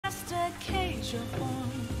page of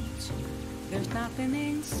words, there's nothing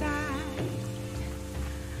inside.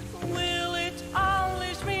 Will it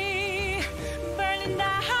unleash me, burning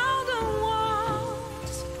down the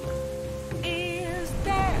walls? Is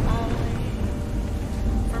there a way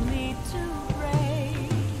for me to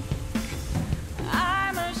break?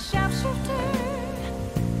 I'm a sharpshooter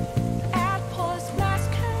at Paul's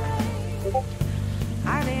masquerade.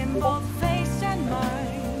 I'm in both face and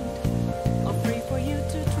mind, all free for you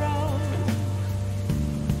to draw.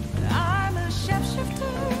 I'm a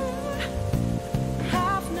shapeshifter,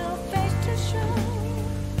 have no face to show.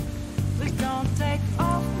 Please don't take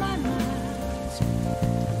off my mask,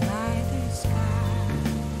 my disguise.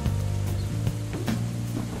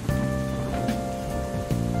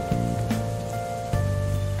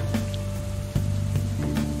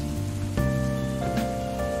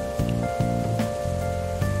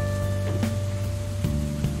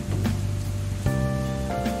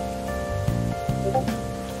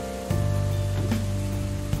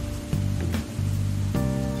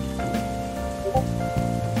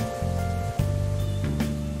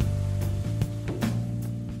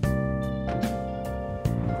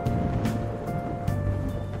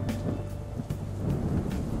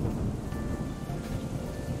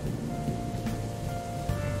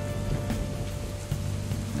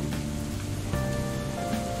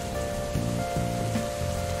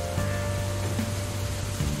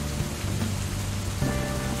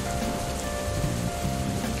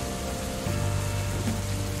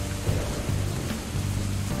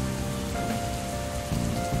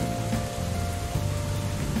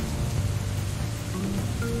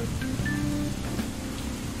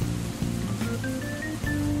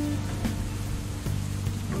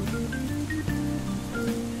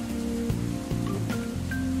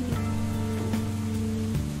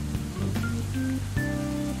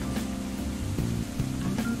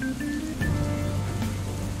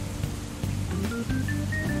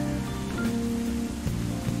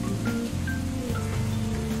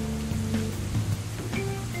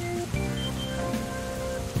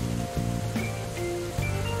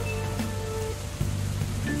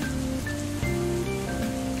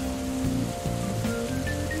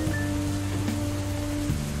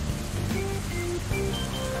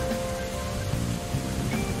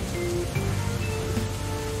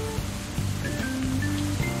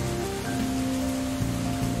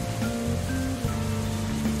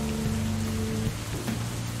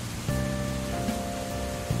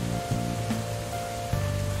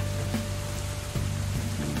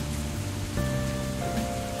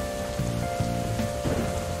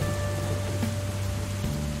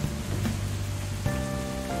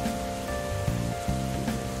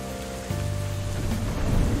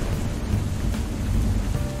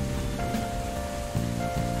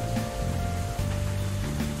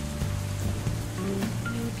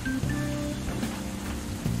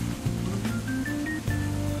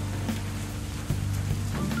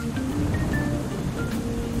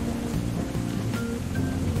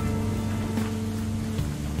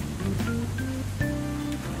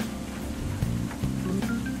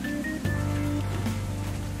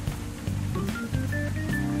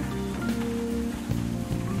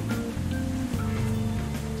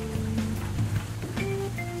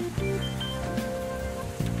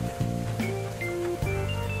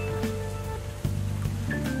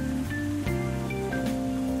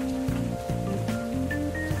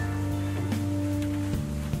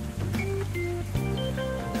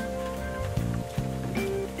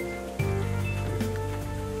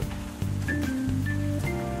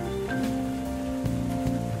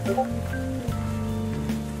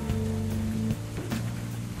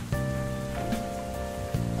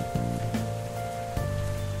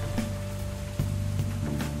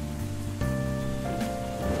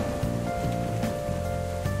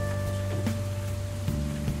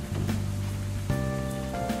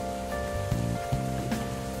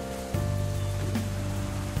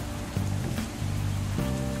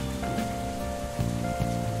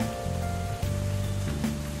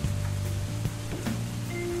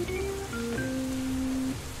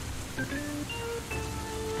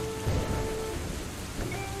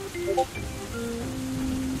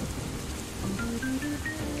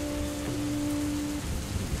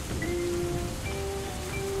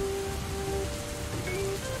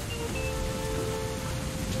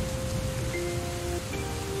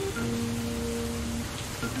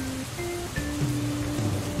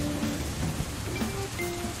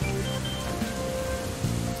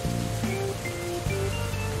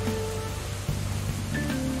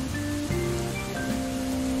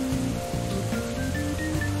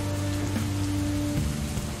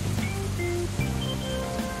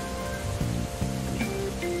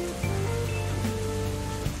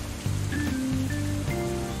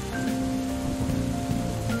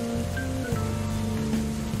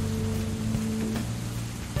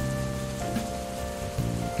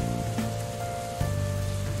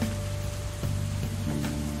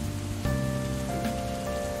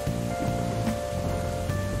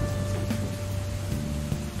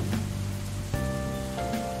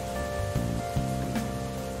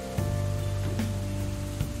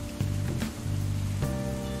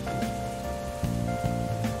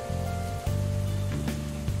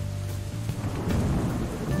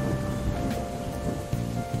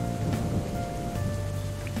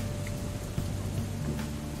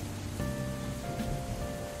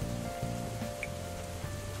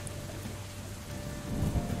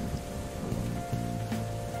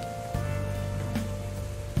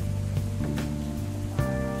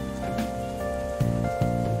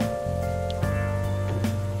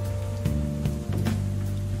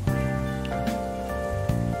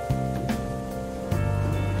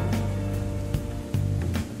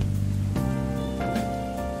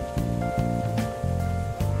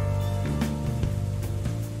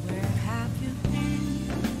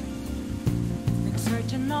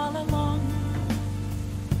 and all alone,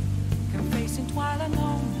 confessing while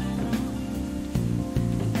alone and on,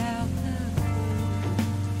 without the clue,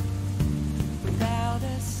 without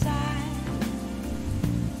a sign,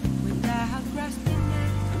 without grasping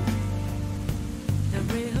it. The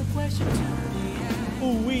real question to the end.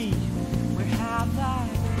 Ooh wee. Where have I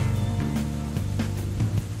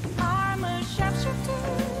been? I'm a sharpshooter.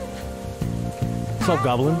 What's up,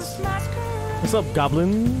 goblins? What's up,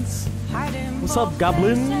 goblins? What's up,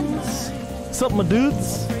 goblins? What's up, my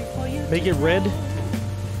dudes? Make it red.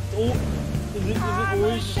 Oh, is it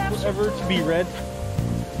always forever to be red?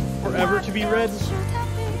 Forever to be red?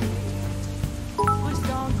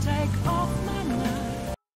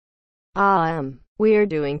 We're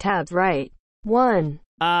doing tabs right. 1.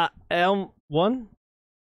 One?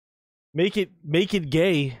 Make it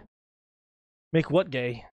gay. Make what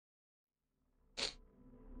gay?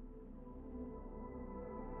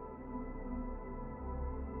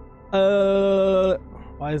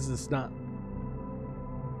 Why is this not?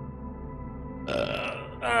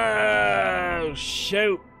 Oh,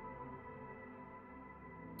 shoot.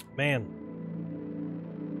 Man.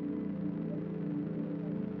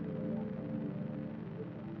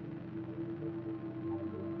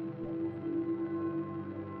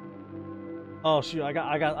 Oh shoot, I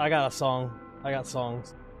got a song. I got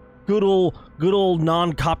songs. Good old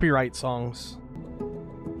non-copyright songs.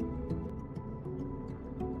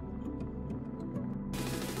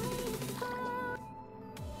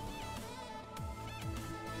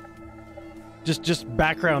 Just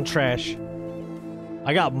background trash.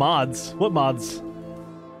 I got mods. What mods?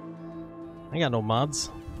 I got no mods.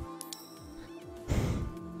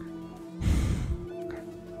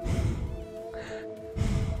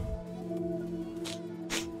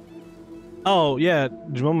 Oh yeah,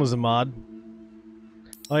 Jamon was a mod.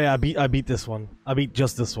 Oh yeah, I beat this one. I beat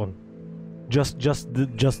just this one. Just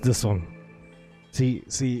this one.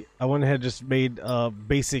 See, I went ahead and just made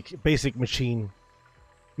basic machine.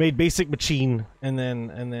 Made basic machine and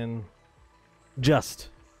then just.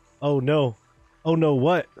 Oh no. Oh no,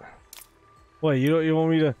 what? What, you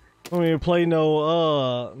want me to play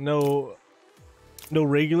no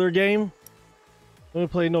regular game? Want me to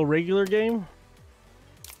play no regular game?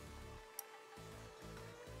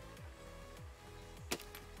 It's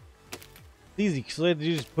easy, cause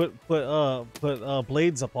you just put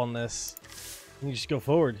blades up on this and you just go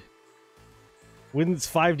forward. Wins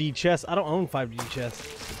 5D chess. I don't own 5D chess.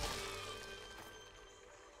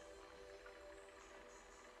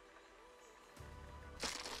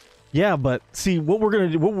 Yeah, but see what we're gonna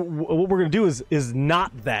do. What we're gonna do is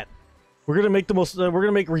not that. We're gonna make the most. We're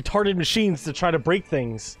gonna make retarded machines to try to break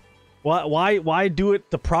things. Why do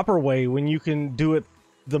it the proper way when you can do it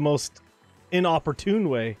the most inopportune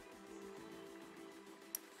way?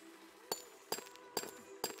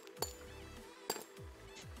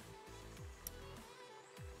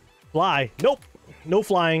 Fly. Nope. No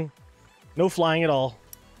flying. No flying at all.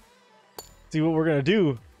 See what we're gonna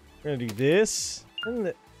do? We're gonna do this.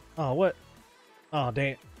 And oh, what? Oh,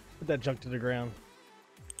 dang it. Put that junk to the ground.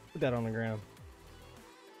 Put that on the ground.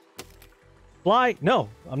 Fly? No,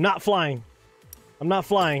 I'm not flying. I'm not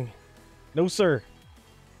flying. No, sir.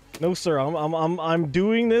 No, sir. I'm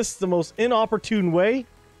doing this the most inopportune way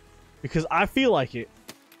because I feel like it.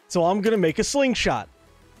 So I'm gonna make a slingshot.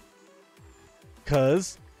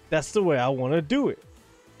 Cause that's the way I want to do it.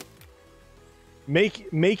 Make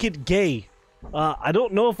it gay. I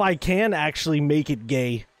don't know if I can actually make it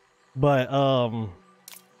gay, but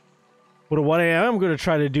what I am going to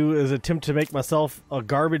try to do is attempt to make myself a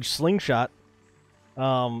garbage slingshot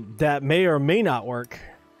that may or may not work.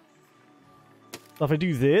 So if I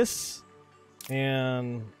do this,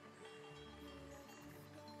 and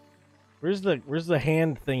where's the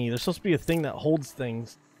hand thingy? There's supposed to be a thing that holds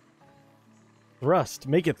things. Thrust.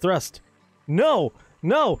 Make it thrust. No!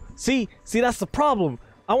 No! See, that's the problem.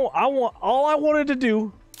 All I wanted to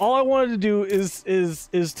do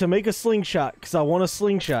is to make a slingshot, because I want a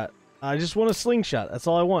slingshot. I just want a slingshot. That's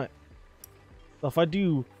all I want. So if I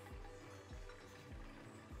do...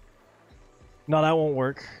 No, that won't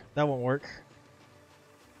work. That won't work.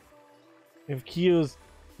 If Kyo's...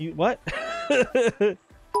 What?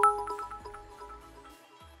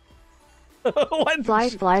 What? Fly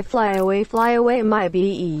away, my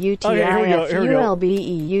BEUTIFUL,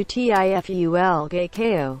 gay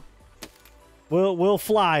KO. We'll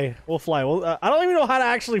fly. We'll fly. I don't even know how to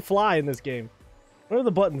actually fly in this game. What are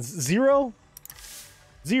the buttons? 0?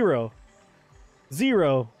 0.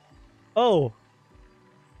 0. Oh.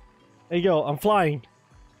 There you go. I'm flying.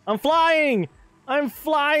 I'm flying! I'm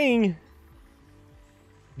flying! It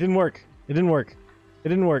didn't work. It didn't work. It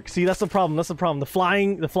didn't work. See, that's the problem. That's the problem. The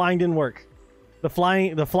flying didn't work. The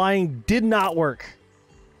flying did not work.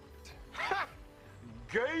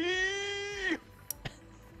 Gay.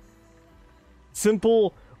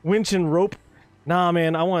 Simple winch and rope. Nah,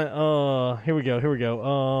 man, I want, here we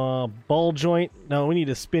go. Ball joint. No, we need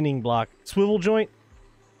a spinning block. Swivel joint.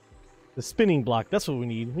 The spinning block. That's what we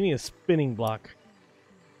need. We need a spinning block.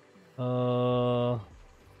 Now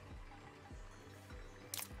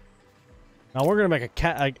we're gonna make a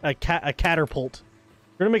catapult.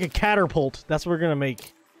 We're gonna make a catapult. That's what we're gonna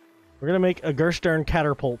make. We're gonna make a Gerstern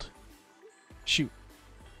catapult. Shoot.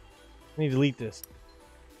 I need to delete this.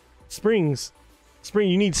 Springs.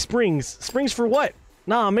 You need springs. Springs for what?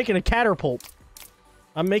 Nah, I'm making a catapult.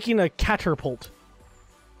 I'm making a catapult.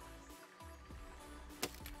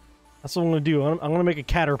 That's what I'm gonna do. I'm gonna make a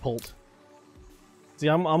catapult. See,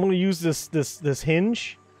 I'm gonna use this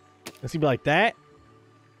hinge. Let's see, be like that.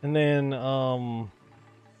 And then, oh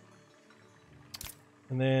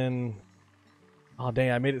dang,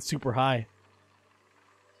 I made it super high.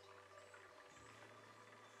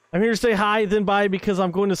 I'm here to say hi, then bye, because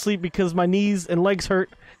I'm going to sleep because my knees and legs hurt.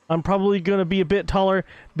 I'm probably going to be a bit taller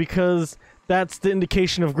because that's the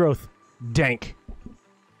indication of growth. Dank.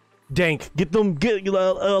 Let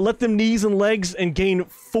them knees and legs and gain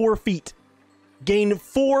 4 feet. Gain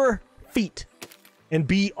 4 feet. And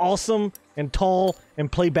be awesome and tall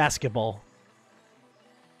and play basketball.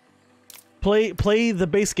 Play the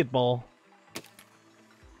basketball.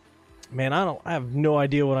 Man, I have no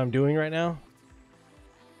idea what I'm doing right now.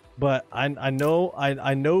 But I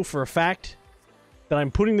know for a fact that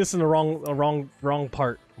I'm putting this in the wrong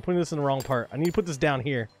part. I'm putting this in the wrong part. I need to put this down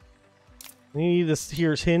here. I need this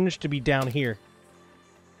here's hinge to be down here.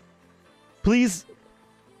 Please,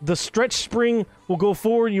 the stretch spring will go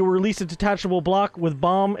forward. You will release a detachable block with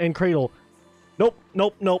bomb and cradle. Nope.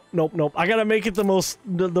 I gotta make it the most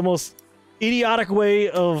idiotic way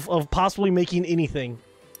of possibly making anything.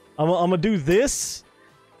 I'm gonna do this.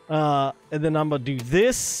 And then I'm gonna do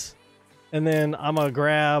this, and then I'm gonna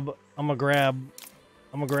grab,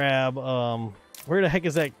 where the heck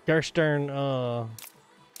is that Gerstern,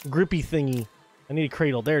 grippy thingy? I need a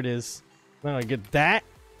cradle. There it is. I'm gonna get that,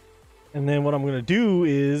 and then what I'm gonna do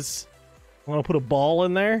is, I'm gonna put a ball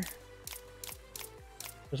in there.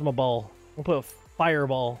 There's my ball. I'm gonna put a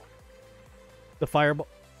fireball. The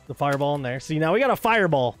fireball in there. See, now we got a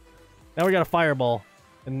fireball.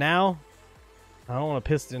 And now, I don't want a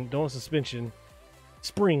piston. Don't want a suspension.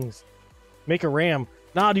 Springs. Make a ram.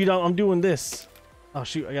 Nah, dude, I'm doing this. Oh,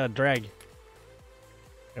 shoot. I got to drag.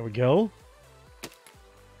 There we go.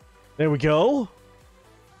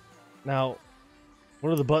 Now,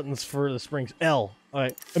 what are the buttons for the springs? L. All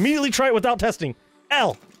right. Immediately try it without testing.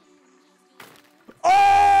 L.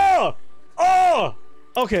 Oh! Oh!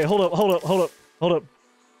 Okay, hold up.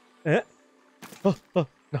 Eh? Oh,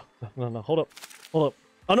 no. Hold up.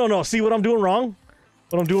 Oh, no. See what I'm doing wrong?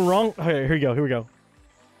 Okay, here we go.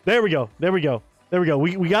 There we go.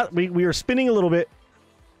 We are spinning a little bit.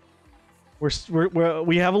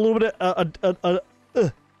 We have a little bit of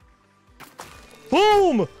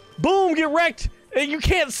Boom! Get wrecked! You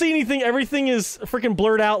can't see anything. Everything is freaking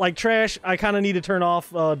blurred out like trash. I kind of need to turn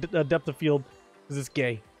off depth of field because it's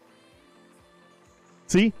gay.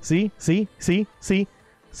 See?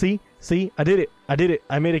 I did it.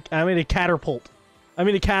 I made a catapult. I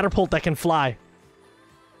made a catapult that can fly.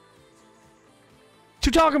 What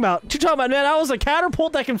you talking about, man? That was a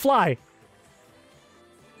catapult that can fly.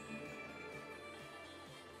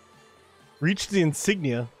 Reach the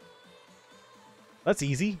insignia. That's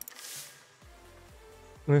easy.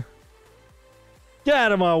 Get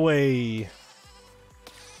out of my way.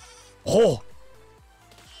 Oh.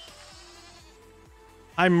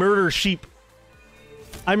 I murder sheep.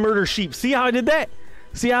 See how I did that?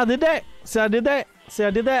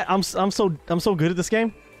 I'm so good at this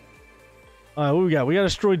game. What we got? We gotta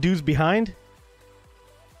destroy dudes behind.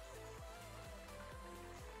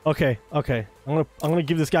 Okay. I'm gonna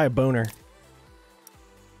give this guy a boner.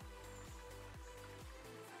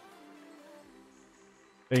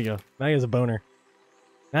 There you go. Now he has a boner.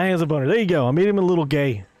 There you go. I made him a little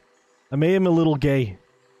gay.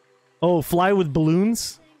 Oh, fly with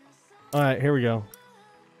balloons? Alright, here we go.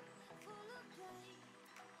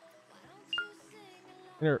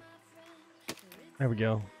 There we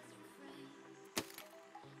go.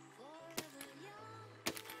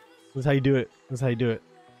 This is how you do it.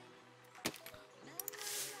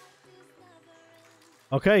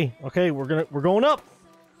 Okay, we're going up.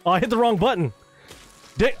 Oh, I hit the wrong button.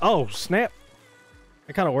 Oh, snap.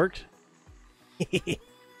 That kind of worked.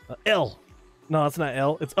 L. No, it's not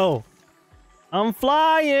L. It's O. I'm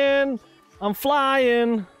flying. I'm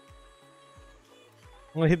flying.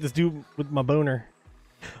 I'm gonna hit this dude with my boner.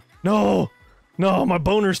 No, no, my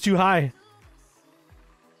boner's too high.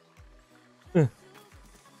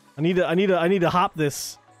 I need to hop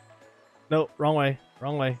this. No, wrong way,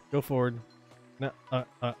 wrong way. Go forward. No,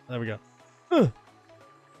 there we go.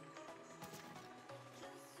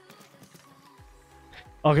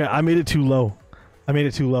 Okay, I made it too low. I made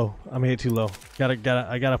it too low. I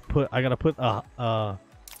gotta put a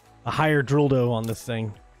higher drill dough on this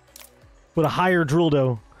thing. Put a higher drill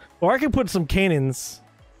dough, or I can put some cannons.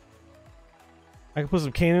 I can put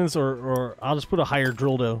some cannons, or I'll just put a higher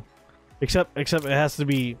drill dough. Except it has to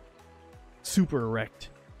be super erect.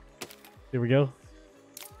 There we go.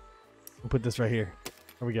 I'll put this right here.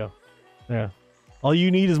 There we go. Yeah. All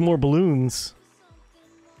you need is more balloons.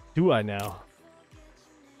 Do I now?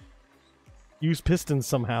 Use pistons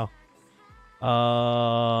somehow.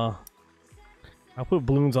 I'll put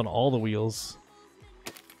balloons on all the wheels.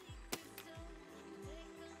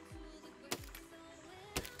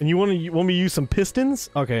 And you want me to use some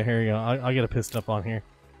pistons? Okay, here you go. I'll get a piston up on here.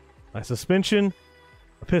 My suspension,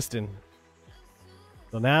 a piston.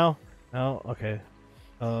 So now, okay.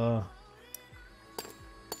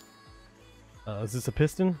 Is this a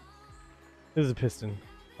piston? This is a piston.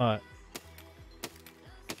 Alright.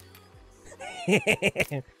 There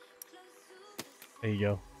you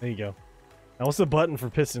go. There you go. Now what's the button for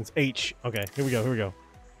pistons? H. Okay, here we go. Here we go.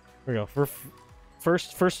 Here we go.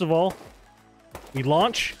 First of all, we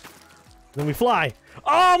launch, then we fly.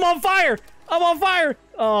 Oh, I'm on fire! I'm on fire!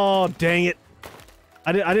 Oh, dang it!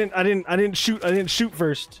 I didn't shoot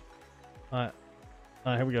first. All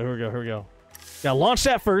right, here we go. Here we go. Here we go. Gotta launch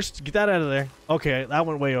that first. Get that out of there. Okay, that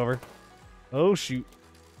went way over. Oh shoot!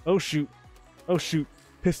 Oh shoot! Oh shoot!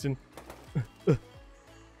 Piston.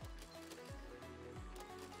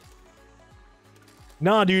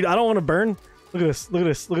 Nah, dude, I don't want to burn. Look at this. Look at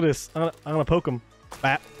this. Look at this. I'm gonna poke him.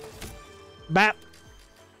 Bap. Bap.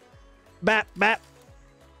 Bap. Bap.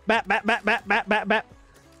 Bap. Bap. Bap. Bap. Bap. Bap. Bap.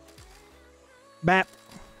 Bap.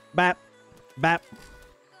 Bap. Bap.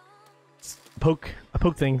 Poke. I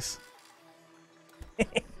poke things.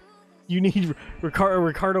 You need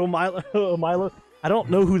Ricardo Milo. I don't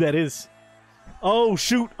know who that is. Oh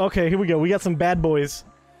shoot. Okay, here we go. We got some bad boys.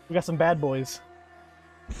 We got some bad boys.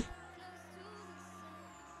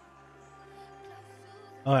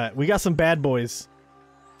 All right, we got some bad boys.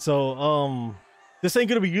 So, this ain't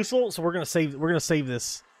gonna be useful, so we're gonna save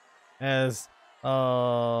this as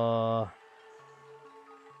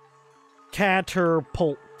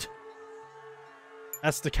catapult.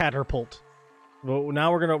 That's the catapult. Well,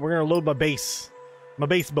 now we're gonna load my base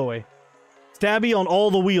boy. Stabby on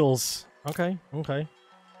all the wheels. Okay, okay.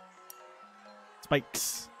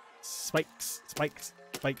 Spikes, spikes, spikes,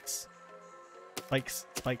 spikes, spikes,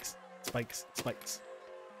 spikes, spikes, spikes.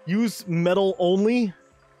 Use metal only.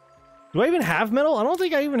 Do I even have metal? I don't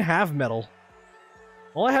think I even have metal.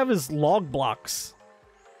 All I have is log blocks.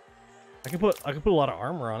 I can put a lot of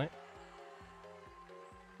armor on it.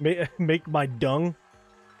 Make my dung.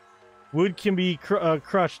 Wood can be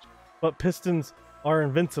crushed, but pistons are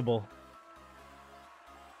invincible.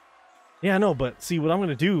 Yeah, I know, but see what I'm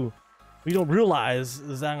gonna do. We don't realize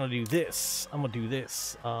is that I'm gonna do this. I'm gonna do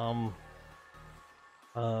this. How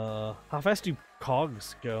fast do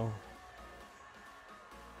cogs go?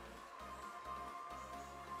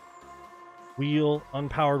 Wheel,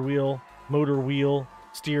 unpowered wheel, motor wheel,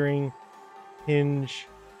 steering, hinge.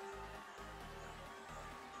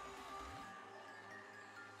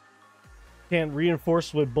 Can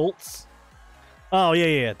reinforce with bolts. Oh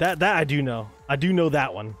yeah. That I do know. I do know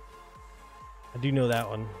that one. I do know that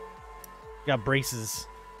one. Got braces.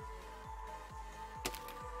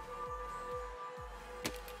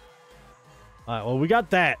 Alright, well we got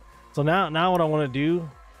that. So now what I want to do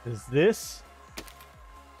is this.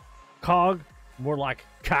 Cog, more like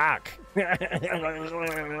cock.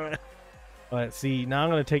 Alright, see, now I'm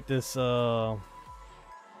gonna take this how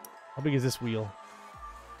big is this wheel?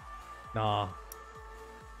 Nah.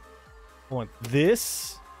 I want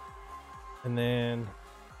this. And then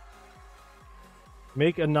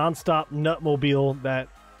make a non-stop nutmobile that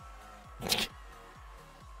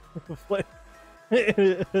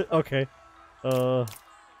okay.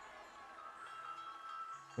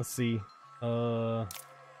 Let's see.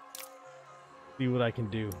 See what I can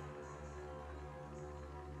do.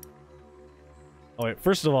 Oh wait,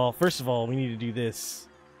 first of all, we need to do this.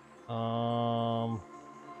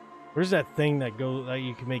 Where's that thing that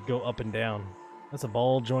you can make go up and down? That's a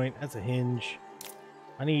ball joint, that's a hinge.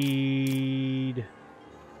 I need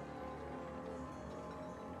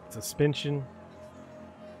suspension,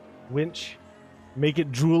 winch, make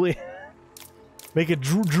it drooly. Make it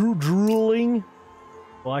drooling.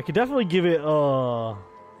 Well, I could definitely give it,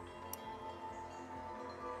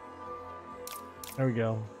 there we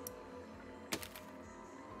go.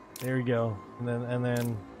 There we go. And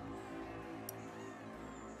then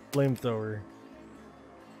flamethrower.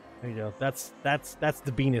 There you go. That's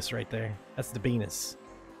the Venus right there. That's the Venus.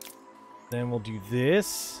 Then we'll do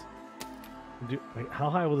this. Wait,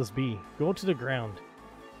 how high will this be? Go to the ground.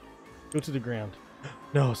 Go to the ground.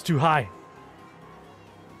 No, it's too high.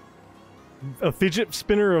 A fidget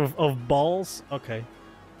spinner of balls. Okay.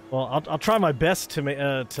 Well, I'll try my best to make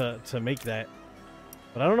that,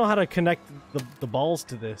 but I don't know how to connect the balls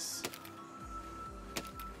to this.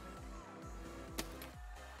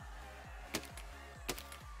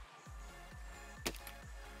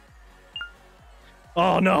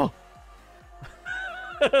 Oh no!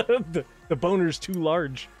 the boner's too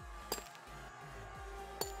large.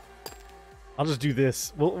 I'll just do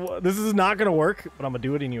this. Well, this is not gonna work, but I'm gonna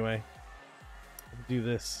do it anyway. Do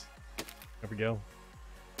this. There we go.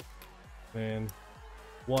 And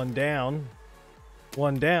one down.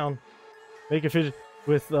 One down. Make a fidget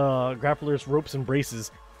with grapplers, ropes, and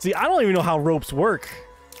braces. See, I don't even know how ropes work.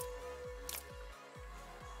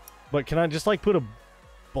 But can I just like put a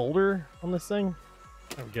boulder on this thing?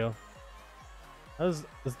 There we go. Does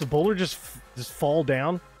the boulder just fall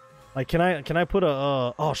down? Like, can I put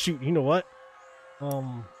a oh shoot, you know what?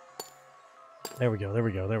 There we go. There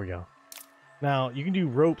we go. There we go. Now you can do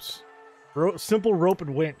ropes, simple rope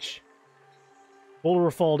and winch. Boulder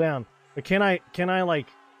will fall down, but can I like?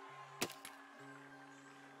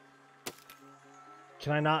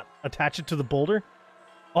 Can I not attach it to the boulder?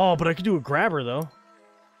 Oh, but I could do a grabber though.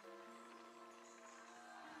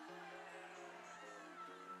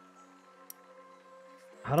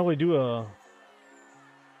 How do I do a?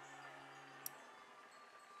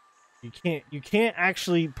 You can't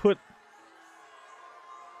actually put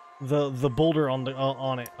the boulder on the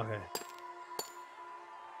on it. Okay.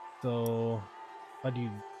 So how do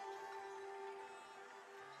you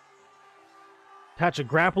attach a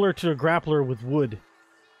grappler to a grappler with wood?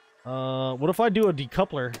 What if I do a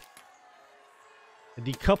decoupler? A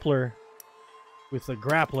decoupler with a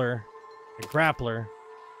grappler,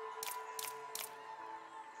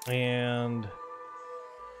 and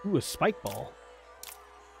ooh, a spike ball,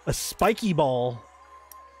 a spiky ball,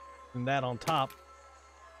 and that on top.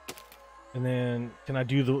 And then can I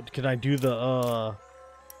do the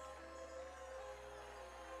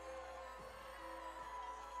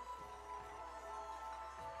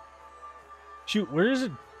shoot, where is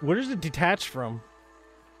it detached from?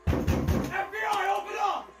 FBI, open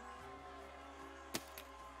up!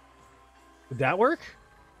 Would that work?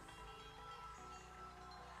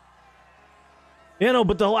 Yeah, no,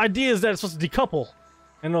 but the whole idea is that it's supposed to decouple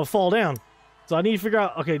and it'll fall down. So I need to figure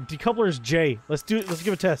out, okay, decoupler is J. Let's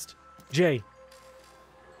give a test. J.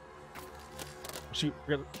 Shoot.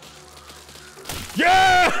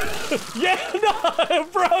 Yeah! Yeah, no,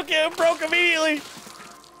 it broke immediately.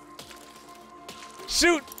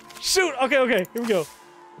 Shoot! Okay, here we go.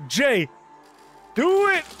 J. Do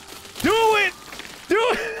it!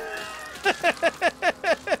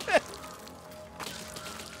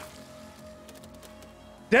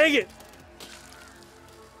 Dang it!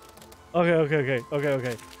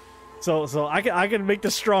 Okay. So I can make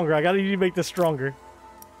this stronger. I gotta need to make this stronger.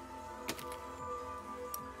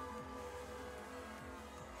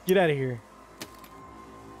 Get out of here.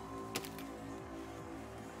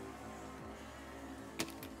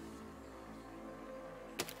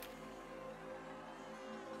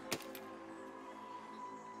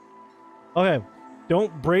 Okay,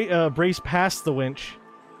 don't brace past the winch.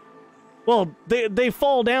 Well, they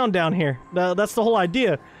fall down here. That's the whole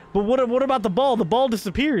idea. But what about the ball? The ball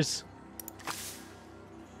disappears.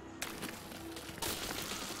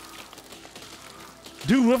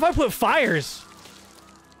 Dude, what if I put fires?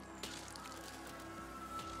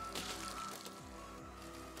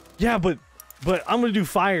 Yeah, but I'm gonna do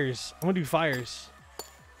fires.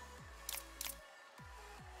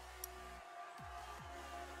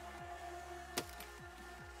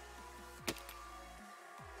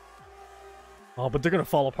 Oh, but they're gonna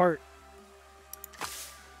fall apart.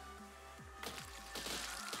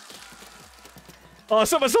 Oh, I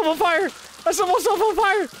set myself on fire!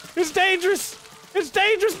 It's dangerous!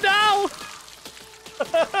 Now!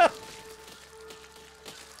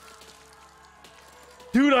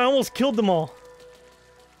 Dude, I almost killed them all.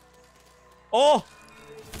 Oh!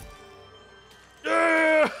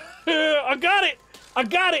 I got it!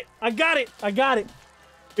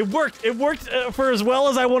 It worked for as well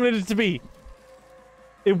as I wanted it to be.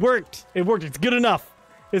 It worked. It's good enough.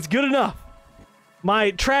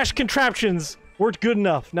 My trash contraptions Worked good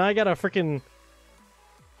enough. Now I gotta freaking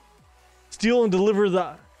steal and deliver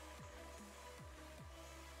the...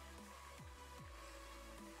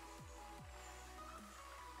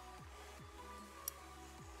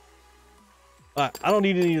 I don't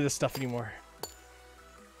need any of this stuff anymore.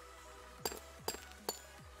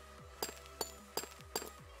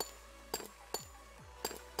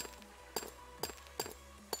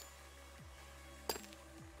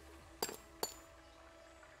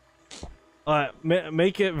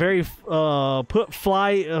 Make it very put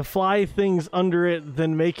fly things under it,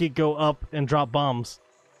 then make it go up and drop bombs.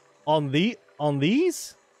 On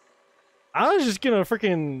these? I was just gonna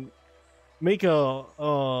freaking make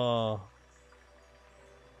a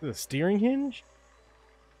steering hinge.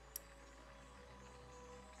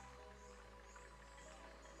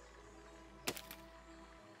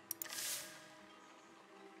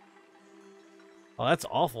 Oh, that's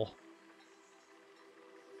awful.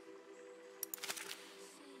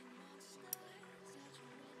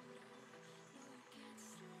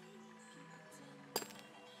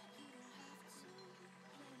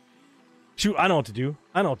 Shoot, I know what to do.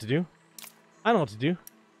 I know what to do. I know what to do.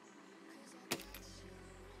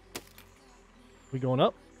 We going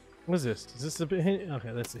up? What is this? Is this a bit hinge?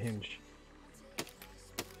 Okay, that's the hinge.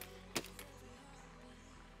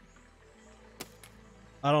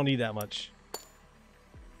 I don't need that much.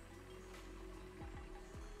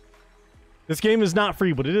 This game is not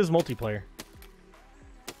free, but it is multiplayer.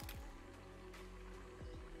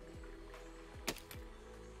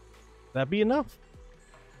 That be enough?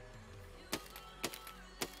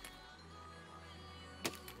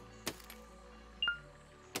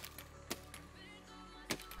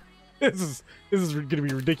 This is gonna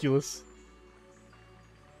be ridiculous.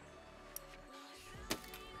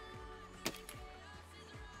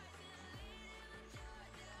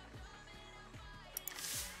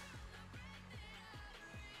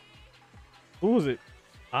 Who was it?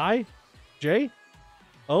 I, J,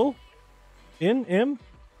 O, N, M.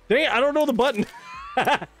 Dang, I don't know the button.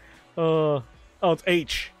 Oh, it's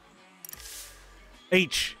H.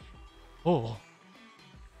 H. Oh.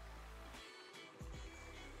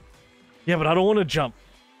 Yeah, but I don't want to jump.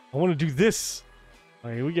 I want to do this.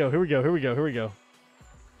 All right, here we go. Here we go. Here we go. Here we go.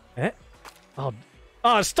 Eh? Oh,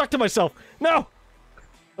 I stuck to myself. No.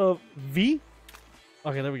 V.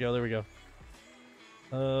 Okay, there we go. There we go.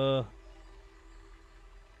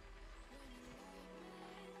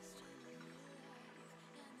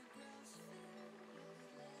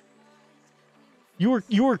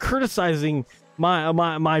 You were criticizing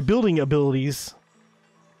my building abilities.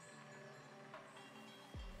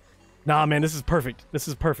 Nah, man, this is perfect. This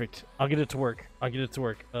is perfect. I'll get it to work. I'll get it to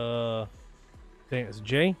work. Dang, it's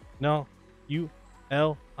J? No. U,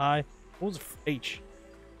 L, I. What was H?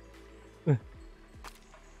 Dang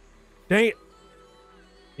it.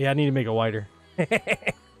 Yeah, I need to make it wider.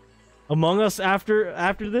 Among Us after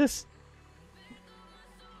this?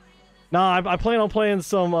 Nah, I plan on playing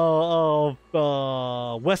some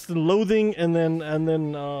Weston Loathing, and then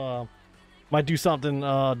might do something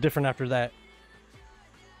different after that.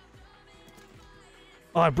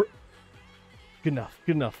 Oh, good enough.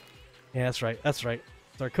 Good enough. Yeah, that's right. That's right.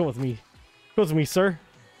 Sorry, come with me. Come with me, sir.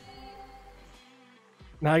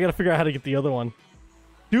 Now I gotta figure out how to get the other one.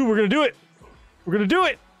 Dude, we're gonna do it. We're gonna do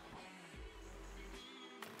it.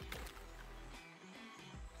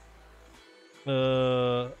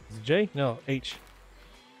 Is it J? No, H.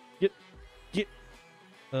 Get.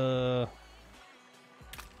 Alright,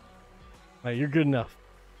 you're good enough.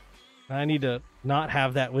 I need to not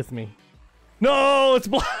have that with me. No, it's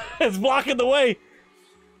it's blocking the way.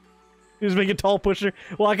 Just make a tall pusher.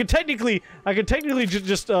 Well, I could technically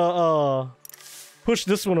just push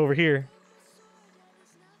this one over here.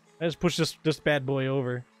 I just push this bad boy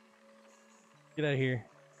over. Get out of here.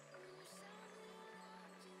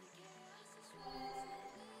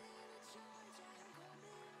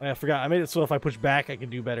 I forgot. I made it so if I push back, I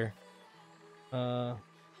can do better.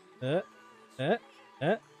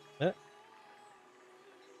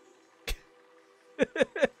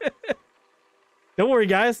 Don't worry,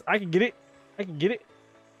 guys. I can get it. I can get it.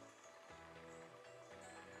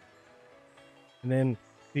 And then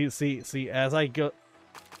see as I go.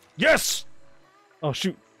 Yes! Oh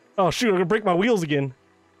shoot! Oh shoot! I'm gonna break my wheels again.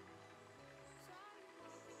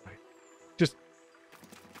 Just.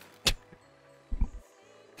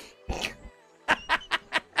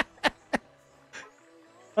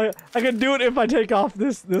 I can do it if I take off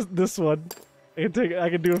this one. I can do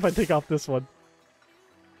it if I take off this one.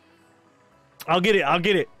 I'll get it. I'll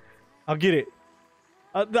get it. I'll get it.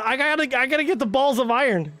 I gotta get the balls of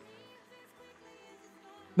iron.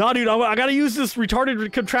 No, dude, I gotta use this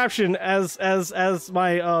retarded contraption as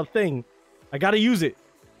my thing. I gotta use it.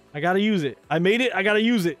 I gotta use it. I made it. I gotta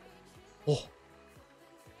use it. Oh.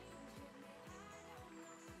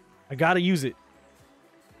 I gotta use it.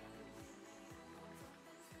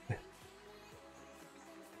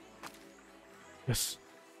 Yes.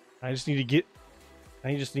 I just need to get.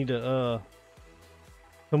 I just need to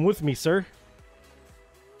come with me, sir.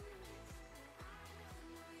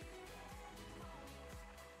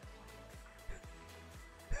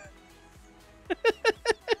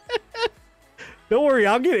 Don't worry,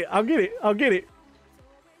 I'll get it. I'll get it. I'll get it.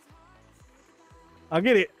 I'll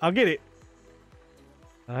get it. I'll get it.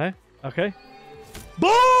 Alright. Okay.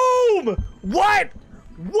 Boom! What?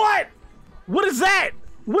 What? What is that?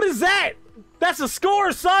 What is that? That's a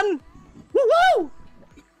score, son! Woo-woo!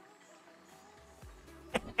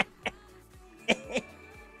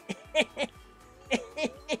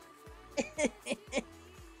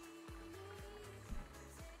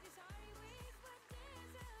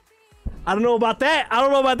 I don't know about that. I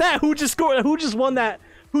don't know about that. Who just scored? Who just won that?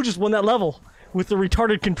 Who just won that level with the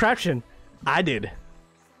retarded contraption? I did.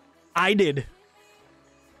 I did.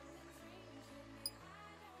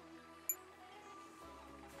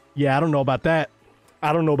 Yeah, I don't know about that.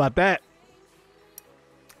 I don't know about that.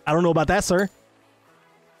 I don't know about that, sir.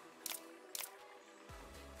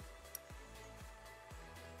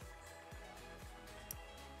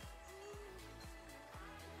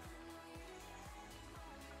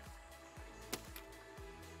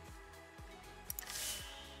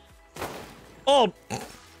 Oh!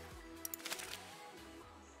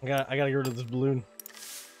 I gotta get rid of this balloon.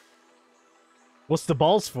 What's the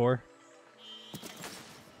balls for?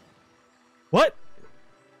 What?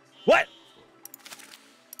 What?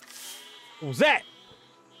 What was that?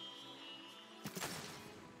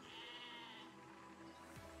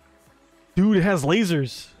 Dude, it has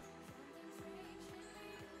lasers.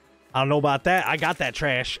 I don't know about that. I got that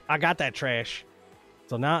trash. I got that trash.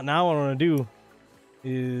 So now what I'm gonna do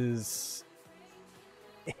is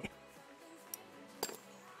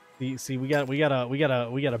see we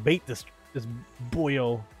gotta bait this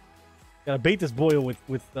boyo. Gotta bait this boyo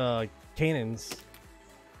with cannons.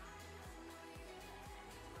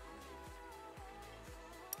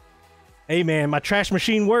 Hey man, my trash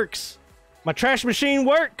machine works. My trash machine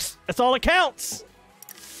works. That's all that counts.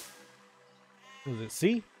 What was it?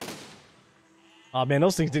 See? Oh man,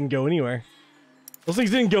 those things didn't go anywhere. Those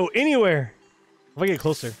things didn't go anywhere. If I get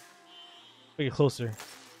closer. If I get closer.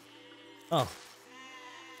 Oh.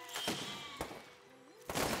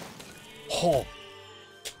 Oh.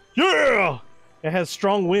 Yeah! It has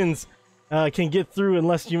strong winds. Can get through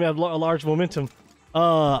unless you have a large momentum.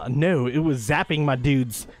 No, it was zapping my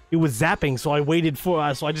dudes. It was zapping, so I waited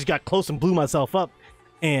for, so I just got close and blew myself up.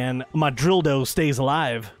 And my dildo stays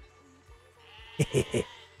alive.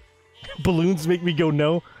 Balloons make me go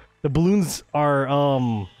no. The balloons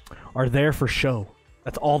are there for show.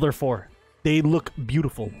 That's all they're for. They look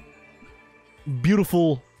beautiful.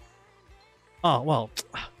 Beautiful. Oh, well,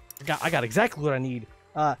 I got exactly what I need.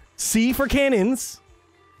 C for cannons,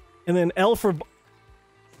 and then L for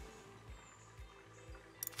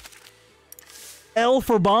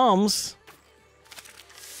bombs.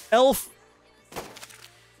 L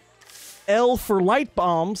for light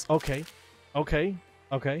bombs. Okay. Okay.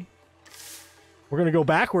 Okay. We're gonna go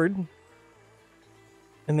backward.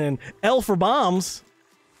 And then L for bombs.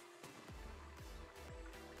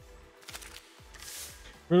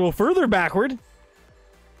 We're gonna go further backward.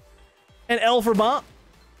 And L for bomb.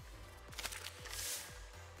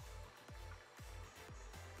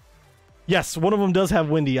 Yes, one of them does have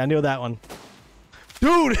windy. I know that one.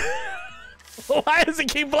 Dude! Why does it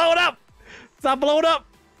keep blowing up? Stop blowing up!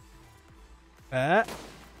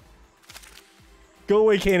 Go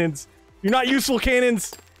away, cannons. You're not useful,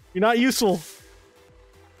 cannons. You're not useful.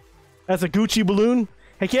 That's a Gucci balloon.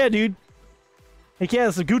 Heck yeah, dude. Heck yeah,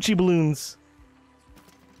 that's the Gucci balloons.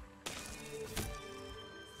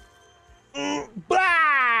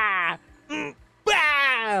 Bah!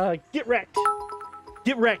 Bah! Get wrecked.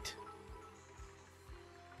 Get wrecked.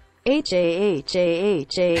 H A H A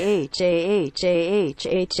H A H A H A H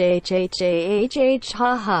H H H H H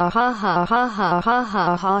ha ha ha ha ha ha ha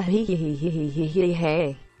ha ha he he he he he he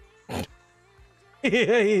hey.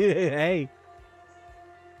 Hey.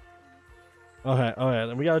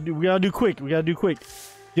 Okay, we gotta do quick. We gotta do quick.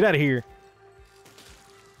 Get out of here.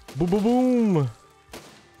 Boom boom boom.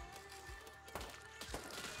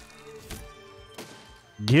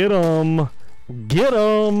 Get him. Get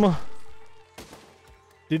him.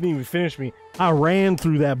 Didn't even finish me. I ran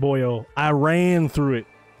through that boyo. I ran through it.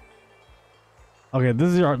 Okay,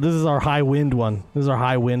 this is our high wind one. This is our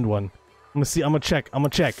high wind one. I'm gonna see. I'm gonna check. I'm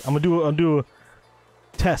gonna do a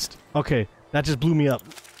test. Okay, that just blew me up.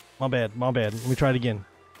 My bad. My bad. Let me try it again.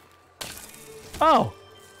 Oh,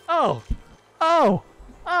 oh, oh,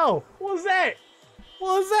 oh! What was that?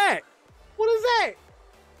 What was that? What is that?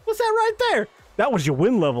 What's that right there? That was your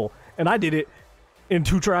wind level, and I did it in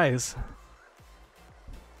 2 tries.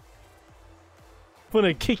 I'm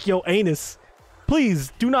gonna kick your anus.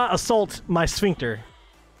 Please do not assault my sphincter.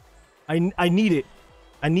 I need it.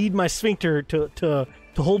 I need my sphincter to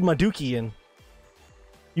hold my dookie in.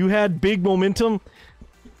 You had big momentum.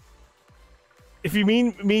 If you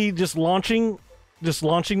mean me just launching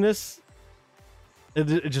this,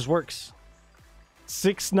 it just works.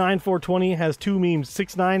 69420 has 2 memes,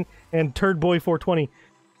 69 and Turd Boy 420,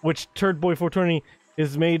 which Turd Boy 420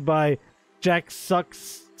 is made by Jack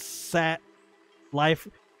Sucks Sat Life.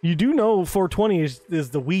 You do know 420 is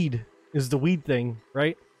the weed thing,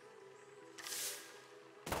 right?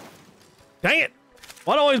 Dang it!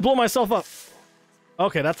 Why do I always blow myself up?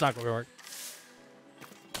 Okay, that's not gonna work.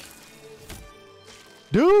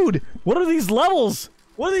 Dude, what are these levels?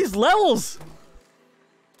 What are these levels?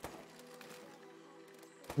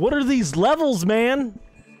 What are these levels, man?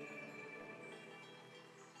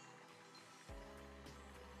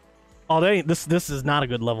 Oh, they ain't. This is not a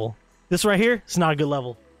good level. This right here, it's not a good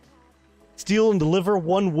level. Steal and deliver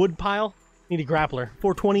 1 wood pile. Need a grappler.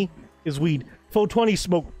 420 is weed. 420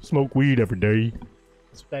 smoke weed every day.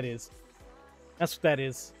 That's what that is. That's what that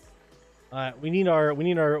is. We need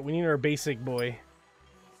our basic boy.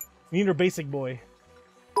 We need our basic boy.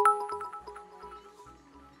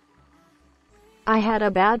 I had a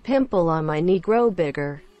bad pimple on my knee grow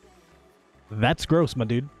bigger. That's gross, my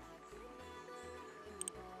dude.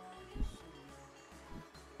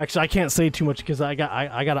 Actually, I can't say too much because I got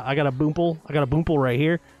a boomple. I got a boomple right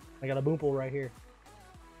here. I got a boomple right here.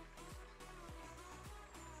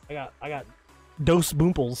 I got dose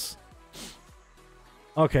boomples.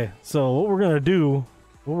 Okay, so what we're gonna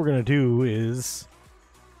do is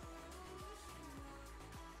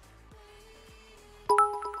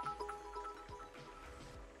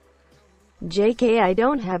JK, I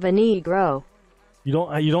don't have a knee grow. you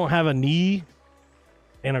don't have a knee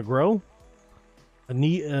and a grow? A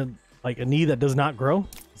knee like a knee that does not grow?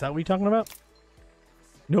 Is that what you're talking about?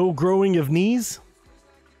 No growing of knees?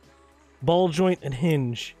 Ball joint and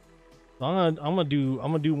hinge. So I'm gonna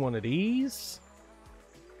do one of these.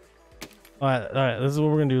 Alright, this is what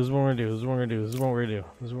we're gonna do, this is what we're gonna do, this is what we're gonna do, this is what we're gonna do,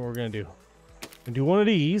 this is what we're gonna do. We're gonna do one of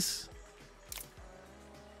these.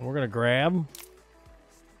 And we're gonna grab.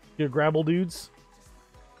 Get grabble dudes.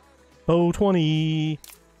 420.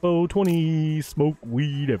 420. Smoke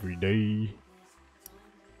weed every day.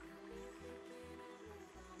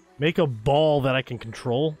 Make a ball that I can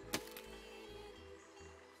control.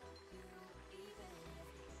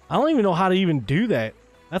 I don't even know how to even do that.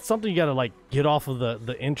 That's something you gotta like get off of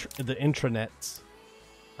the intranets.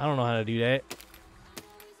 I don't know how to do that.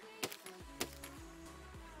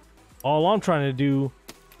 All I'm trying to do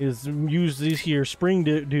is use these here spring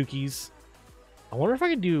dookies. I wonder if I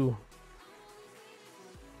could do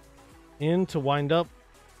in to wind up.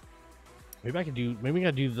 Maybe I could do. Maybe I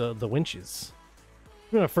gotta do the winches.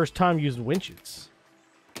 It's been my first time using winches.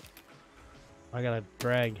 I gotta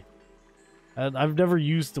drag. I've never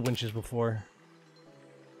used the winches before.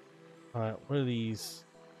 Alright, what are these?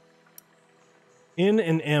 N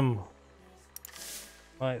and M.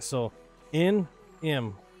 Alright, so N,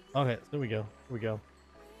 M. Okay, there we go. Here we go.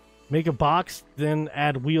 Make a box, then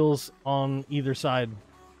add wheels on either side.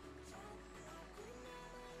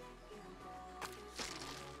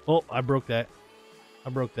 Oh, I broke that. I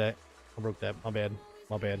broke that. My bad.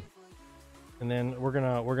 My bad. And then we're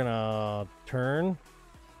gonna turn.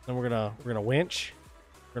 Then we're gonna winch.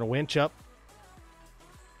 We're gonna winch up.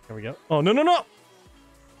 There we go. Oh no no no!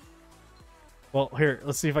 Well, here,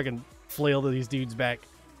 let's see if I can flail these dudes back.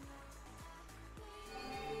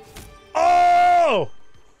 Oh!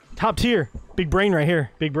 Top tier. Big brain right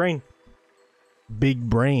here. Big brain. Big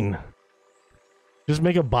brain. Just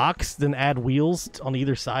make a box, then add wheels on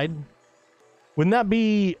either side. Wouldn't that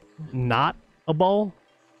be not a ball?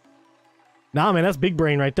 Nah, man, that's big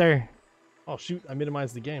brain right there. Oh, shoot. I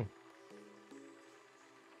minimized the game.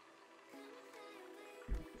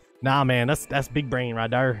 Nah, man, that's big brain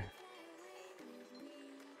right there.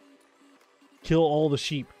 Kill all the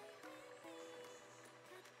sheep.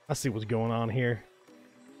 I see what's going on here.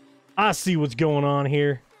 I see what's going on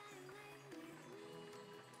here.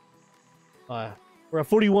 We're at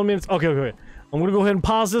 41 minutes. Okay, okay. I'm gonna go ahead and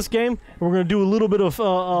pause this game, and we're gonna do a little bit of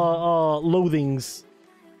loathings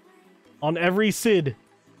on every Sid.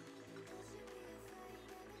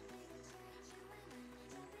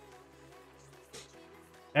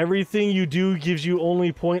 Everything you do gives you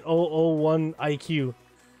only 0.001 IQ.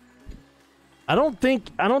 I don't think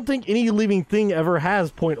any living thing ever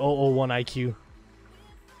has 0.001 IQ.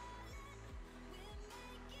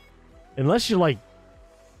 Unless you're like,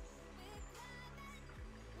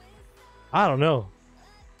 I don't know.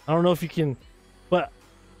 I don't know if you can, but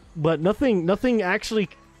nothing actually.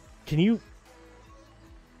 Can you?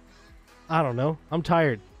 I don't know. I'm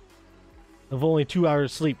tired of only 2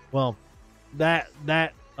 hours sleep. Well, I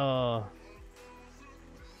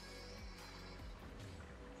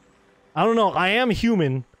don't know. I am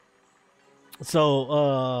human,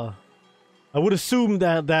 so I would assume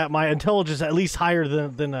that my intelligence is at least higher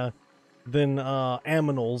than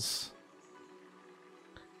aminals.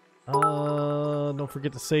 Don't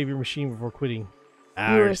forget to save your machine before quitting.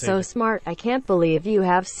 You are so smart. I can't believe you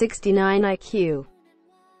have 69 IQ.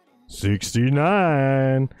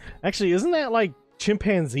 69. Actually, isn't that like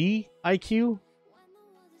chimpanzee IQ?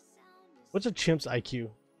 What's a chimp's IQ?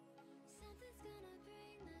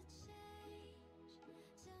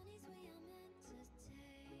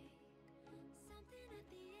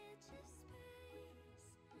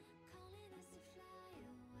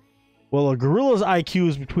 Well, a gorilla's IQ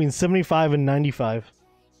is between 75 and 95.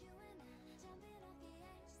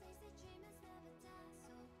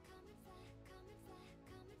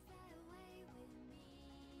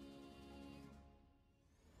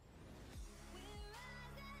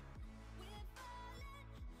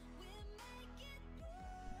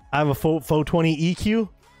 I have a 420 EQ.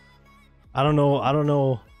 I don't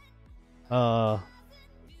know.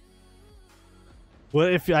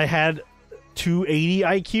 What if I had 280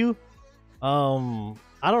 IQ?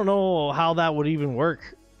 I don't know how that would even work.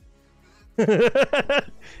 Yeah,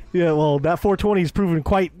 well, that 420 is proven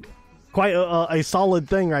quite a solid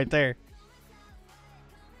thing right there.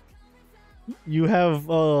 You have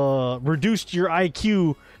reduced your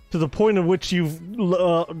IQ to the point of which you've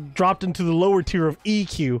dropped into the lower tier of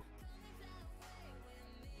EQ.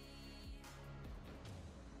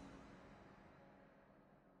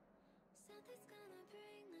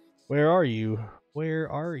 Where are you? Where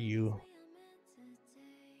are you?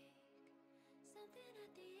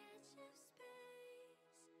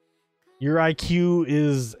 Your IQ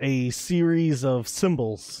is a series of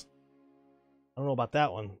symbols. I don't know about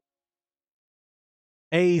that one.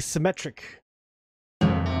 Asymmetric.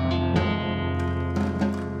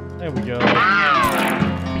 There we go.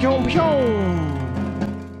 Pyong pyong!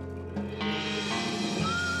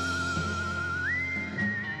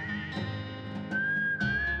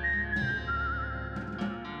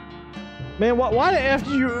 Man, why the F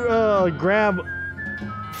do you grab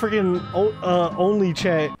freaking only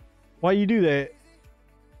chat? Why you do that?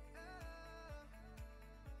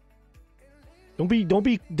 Don't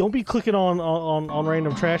be clicking on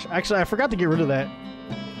random trash. Actually, I forgot to get rid of that.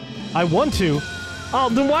 I want to. Oh,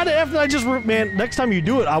 then why the F did I just... Man, next time you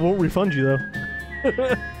do it, I won't refund you, though.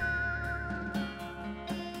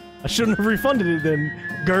 I shouldn't have refunded it then.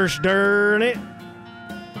 Gersh darn it.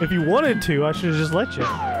 If you wanted to, I should have just let you.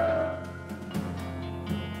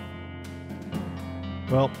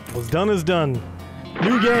 Well, what's done is done.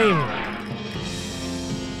 New game.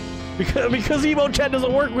 Because emote chat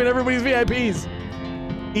doesn't work when everybody's VIPs.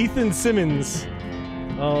 Ethan Simmons.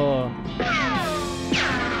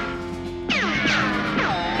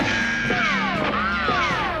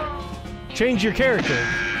 Change your character.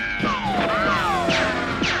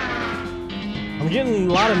 I'm getting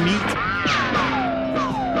a lot of meat.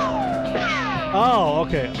 Oh,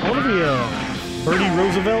 okay. I want to be a Bertie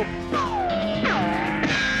Roosevelt.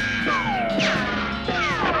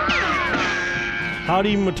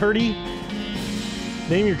 Howdy Maturdy.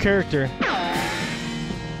 Name your character.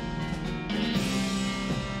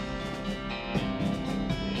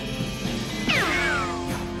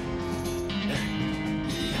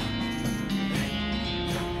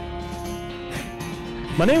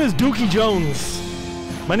 My name is Dookie Jones.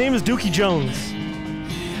 My name is Dookie Jones.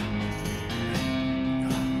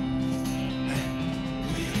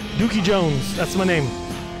 Dookie Jones. That's my name.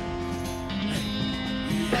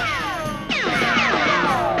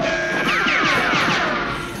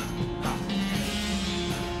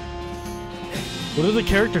 What are the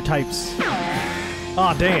character types?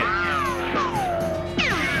 Aw, dang it.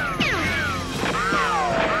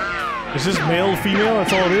 Is this male or female?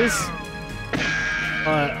 That's all it is?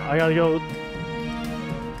 I gotta go...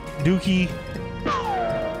 Dookie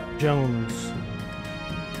Jones.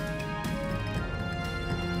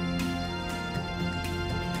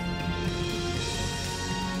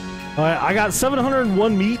 Alright, I got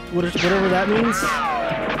 701 meat, whatever that means.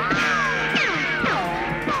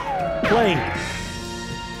 Play.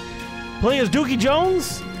 Playing as Dookie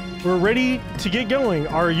Jones? We're ready to get going.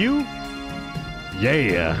 Are you?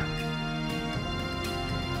 Yeah.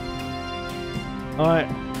 Alright.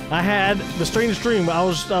 I had the strangest dream. I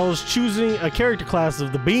was choosing a character class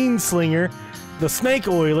of the Bean Slinger, the Snake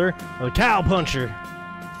Oiler, or the Cow Puncher.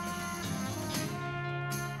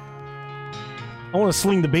 I want to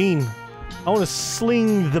sling the bean. I want to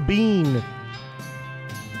sling the bean.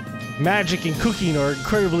 Magic and cooking are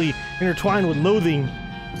incredibly intertwined with loathing,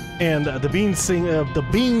 and the Bean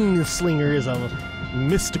Slinger is a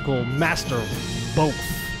mystical master of both.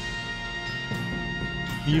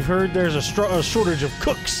 You've heard there's a shortage of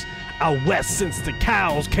cooks out west since the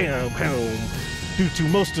cows came home, due to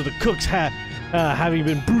most of the cooks having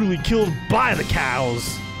been brutally killed by the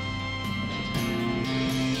cows.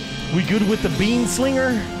 We good with the Bean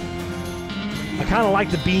Slinger? I kind of like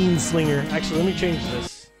the Bean Slinger. Actually, let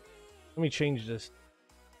me change this.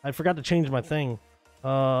 I forgot to change my thing.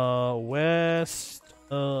 West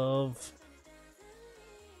of...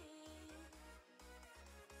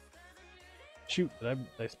 Shoot, did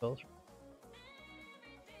I spell it?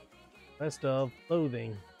 West of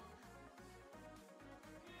clothing.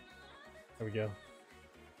 There we go.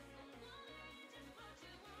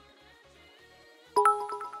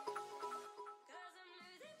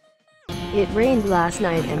 It rained last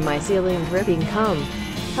night and my ceiling dripping cum.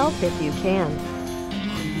 Help if you can.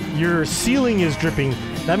 Your ceiling is dripping.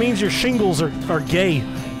 That means your shingles are gay.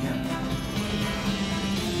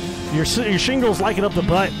 Your shingles like it up the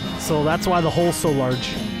butt, so that's why the hole's so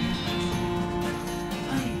large.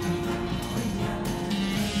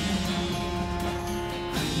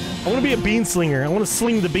 I want to be a bean slinger. I want to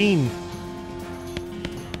sling the bean.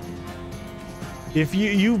 If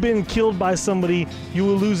you've been killed by somebody, you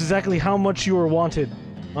will lose exactly how much you are wanted.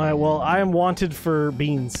 Alright, well, I am wanted for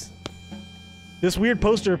beans. This weird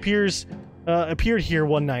poster appeared here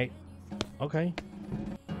one night. Okay.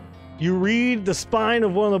 You read the spine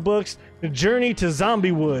of one of the books, The Journey to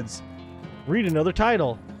Zombie Woods. Read another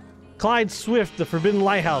title. Clyde Swift, The Forbidden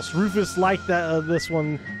Lighthouse. Rufus liked this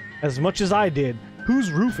one as much as I did.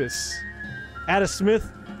 Who's Rufus? Ada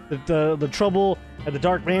Smith, the Trouble at the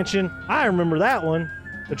Dark Mansion. I remember that one.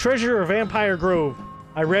 The Treasure of Vampire Grove.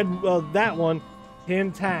 I read that one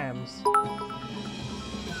 10 times.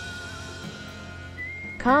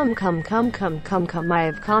 Come. I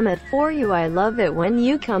have comment for you. I love it when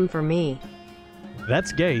you come for me.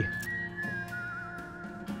 That's gay.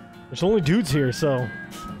 There's only dudes here, so...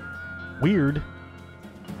 Weird.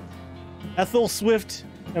 Ethel Swift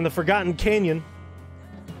and the Forgotten Canyon.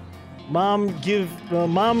 Mom give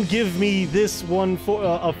me this one for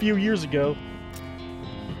a few years ago.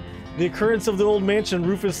 The occurrence of the old mansion.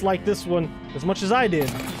 Rufus liked this one as much as I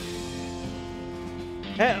did.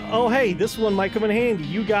 Oh hey, this one might come in handy.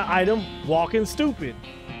 You got item walking stupid.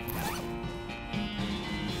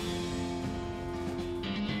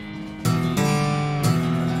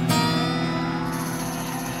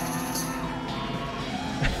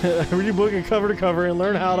 Read your book and cover to cover and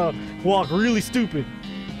learn how to walk really stupid.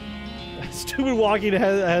 Stupid walking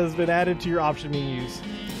has been added to your option menus.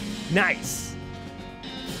 Nice.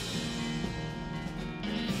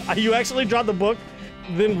 You actually dropped the book,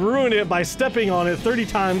 then ruined it by stepping on it 30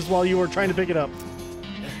 times while you were trying to pick it up.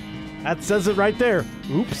 That says it right there.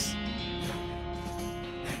 Oops.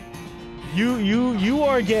 You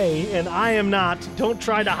are gay and I am not. Don't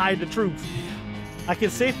try to hide the truth. I can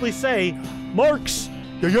safely say, Marks.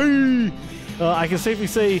 Yay! I can safely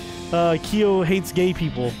say, Keo hates gay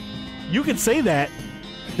people. You can say that.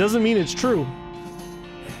 Doesn't mean it's true.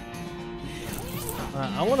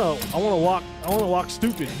 I wanna walk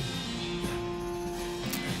stupid.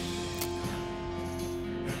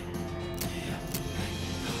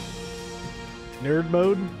 Nerd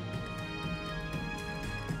mode.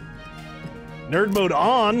 Nerd mode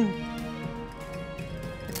on.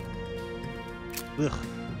 Ugh.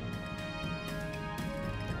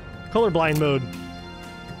 Colorblind mode.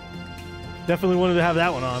 Definitely wanted to have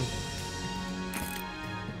that one on.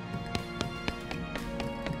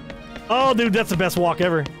 Oh, dude, that's the best walk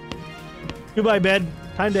ever. Goodbye, bed.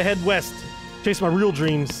 Time to head west. Chase my real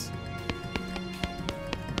dreams.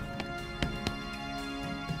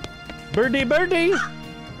 Birdie, birdie.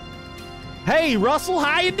 Hey, Russell,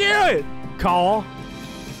 how you doing? Call.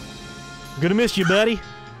 Gonna miss you, buddy.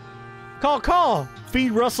 Call.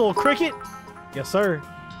 Feed Russell a cricket? Yes, sir.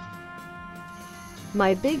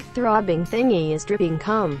 My big throbbing thingy is dripping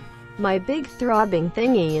cum. My big throbbing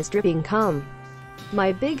thingy is dripping cum.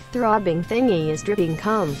 My big throbbing thingy is dripping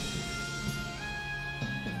cum.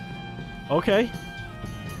 Okay.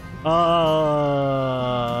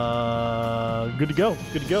 Good to go.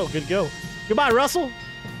 Good to go. Goodbye, Russell.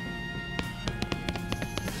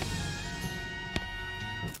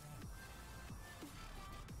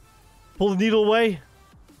 Pull the needle away.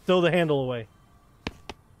 Throw the handle away.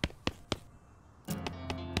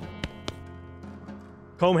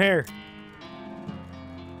 Comb hair.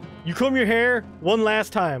 You comb your hair one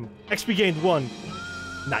last time. XP gained 1.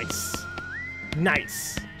 Nice.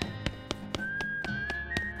 Nice.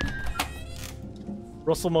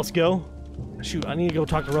 Russell must go. Shoot, I need to go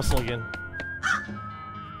talk to Russell again.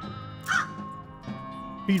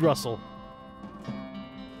 Feed Russell.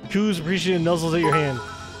 Coos appreciated nuzzles at your hand.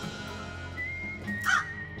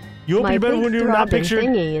 You open My your bed big when you're not throbbing pictured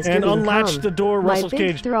thingy is and dripping unlatch cum. the door of My Russell's big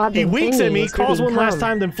cage. He throbbing winks at thingy me, is calls dripping one last cum.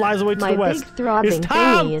 time, then flies away to My the west. big throbbing It's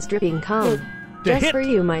time thingy is dripping cum. to Just hit for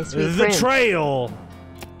you, my sweet the prince. trail.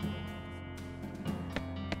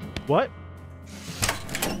 What?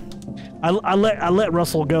 I let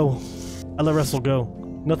Russell go. I let Russell go.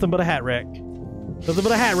 Nothing but a hat rack. Nothing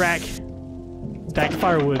but a hat rack. Stack of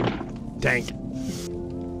firewood. Dank.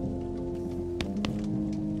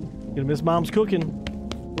 Gonna miss Mom's cooking.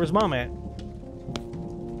 Where's Mom at?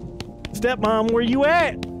 Stepmom, where you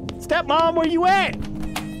at? Stepmom, where you at?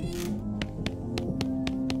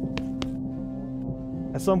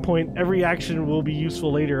 At some point, every action will be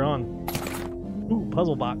useful later on. Ooh,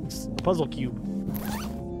 puzzle box. A puzzle cube.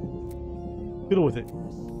 Fiddle with it.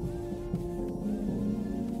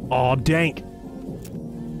 Aw, dank.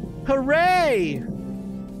 Hooray!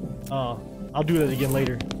 Oh, I'll do that again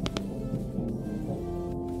later.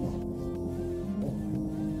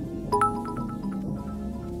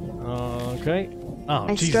 Okay. Oh,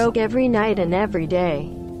 I Jesus. stroke every night and every day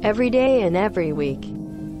and every week.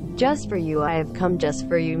 Just for you I have come, just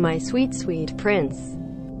for you, my sweet, sweet prince.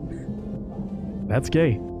 That's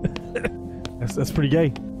gay. that's pretty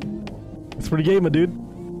gay. That's pretty gay, my dude.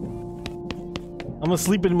 I'm gonna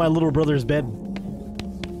sleep in my little brother's bed.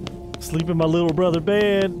 Sleep in my little brother's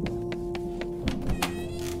bed.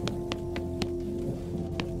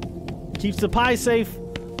 Keeps the pie safe.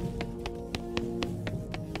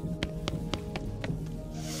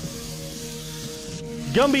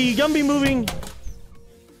 Gumby moving.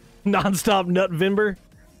 Non-stop Nutvember.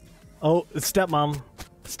 Oh, it's stepmom.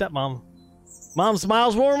 Stepmom. Mom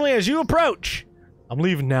smiles warmly as you approach. I'm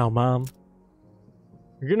leaving now, Mom.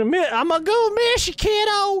 You're gonna miss. I'm gonna go miss you,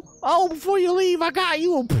 kiddo. Oh, before you leave, I got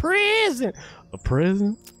you a present. A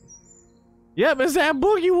present? Yep, it's that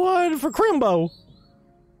boogie one for Crimbo.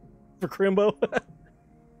 For Crimbo.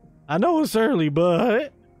 I know it's early,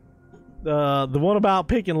 but the one about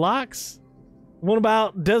picking locks, the one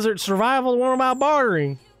about desert survival, the one about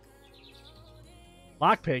bartering.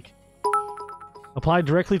 Lockpick. Apply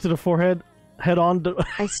directly to the forehead. Head on.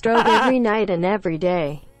 I stroke every night and every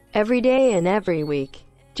day and every week.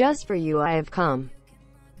 Just for you I have come.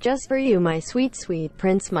 Just for you, my sweet, sweet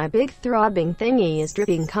prince. My big throbbing thingy is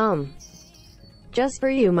dripping cum. Just for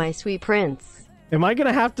you, my sweet prince. Am I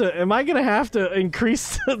gonna have to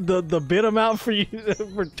increase the bit amount for you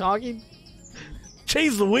for talking?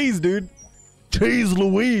 Cheese Louise, dude. Cheese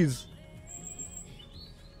Louise.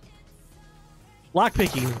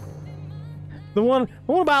 Lockpicking. The one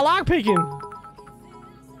about lockpicking.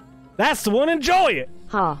 That's the one. Enjoy it.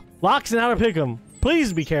 Ha. Locks and how to pick them.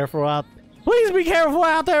 Please be careful out. Please be careful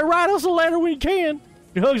out there. Write us a letter when you can.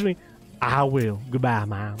 He hugs me. I will. Goodbye,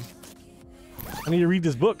 Mom. I need to read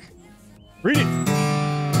this book. Read it.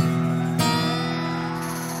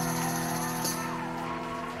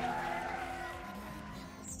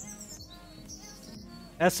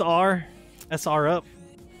 SR up.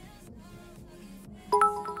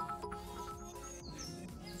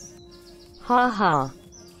 Ha ha.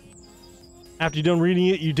 After you're done reading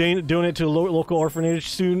it, you donate it to a local orphanage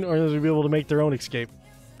soon, or they'll be able to make their own escape.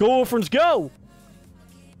 Go, orphans, go!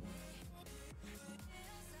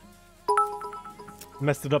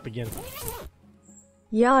 Messed it up again.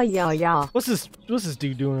 Yeah. What's this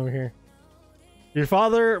dude doing over here? Your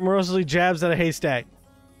father morosely jabs at a haystack.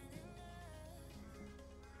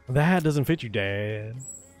 The hat doesn't fit you, Dad.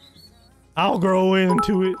 I'll grow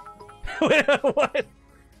into it. What?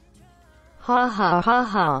 Ha ha ha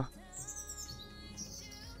ha.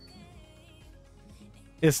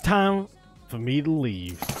 It's time for me to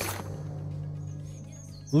leave.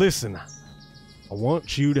 Listen, I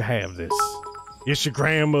want you to have this. It's your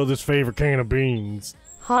grandmother's favorite can of beans.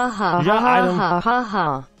 Ha ha You got ha item? ha ha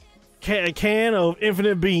ha. A can of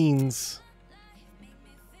infinite beans.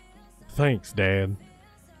 Thanks, Dad.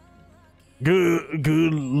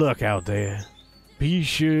 Good luck out there. Be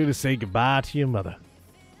sure to say goodbye to your mother.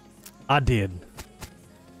 I did.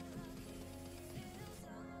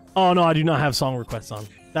 Oh no, I do not have song requests on.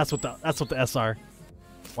 That's what the SR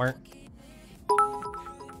weren't.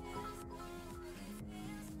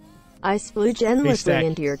 I splooge endlessly Stack.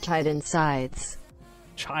 into your tight insides.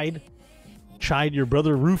 Chide. chide your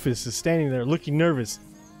brother Rufus is standing there looking nervous.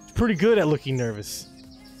 He's pretty good at looking nervous.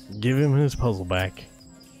 Give him his puzzle back.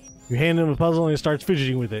 You hand him a puzzle and he starts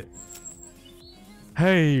fidgeting with it.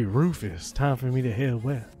 Hey, Rufus, time for me to head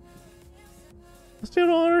west. I still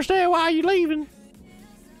don't understand why you leaving.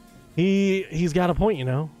 He's got a point, you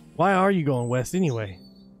know. Why are you going west anyway?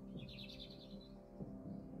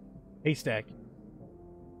 Haystack.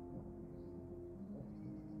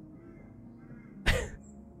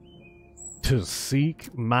 To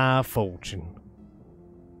seek my fortune.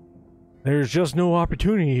 There's just no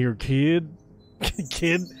opportunity here, kid.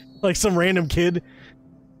 Kid? Like some random kid.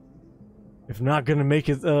 If not gonna make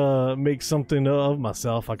it, make something of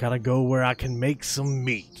myself, I gotta go where I can make some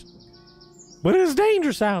meat. But it's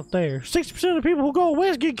dangerous out there. 60% of people who go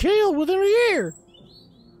west get killed within a year.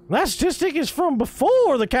 That statistic is from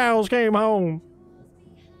before the cows came home.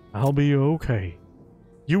 I'll be okay.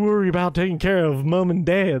 You worry about taking care of Mom and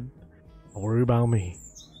Dad. I'll worry about me.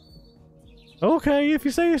 Okay, if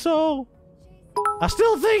you say so. I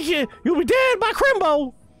still think you'll be dead by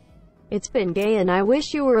Crimbo. It's been gay and I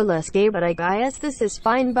wish you were less gay, but I guess this is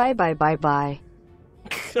fine. Bye bye bye bye.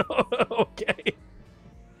 Okay.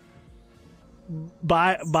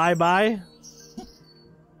 Bye bye bye.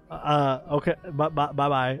 Okay. Bye bye bye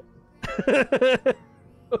bye.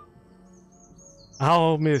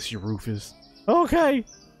 I'll miss you, Rufus. Okay.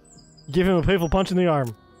 Give him a playful punch in the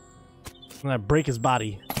arm. And I break his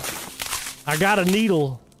body. I got a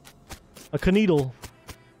needle. A canoodle.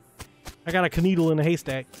 I got a canoodle in a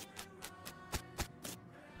haystack.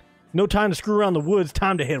 No time to screw around the woods.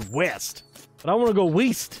 Time to head west. But I want to go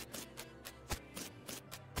west.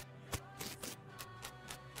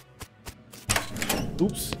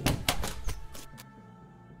 Oops.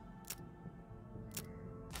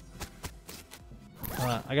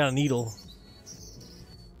 I got a needle.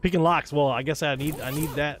 Picking locks. Well, I guess I need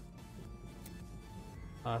that.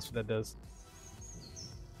 That's what that does.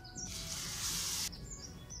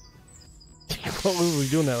 What was we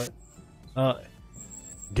doing that way?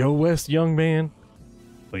 Go west, young man.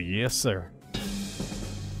 Yes, sir.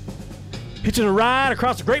 Hitching a ride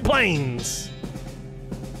across the Great Plains.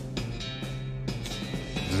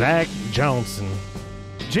 Zach Johnson.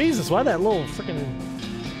 Jesus, why that little freaking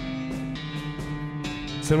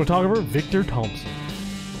cinematographer? Victor Thompson.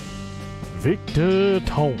 Victor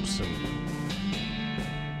Thompson.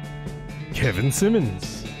 Kevin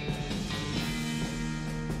Simmons.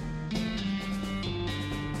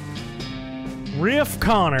 Riff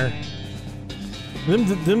Connor.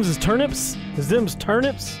 Them's his turnips? Is them's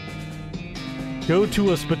turnips? Go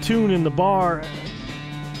to a spittoon in the bar.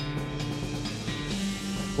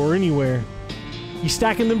 Or anywhere. He's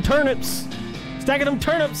stacking them turnips. Stacking them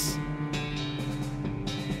turnips.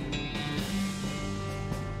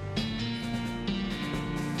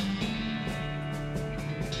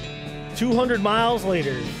 "200 miles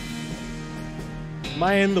later. Am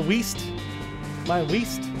I in the west? Am I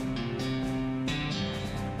west?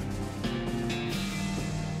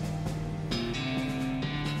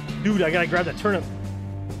 Dude, I gotta grab that turnip.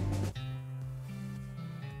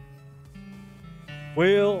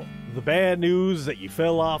 Well, the bad news is that you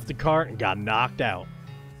fell off the cart and got knocked out.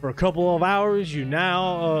 For a couple of hours, you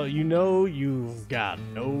know you've got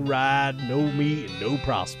no ride, no meat, and no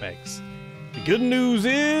prospects. The good news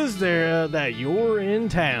is that you're in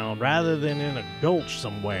town rather than in a gulch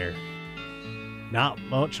somewhere. Not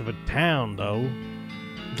much of a town, though.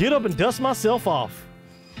 Get up and dust myself off.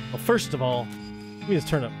 Well, first of all, give me this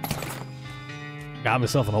turnip. Got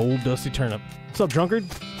myself an old dusty turnip. What's up, drunkard?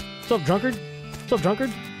 What's up, drunkard? What's up, drunkard?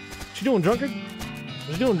 What you doing, drunkard?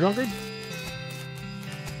 What you doing, drunkard?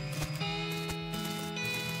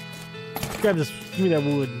 Grab this. Give me that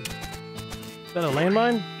wood. Is that a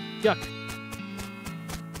landmine? Yuck.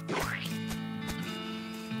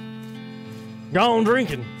 Gone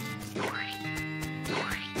drinking.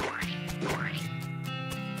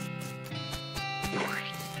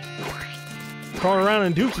 Crawling around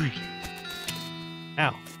in dookie.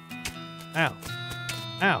 Ow. Ow.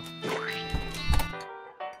 Ow.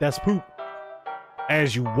 That's poop.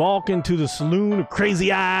 As you walk into the saloon, a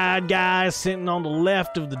crazy-eyed guy sitting on the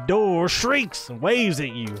left of the door shrieks and waves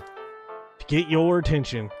at you to get your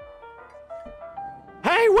attention.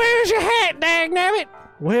 Hey, where's your hat, dagnabbit?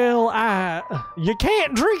 Well, you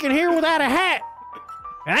can't drink in here without a hat.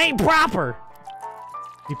 It ain't proper.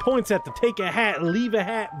 He points at the take a hat and leave a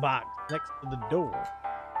hat box next to the door.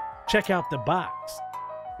 Check out the box.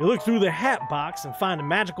 You look through the hat box and find a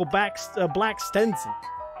magical black stencil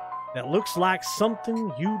that looks like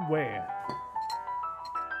something you'd wear.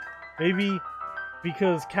 Maybe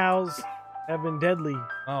because cows have been deadly.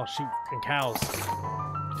 Oh shoot, and cows.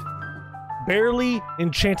 barely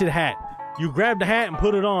enchanted hat. You grab the hat and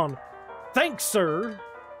put it on. Thanks, sir.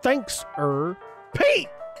 Thanks, Pete.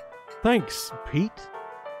 Thanks, Pete.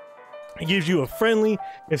 He gives you a friendly,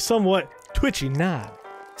 if somewhat twitchy nod.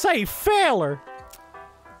 Say, feller.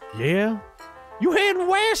 Yeah? You heading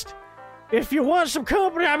west? If you want some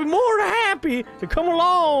company, I'd be more than happy to come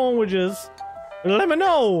along with us. Let me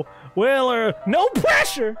know. Well, no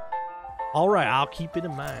pressure. All right, I'll keep it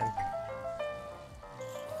in mind.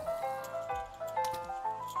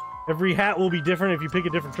 Every hat will be different if you pick a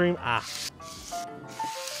different stream. Ah.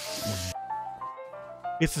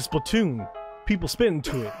 It's a Splatoon. People spit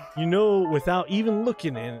into it. You know without even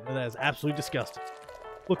looking in it. That is absolutely disgusting.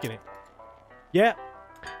 Look at it. Yeah.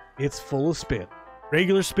 It's full of spit.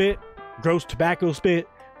 Regular spit, gross tobacco spit,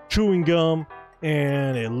 chewing gum,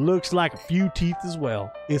 and it looks like a few teeth as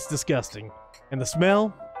well. It's disgusting. And the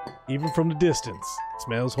smell, even from the distance,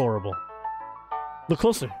 smells horrible. Look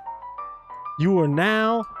closer. You are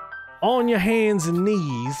now on your hands and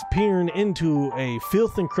knees peering into a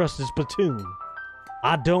filth-encrusted Splatoon.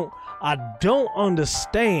 I don't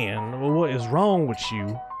understand what is wrong with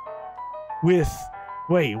you.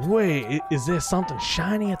 Wait, is there something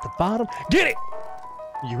shiny at the bottom? Get it!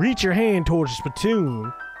 You reach your hand towards the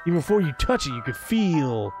Splatoon. Even before you touch it, you can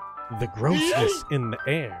feel the grossness in the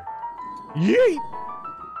air. Yeet!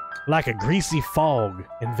 Like a greasy fog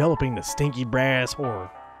enveloping the stinky brass horror.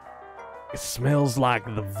 It smells like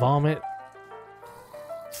the vomit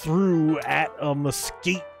through at a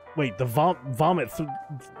mesquite. Wait, the vomit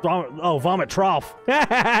trough.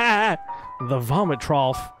 The vomit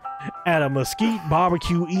trough at a mesquite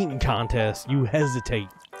barbecue eating contest. You hesitate.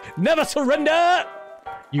 Never surrender!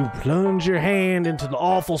 You plunge your hand into the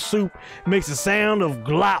awful soup. It makes a sound of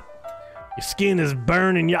glop. Your skin is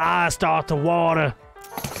burning, your eyes start to water.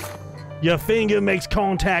 Your finger makes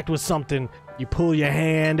contact with something. You pull your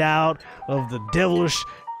hand out of the devilish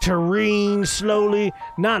tureen slowly,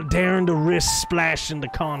 not daring to risk splashing the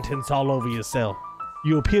contents all over yourself.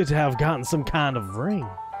 You appear to have gotten some kind of ring.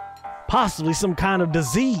 Possibly some kind of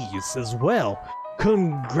disease as well.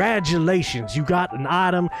 Congratulations, you got an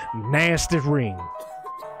item nasty ring.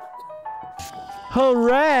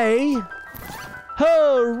 Hooray!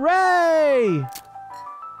 Hooray!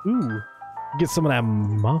 Ooh, get some of that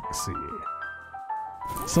moxie.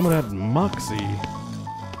 Some of that moxie.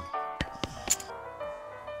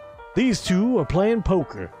 These two are playing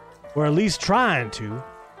poker, or at least trying to.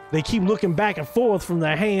 They keep looking back and forth from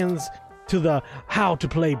their hands to the how to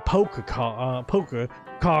play poker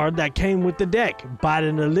card that came with the deck,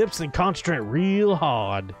 biting their lips and concentrate real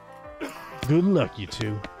hard. Good luck, you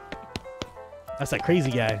two. That's that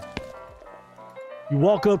crazy guy. You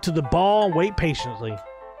walk up to the bar and wait patiently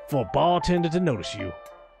for a bartender to notice you.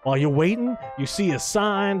 While you're waiting, you see a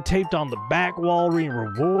sign taped on the back wall reading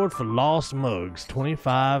reward for lost mugs,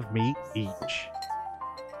 25 meat each.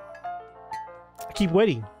 I keep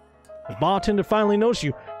waiting. The bartender finally notices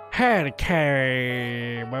you. Howdy,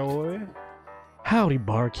 boy. Howdy,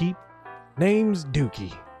 barkeep. Name's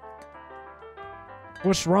Dookie.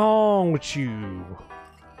 What's wrong with you?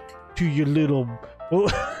 To your little...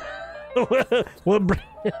 what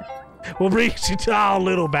brings you to our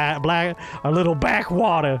little backwater?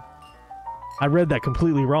 I read that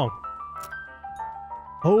completely wrong.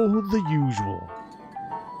 Oh, the usual.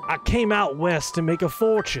 I came out west to make a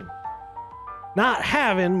fortune. Not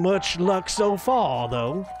having much luck so far,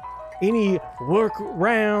 though. Any work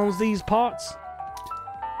rounds these parts?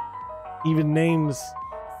 Even names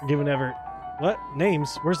given ever... What?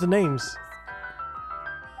 Names? Where's the names?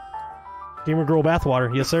 Gamer Girl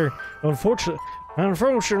Bathwater, yes sir.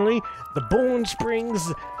 Unfortunately, the Bowling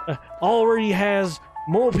Springs already has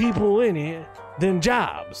more people in it than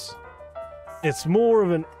jobs. It's more of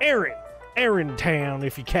an errand town,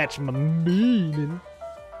 if you catch my meaning.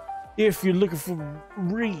 If you're looking for a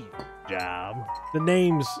real job, the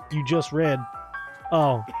names you just read.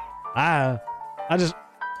 Oh, but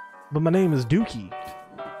my name is Dookie.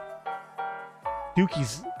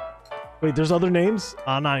 Dookie's. Wait, there's other names?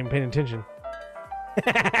 I'm not even paying attention.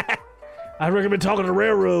 I recommend talking to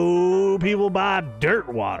railroad people by dirt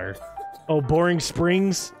water. Oh, Boring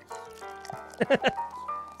Springs.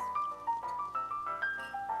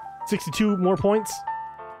 62 more points?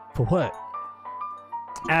 For what?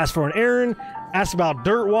 Ask for an errand, ask about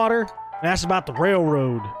dirt water, and ask about the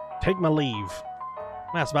railroad. Take my leave.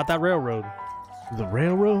 Ask about that railroad. The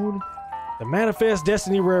railroad? The Manifest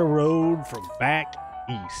Destiny Railroad from back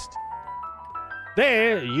east.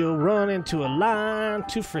 There, you'll run into a line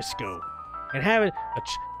to Frisco and have a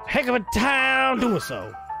heck of a time doing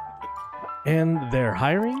so. And they're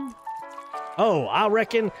hiring? Oh, I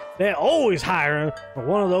reckon they're always hiring for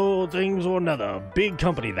one of those things or another. Big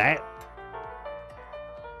company, that.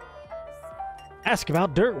 Ask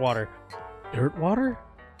about Dirtwater. Dirtwater?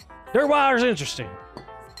 Dirtwater's interesting.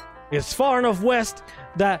 It's far enough west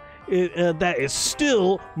that that is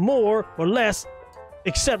still more or less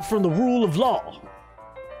except from the rule of law.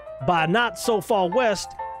 By not so far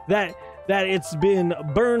west that it's been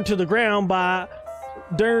burned to the ground by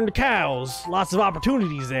darned cows. Lots of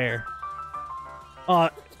opportunities there.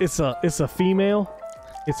 It's a female.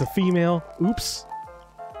 It's a female. Oops.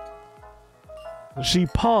 She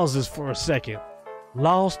pauses for a second,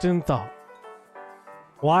 lost in thought.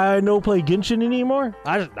 Why I no play Genshin anymore?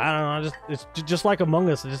 I don't know. It's just like Among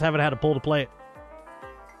Us. I just haven't had a pull to play it.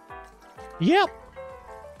 Yep.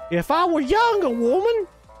 If I were younger woman,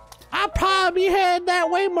 I'd probably be headed that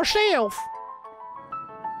way myself.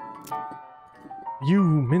 You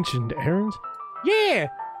mentioned errands? Yeah.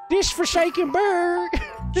 This forsaken bird.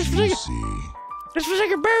 This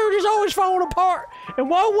forsaken bird is always falling apart in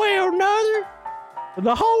one way or another.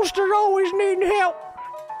 The hoster's always needing help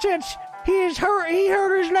since he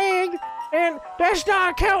hurt his leg, and that's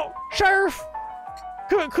not account, Surf.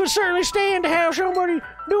 Could certainly stand to have somebody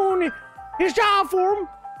doing his job for him.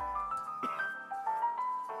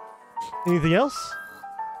 Anything else?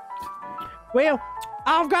 Well,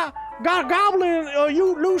 I've got a goblin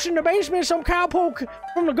loose in the basement. Some cowpoke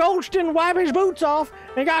from the ghost didn't wipe his boots off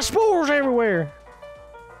and got spores everywhere.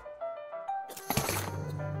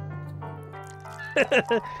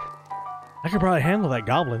 I could probably handle that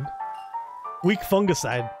goblin. Weak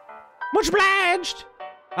fungicide. Much obliged.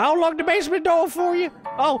 I'll lock the basement door for you.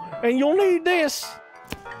 Oh, and you'll need this.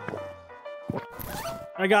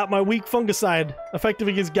 I got my weak fungicide, effective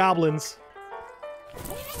against goblins.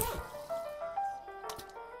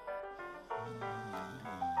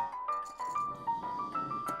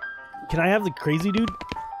 Can I have the crazy dude?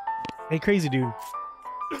 Hey, crazy dude.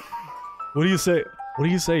 What do you say? What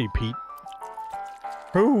do you say, Pete?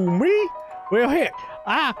 Who, me? Well, heck,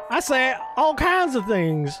 I say all kinds of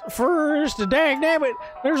things. First, dagnabbit,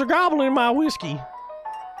 there's a goblin in my whiskey.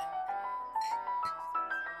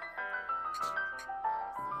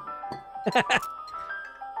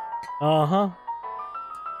 Uh-huh.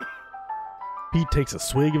 Pete takes a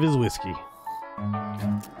swig of his whiskey.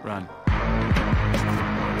 Run.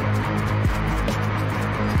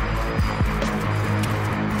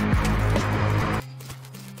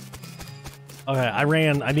 Okay, I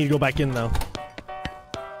ran. I need to go back in, though.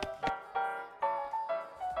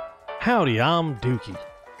 Howdy, I'm Dookie.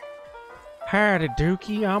 Howdy,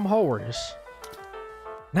 Dookie. I'm Horace.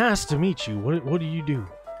 Nice to meet you. What do you do?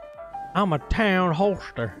 I'm a town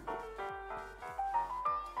holster.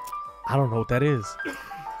 I don't know what that is.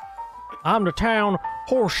 I'm the town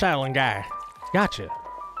horse saddling guy. Gotcha.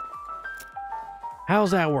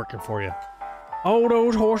 How's that working for you? Oh,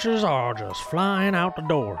 those horses are just flying out the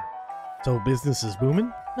door. So business is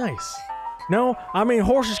booming? Nice. No, I mean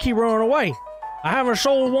horses keep running away. I haven't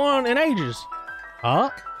sold one in ages. Huh?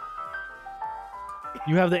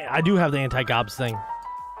 I do have the anti-gobs thing.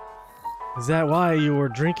 Is that why you were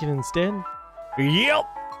drinking instead? Yep.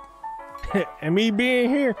 And me being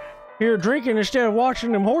here drinking instead of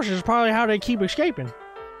watching them horses is probably how they keep escaping.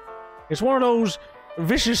 It's one of those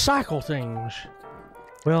vicious cycle things.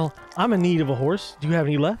 Well, I'm in need of a horse. Do you have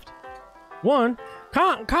any left? One,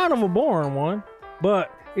 kind of a boring one,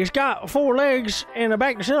 but it's got 4 legs and a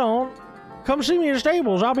back to sit on. Come see me in the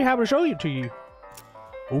stables. I'll be happy to show it to you.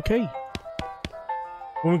 Okay.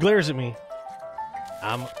 Woman glares at me.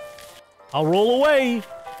 I'll roll away.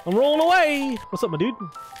 I'm rolling away. What's up, my dude?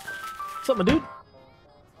 What's up, my dude?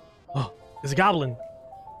 Oh, there's a goblin.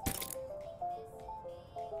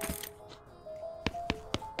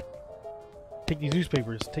 Take these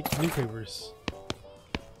newspapers. Take these newspapers.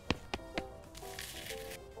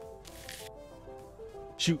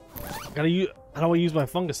 Shoot. How do I use my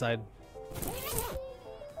fungicide?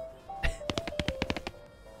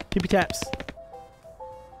 Tippy taps.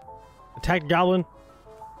 Attack goblin.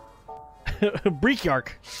 Breakyark.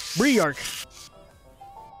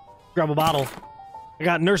 Grab a bottle. I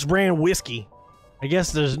got Nurse Brand whiskey. I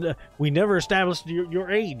guess we never established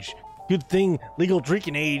your age. Good thing legal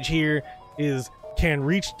drinking age here can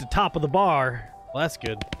reach the top of the bar. Well, that's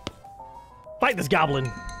good. Fight this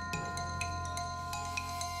goblin.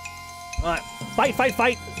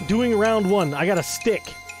 Fight. Doing round 1. I got a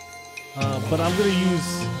stick. But I'm gonna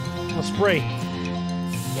use a spray.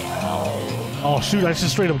 Oh shoot, I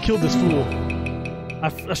just straight up killed this fool.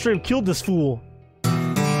 I straight up killed this fool.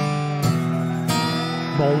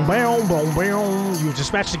 Boom, boom, boom, boom. You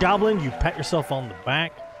dispatch the goblin, you pat yourself on the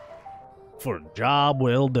back for a job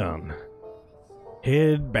well done.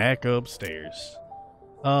 Head back upstairs.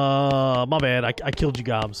 My bad. I killed you,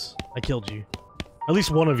 Gobs. I killed you. At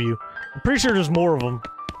least one of you. I'm pretty sure there's more of them.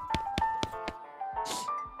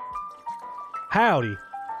 Howdy.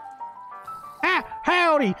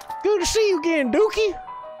 Howdy. Good to see you again, Dookie.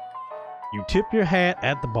 You tip your hat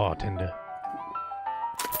at the bartender.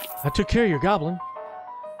 I took care of your goblin.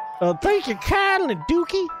 Thank you kindly,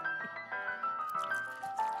 Dookie.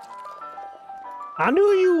 I knew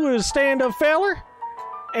you was a stand-up feller,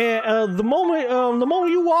 and the moment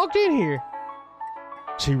you walked in here.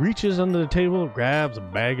 She reaches under the table and grabs a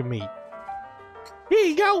bag of meat. Here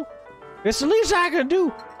you go. It's the least I can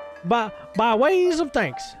do by ways of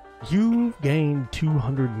thanks. You've gained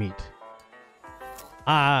 200 meat.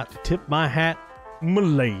 I tip my hat,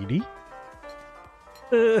 m'lady.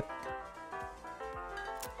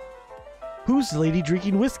 Who's the lady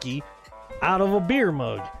drinking whiskey out of a beer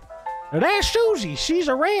mug? Now that's Susie. She's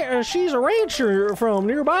a rancher from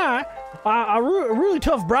nearby. A really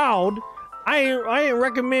tough broad. I ain't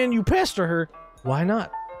recommend you pester her. Why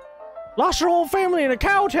not? Lost her whole family in a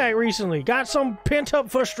cow attack recently. Got some pent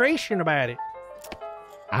up frustration about it.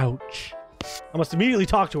 Ouch. I must immediately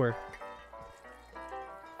talk to her.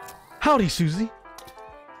 Howdy, Susie.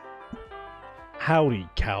 Howdy,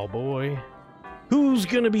 cowboy. Who's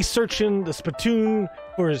gonna be searching the spittoon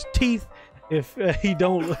for his teeth if he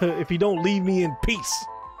don't leave me in peace?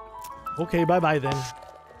 Okay, bye bye then.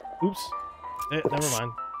 Oops. Never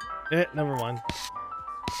mind. Never mind.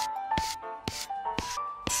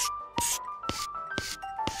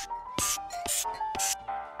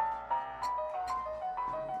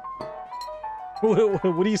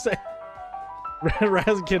 What do you say?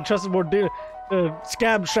 Razz can't trust more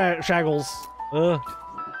scab shaggles.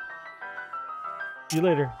 See you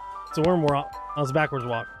later. It's a worm walk. That was a backwards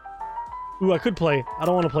walk. Ooh, I could play. I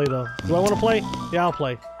don't want to play though. Do I want to play? Yeah, I'll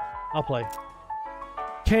play. I'll play.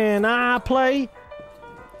 Can I play?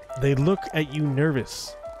 They look at you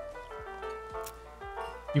nervous.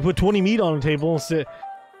 You put 20 meat on the table and sit.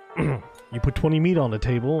 You put 20 meat on the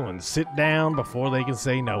table and sit down before they can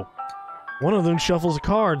say no. One of them shuffles a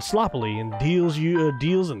card sloppily and deals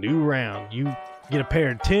a new round. You get a pair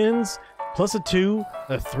of 10s, plus a 2,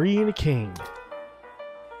 a 3, and a king.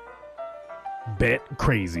 Bet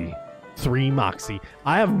crazy. 3 moxie.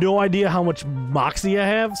 I have no idea how much moxie I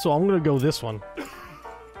have, so I'm gonna go this one.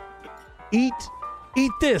 Eat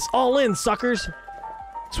this, all in, suckers.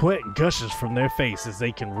 Sweat gushes from their face as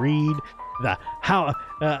they can read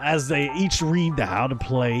as they each read the how to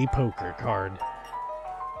play poker card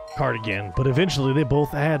again, but eventually they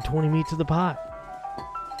both add 20 meat to the pot.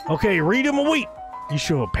 Okay, read them a wheat. You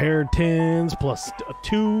show a pair of 10s plus a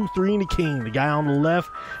 2, 3, and a king. The guy on the left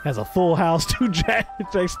has a full house, 2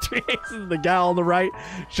 jacks, 3 aces. The guy on the right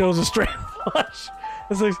shows a straight flush.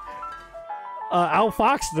 It's like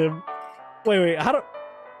outfox them. Wait, hold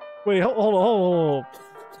on.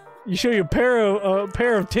 You show you a pair of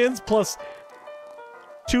 10s plus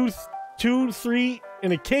 2, 3,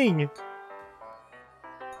 and a king.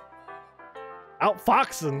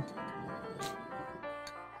 Outfoxing.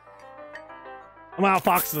 I'm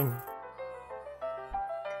outfoxing.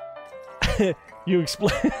 You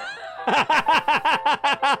explain.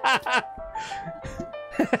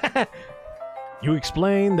 You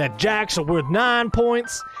explain that jacks are worth 9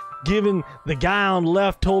 points, giving the guy on the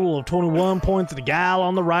left total of 21 points, and the gal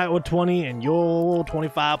on the right with 20, and you're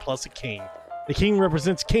 25 plus a king. The king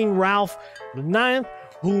represents King Ralph IX,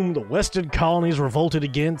 whom the Western colonies revolted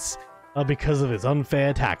against because of his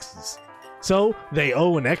unfair taxes. So they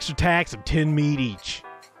owe an extra tax of 10 meat each.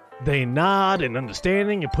 They nod in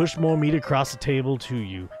understanding and push more meat across the table to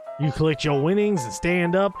you. You collect your winnings and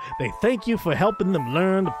stand up. They thank you for helping them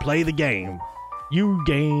learn to play the game. You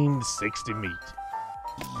gained 60 meat.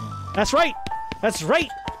 That's right! That's right!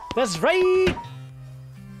 That's right!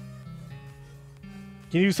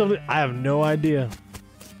 Can you do something? I have no idea.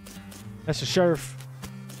 That's the sheriff.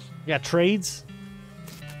 You got trades?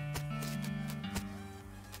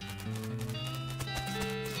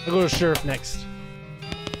 I'll go to sheriff next.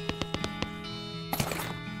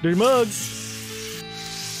 Dirty mug.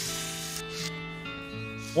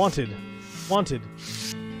 Wanted.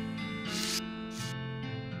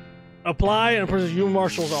 Apply and present you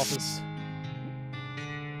marshal's office.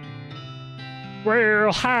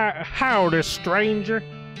 Well, howdy, stranger.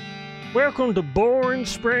 Welcome to Boring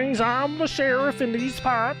Springs. I'm the sheriff in these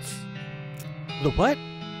parts. The what?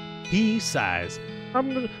 He sighs.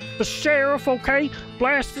 I'm the sheriff, okay?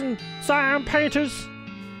 Blasting sign painters.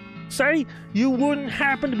 Say, you wouldn't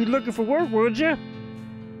happen to be looking for work, would you?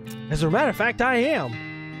 As a matter of fact, I am.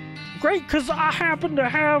 Great, because I happen to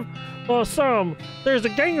have some. There's a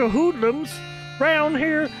gang of hoodlums round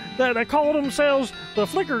here that they call themselves the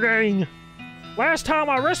Flicker Gang. Last time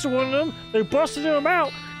I arrested one of them, they busted him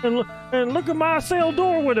out and look at my cell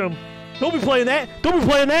door with him. Don't be playing that. Don't be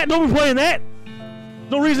playing that. Don't be playing that.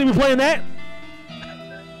 No reason to be playing that.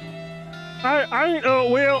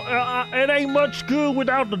 It ain't much good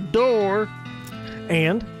without the door.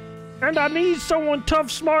 And I need someone tough,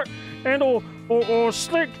 smart, and or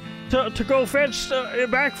slick to go fetch it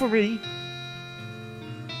back for me.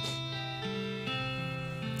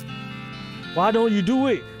 Why don't you do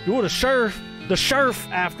it? You're the sheriff. The sheriff,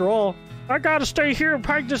 after all. I gotta stay here and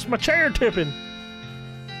practice my chair tipping.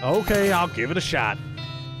 Okay, I'll give it a shot.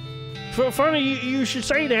 Funny you should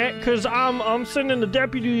say that, because I'm sending the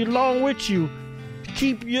deputy along with you to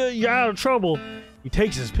keep you out of trouble. He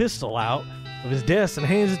takes his pistol out of his desk and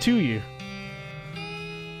hands it to you.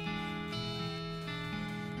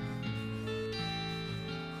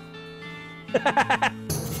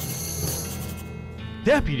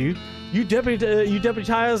 Deputy? You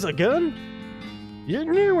deputize a gun? You're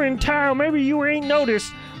new in town, maybe you ain't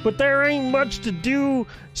noticed, but there ain't much to do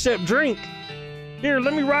except drink. Here,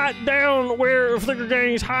 let me write down where Flicker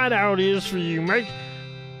Gang's hideout is for you, mate.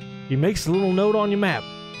 He makes a little note on your map.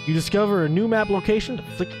 You discover a new map location to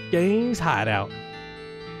Flicker Gang's hideout.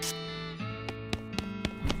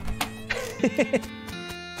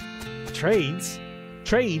 Trades?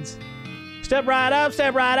 Step right up,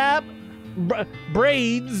 step right up.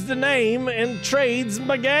 Braid's the name and Trade's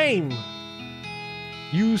my game.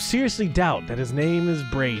 You seriously doubt that his name is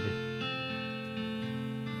Braid?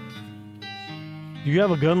 Do you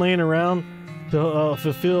have a gun laying around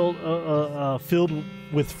filled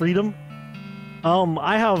with freedom?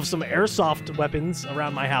 I have some airsoft weapons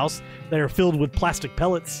around my house that are filled with plastic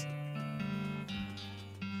pellets.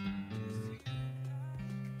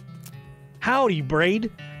 Howdy,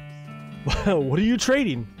 Braid. What are you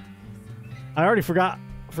trading? I already forgot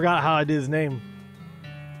how I did his name.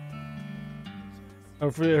 I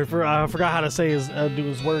forgot how to say do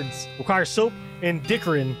his words. Requires soap and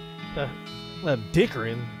dickerin.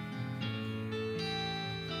 Dickerin?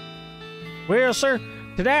 Well, sir,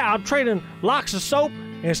 today I'm trading locks of soap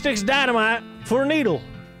and sticks of dynamite for a needle.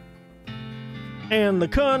 And the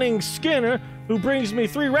cunning Skinner, who brings me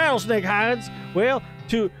 3 rattlesnake hides, well,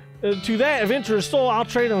 to that adventurous soul, I'll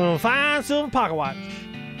trade him a fine silver pocket watch.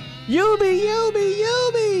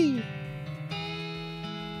 Yubi!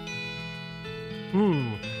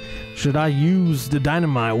 Should I use the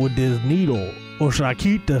dynamite with this needle, or should I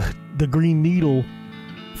keep the green needle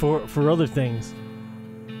for other things?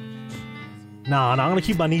 Nah, I'm gonna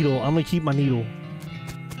keep my needle.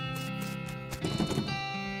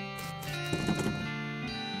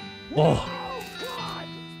 Oh.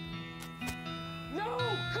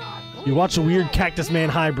 You watch a weird Cactus Man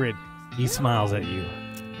hybrid. He smiles at you.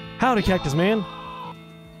 Howdy, Cactus Man.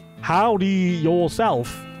 Howdy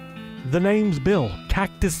yourself. The name's Bill.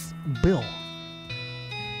 Cactus Bill.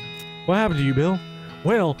 What happened to you, Bill?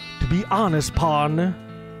 Well, to be honest, partner,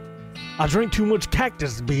 I drank too much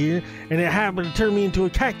cactus beer, and it happened to turn me into a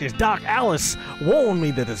cactus. Doc Alice warned me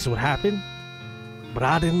that this would happen, but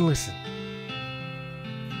I didn't listen.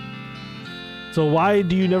 So why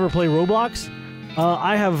do you never play Roblox?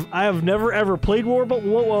 I have never ever played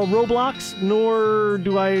Roblox, nor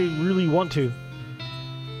do I really want to.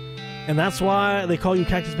 And that's why they call you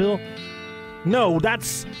Cactus Bill? No,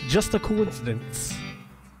 that's just a coincidence.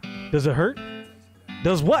 Does it hurt?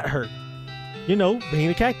 Does what hurt? You know, being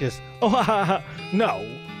a cactus. Oh, no.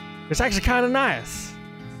 It's actually kind of nice.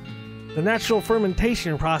 The natural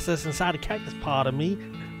fermentation process inside a cactus pod of me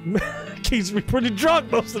keeps me pretty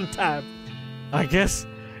drunk most of the time. I guess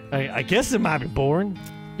it might be boring.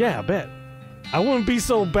 Yeah, I bet. I wouldn't be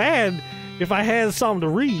so bad if I had something to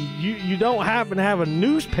read. You don't happen to have a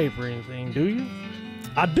newspaper or anything, do you?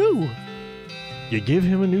 I do. You give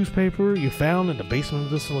him a newspaper you found in the basement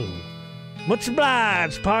of the saloon. Much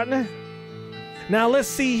obliged, partner. Now let's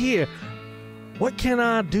see here. What can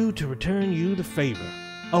I do to return you the favor?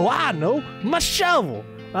 Oh, I know. My shovel.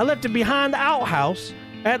 I left it behind the outhouse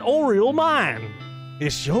at Oriole Mine.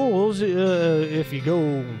 It's yours if you go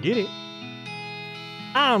and get it.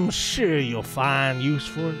 I'm sure you'll find use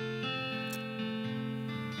for it.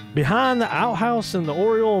 Behind the outhouse in the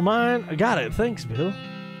Oriole Mine? I got it. Thanks, Bill.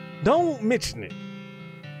 Don't mention it.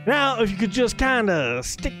 Now, if you could just kind of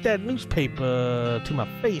stick that newspaper to my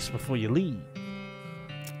face before you leave.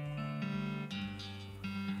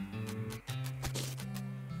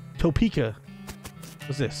 Topeka.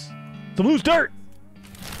 What's this? Some loose dirt!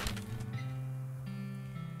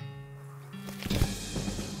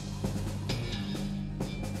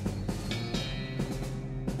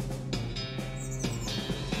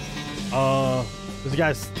 There's a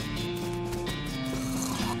guy's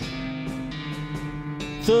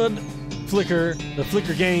thud flicker. The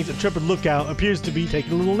flicker gains intrepid lookout appears to be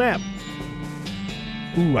taking a little nap.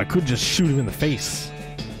 Ooh, I could just shoot him in the face.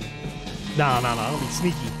 Nah, I'll be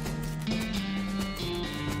sneaky.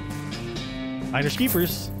 Finders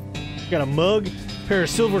keepers. Got a mug, pair of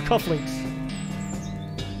silver cufflinks.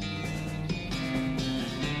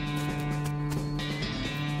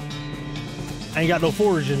 I ain't got no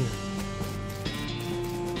foraging.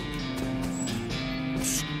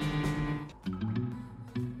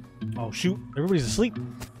 Oh shoot, everybody's asleep.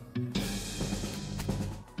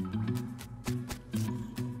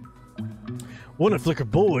 One of Flicker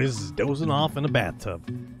boys is dozing off in a bathtub.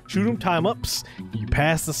 Shoot him, tie him up, you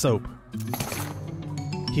pass the soap.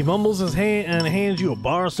 He mumbles his hand and hands you a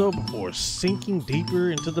bar of soap before sinking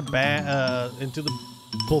deeper into the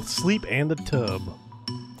both sleep and the tub.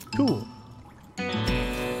 Cool.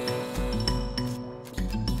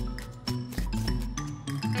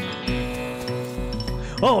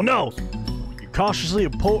 Oh no! You cautiously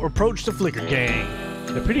approach the Flicker gang.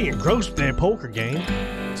 They're pretty engrossed in their poker game,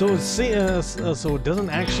 so it doesn't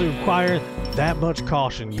actually require that much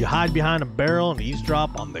caution. You hide behind a barrel and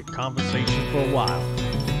eavesdrop on their conversation for a while.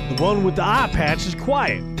 The one with the eye patch is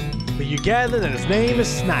quiet, but you gather that his name is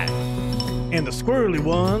Snipe, and the squirrely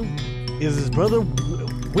one is his brother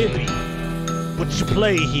Wimpy. What you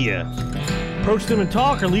play here? Approach them and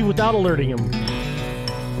talk, or leave without alerting him?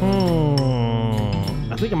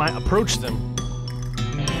 I think I might approach them.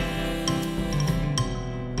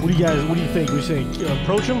 What do you think? We say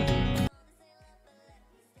approach him?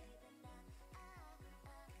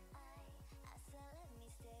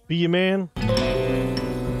 Be your man.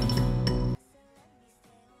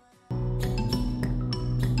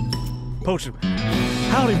 Approach him.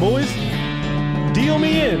 Howdy, boys. Deal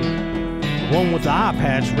me in. The one with the eye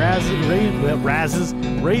patch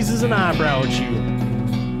raises an eyebrow at you.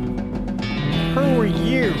 Who are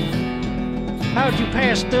you? How'd you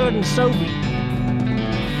pass Stud and Soapy?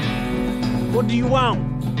 What do you want?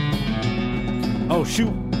 Oh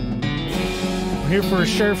shoot. I'm here for a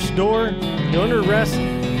sheriff's door. You're under arrest.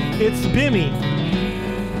 It's Bimmy.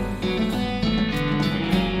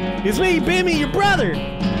 It's me, Bimmy, your brother.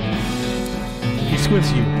 He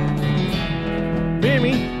squints you.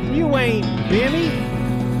 Bimmy? You ain't Bimmy.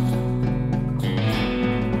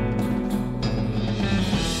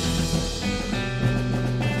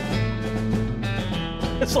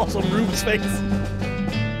 It's also Ruben's face.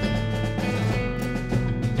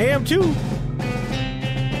 Hey, I'm too.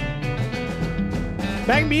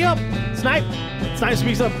 Back me up, Snipe. Snipe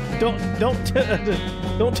speaks up.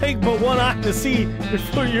 Don't take but one eye to see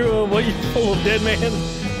before you're full of dead man.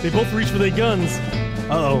 They both reach for their guns.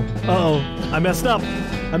 Uh-oh. I messed up,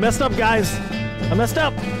 guys. I messed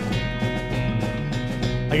up.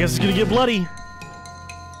 I guess it's gonna get bloody.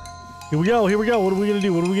 Here we go. What are we gonna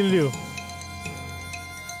do?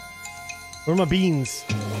 Where are my beans?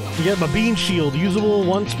 You get my bean shield. Usable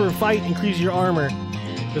once per fight. Increase your armor.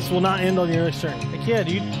 This will not end on your next turn. Heck yeah,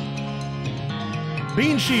 dude.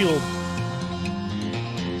 Bean shield.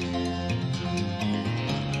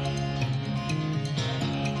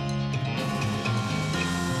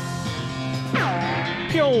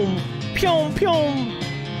 Pyom! Pyom! Pyom!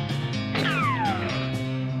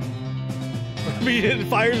 He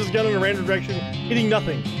fires his gun in a random direction, hitting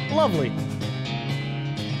nothing. Lovely.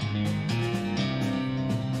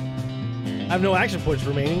 I have no action points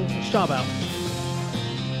remaining. Let's chop out.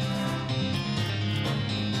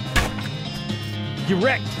 Get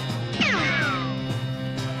wrecked.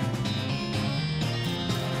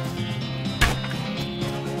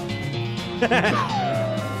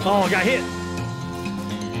 Oh, I got hit.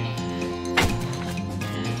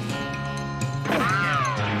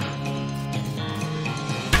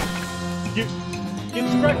 Get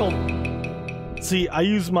spreckled. See, I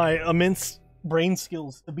use my immense brain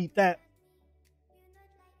skills to beat that.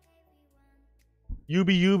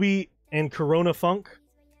 Yubi and Corona Funk.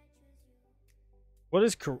 What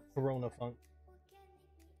is Corona Funk?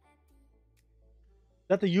 Is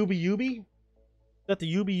that the Yubi? Is that the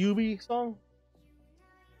Yubi song?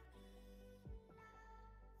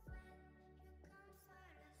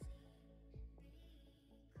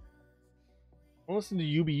 I'll listen to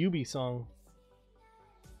Yubi song.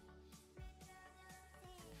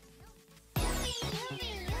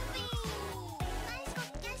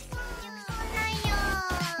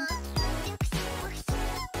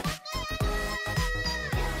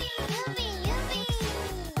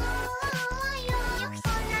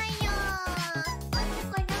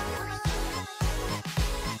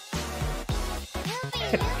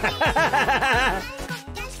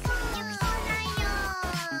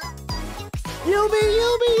 Yubi,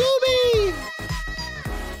 Yubi, Yubi!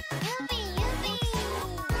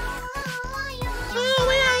 Oh,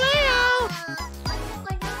 we are Leo!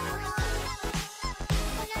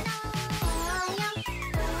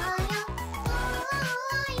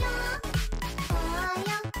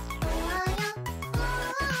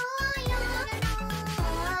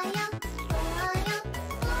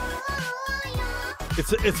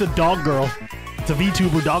 It's a dog girl. It's a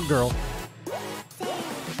VTuber dog girl.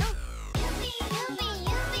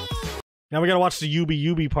 Now we gotta watch the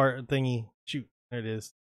Yubi part thingy. Shoot, there it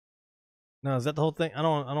is. No, is that the whole thing? I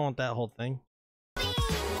don't want that whole thing.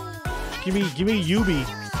 Give me Yubi.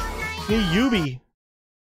 Give me Yubi.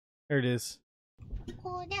 There it is.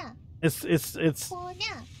 It's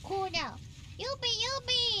こうだユビ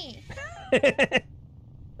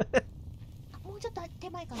もうちょっと手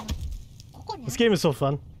前かなここね This game is so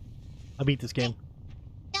fun. I beat this game.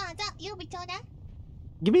 どうぞユビちょうだい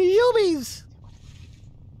Give me Yubies!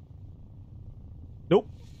 Nope.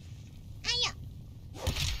 はいよ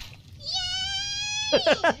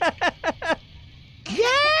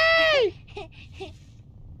Yay!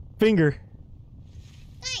 Finger. は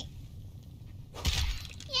い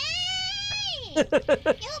イエーイユビ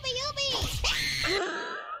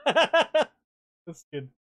That's good.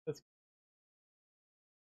 That's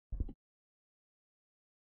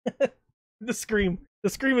the scream. The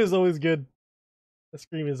scream is always good. The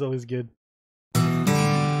scream is always good.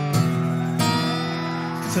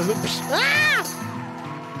 Says it. Ah!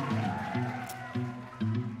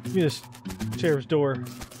 Give me this sheriff's door.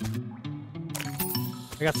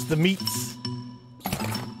 I got the meats.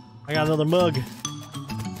 I got another mug.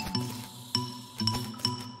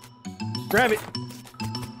 Grab it.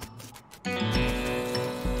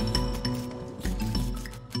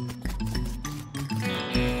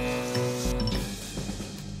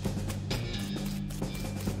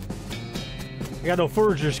 I got no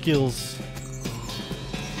forager skills.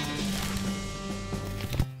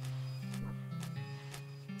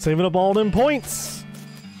 Saving up all them points.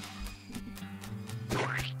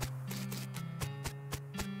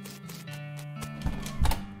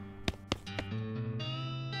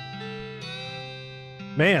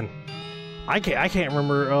 Man, I can't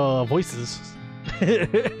remember voices. I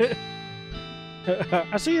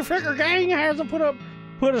see your Flicker gang hasn't put a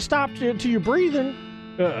stop to your breathing.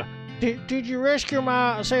 Did you rescue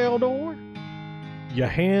my cell door? You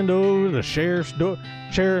hand over the sheriff's door,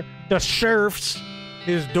 the sheriff's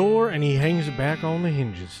his door, and he hangs it back on the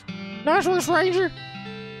hinges. Nice work, Ranger.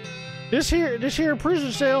 This here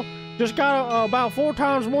prison cell just got about four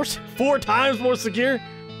times more secure.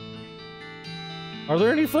 Are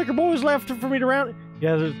there any Flicker boys left for me to round?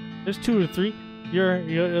 Yeah, there's 2 or 3.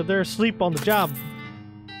 They're asleep on the job.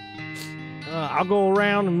 I'll go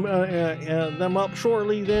around and them up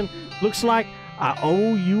shortly. Then looks like I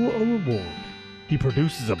owe you a reward. He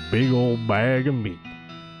produces a big old bag of meat.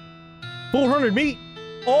 400 meat.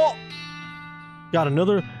 Oh, got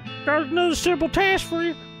another simple task for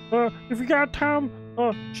you. If you got time,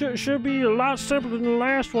 should be a lot simpler than the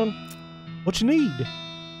last one. What you need?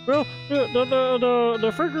 Well,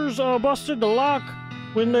 the frickers busted the lock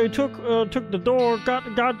when they took the door.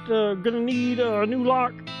 Gonna need a new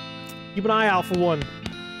lock. Keep an eye out for one.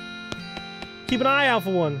 Keep an eye out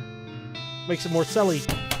for one. Makes it more selly.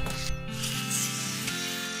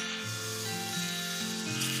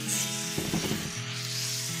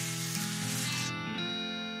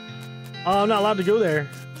 I'm not allowed to go there.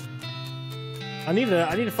 I need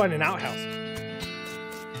to find an outhouse.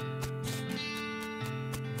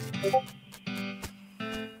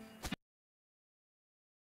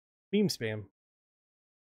 Meme spam.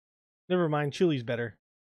 Never mind, Chile's better.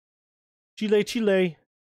 Chile.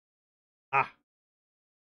 Ah.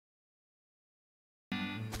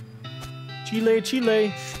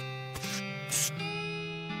 Chile.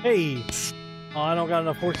 Hey. Oh, I don't got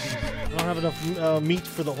enough horses. I don't have enough meat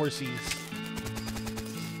for the horses.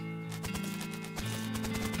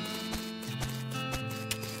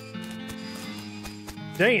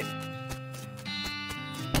 Dang it.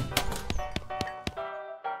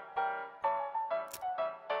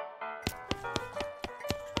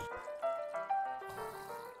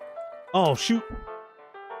 Oh shoot!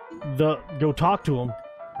 Go talk to him.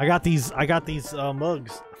 I got these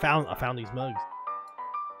mugs. I found these mugs.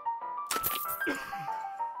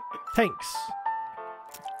 Thanks.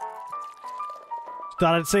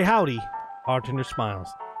 Thought I'd say howdy. Bartender smiles.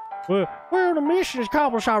 Well, the mission is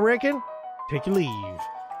accomplished, I reckon. Take your leave.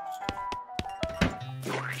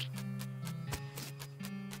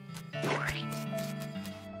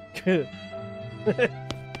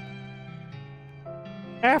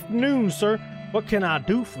 Afternoon, sir. What can I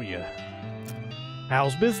do for you?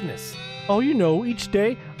 How's business? Oh, you know, each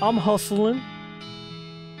day I'm hustling.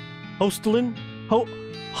 Hostling?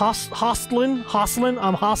 Hostling?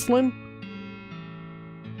 I'm hostling.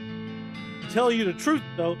 To tell you the truth,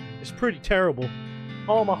 though, it's pretty terrible.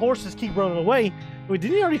 All my horses keep running away. Wait,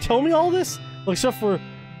 didn't he already tell me all this? Well, except for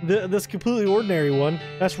this completely ordinary one.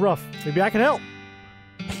 That's rough. Maybe I can help.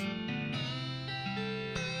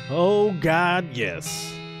 Oh, God,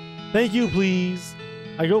 yes. Thank you, please.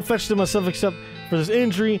 I go fetch them myself, except for this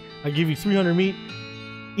injury. I give you 300 meat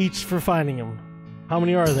each for finding them. How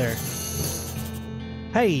many are there?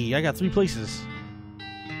 Hey, I got 3 places.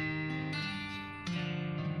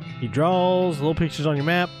 He draws little pictures on your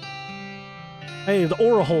map. Hey, the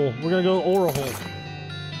Aura Hole. We're gonna go to Aura Hole.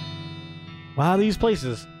 Wow, these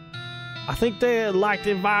places. I think they like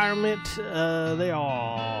the environment. They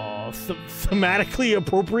are thematically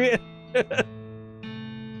appropriate.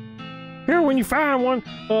 Here, when you find one,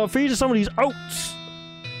 feed some of these oats.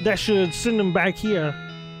 That should send them back here.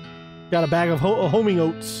 Got a bag of homing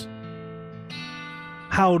oats.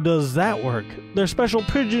 How does that work? They're special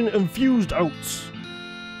pigeon-infused oats.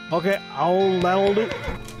 Okay, that'll do.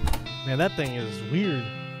 Man, that thing is weird.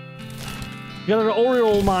 Got an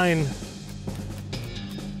Oriole mine.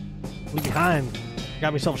 Leave behind.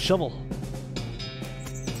 Got myself a shovel.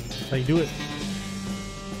 How you do it?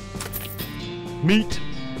 Meat.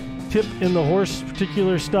 Tip in the horse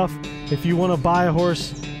particular stuff. If you want to buy a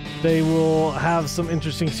horse, they will have some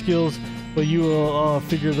interesting skills, but you will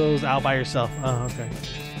figure those out by yourself. Oh, okay.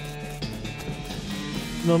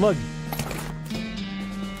 No mug.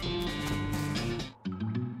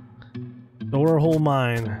 Door hole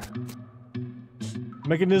mine.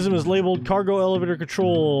 Mechanism is labeled cargo elevator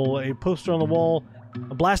control. A poster on the wall.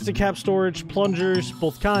 A blasted cap storage. Plungers,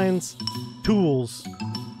 both kinds. Tools.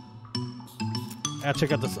 I'll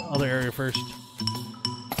check out this other area first.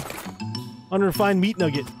 Unrefined meat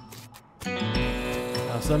nugget.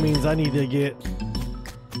 So that means I need to get...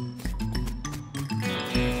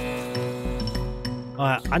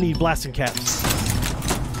 I need blasting caps.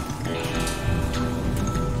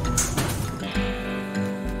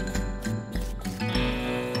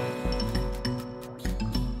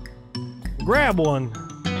 Grab one.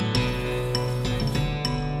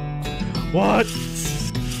 What?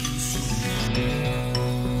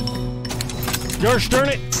 Gosh darn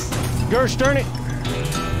it! Gosh darn it!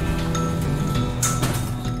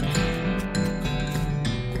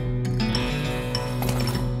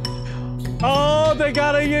 Oh, they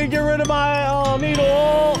gotta get rid of my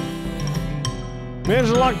needle!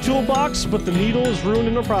 Managed to lock toolbox, but the needle is ruined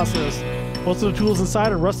in the process. Most of the tools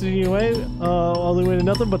inside are rusted anyway, all the way to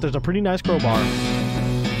nothing, but there's a pretty nice crowbar.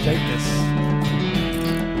 Take this.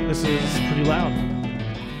 This is pretty loud.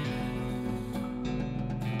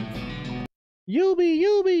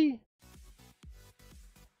 Yubi!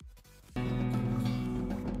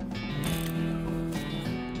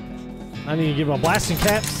 I need to get my blasting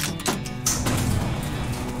caps.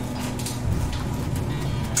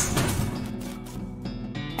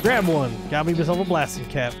 Grab one. Got me myself a blasting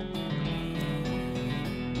cap.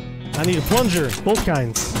 I need a plunger. Both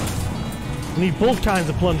kinds. I need both kinds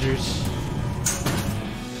of plungers.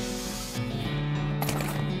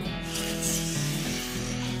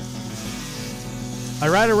 I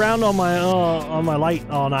ride around on my light.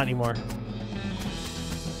 Oh, not anymore.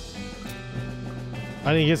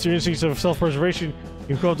 I think against your instincts of self-preservation, you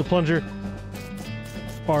can throw up the plunger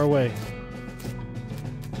far away.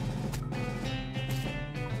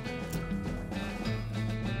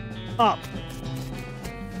 Up.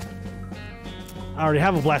 I already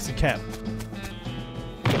have a blasted cap.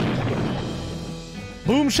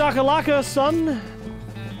 Boom shakalaka, son.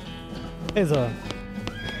 There's a...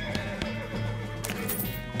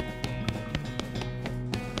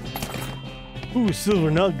 Ooh, silver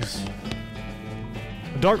nugs.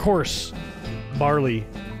 A dark horse. Barley.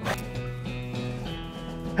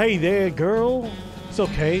 Hey there, girl. It's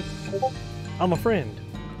okay. I'm a friend.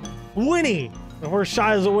 Winnie! The horse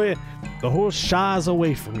shies away. The horse shies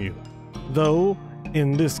away from you. Though,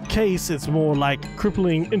 in this case, it's more like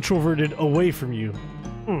crippling introverted away from you.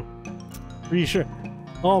 Are you sure?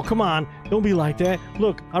 Oh, come on. Don't be like that.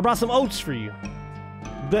 Look, I brought some oats for you.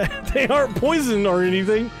 They aren't poison or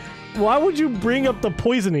anything. Why would you bring up the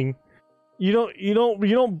poisoning? You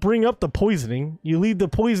don't bring up the poisoning. You leave the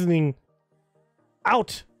poisoning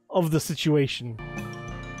out of the situation.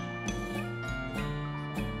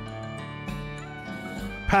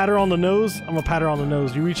 Pat her on the nose. I'm gonna pat her on the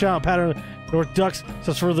nose. You reach out, pat her. North ducks,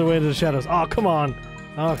 so it's further away to the shadows. Oh, come on.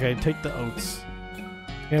 Okay, take the oats.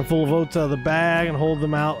 Handful of oats out of the bag and hold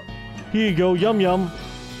them out. Here you go. Yum yum.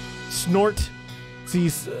 Snort. See,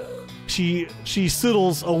 she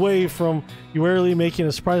sidles away from you, warily making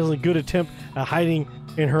a surprisingly good attempt at hiding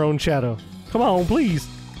in her own shadow. Come on, please.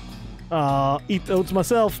 Eat the oats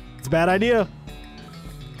myself. It's a bad idea.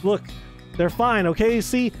 Look, they're fine, okay?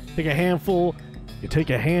 See? Take a handful. You take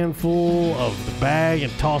a handful of the bag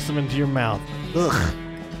and toss them into your mouth. Ugh.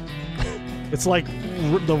 It's like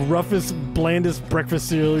the roughest, blandest breakfast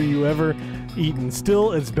cereal you ever eaten.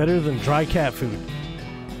 Still, it's better than dry cat food.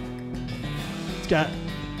 It's got...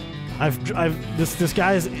 This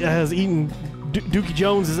guy has eaten... Dookie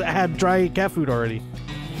Jones has had dry cat food already.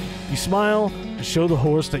 You smile and show the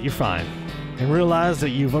horse that you're fine, and realize that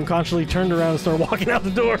you've unconsciously turned around and started walking out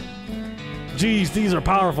the door. Geez, these are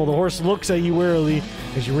powerful. The horse looks at you warily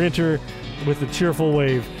as you enter with a cheerful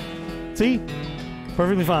wave. See?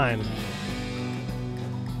 Perfectly fine.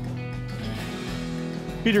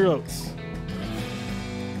 Feed your oats.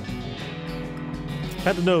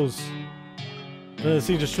 Pat the nose. It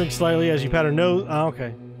seems to shrink slightly as you pat her nose. Oh,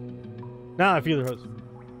 okay. Now I feel the hose.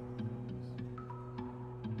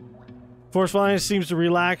 Force Vine seems to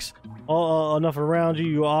relax enough around you.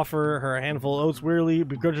 You offer her a handful of oats wearily,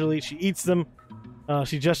 begrudgingly. She eats them.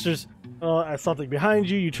 She gestures at something behind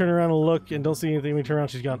you. You turn around and look and don't see anything. When you turn around,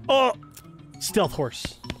 she's gone. Oh! Stealth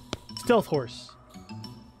horse. Stealth horse.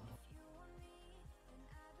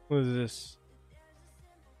 What is this?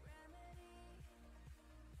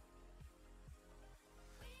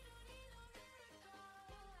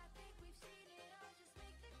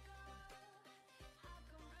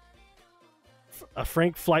 A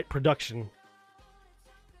Frank Flight production.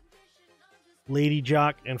 Lady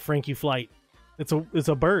Jock and Frankie Flight. It's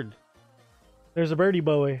a bird. There's a birdie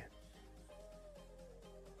boy.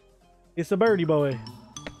 It's a birdie boy.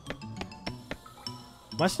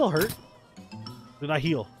 Am I still hurt? Did I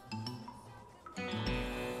heal?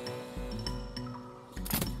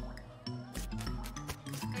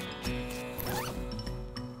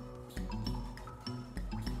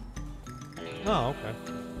 Oh, okay.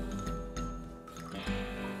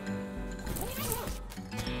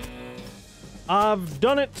 I've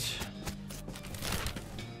done it.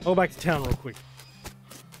 Go back to town real quick.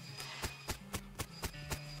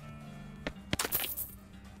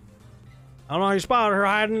 I don't know how you spotted her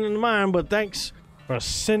hiding in the mine, but thanks for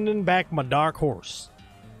sending back my dark horse.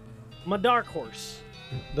 My dark horse.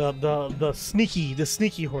 The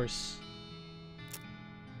sneaky horse.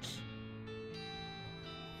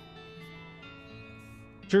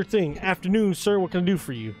 Sure thing. Afternoon, sir. What can I do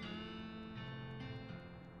for you?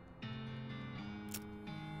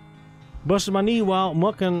 Busted my knee while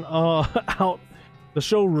mucking out the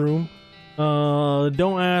showroom.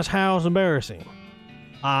 Don't ask how, it's embarrassing.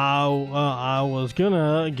 I was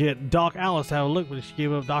gonna get Doc Alice to have a look, but she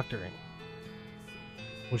gave up doctoring.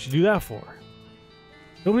 What'd she do that for?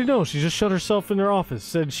 Nobody knows. She just shut herself in their office.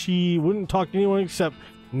 Said she wouldn't talk to anyone except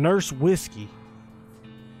Nurse Whiskey.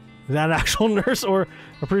 Is that an actual nurse, or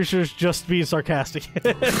I'm pretty sure it's just being sarcastic?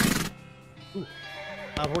 Ooh,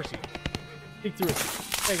 loud horsey. Peek through it.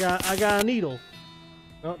 I got a needle.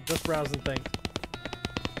 Oh, just browsing things.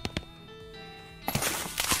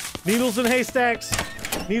 Needles and haystacks.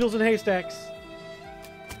 Needles and haystacks.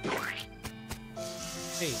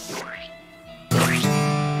 Hey.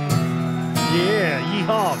 Yeah,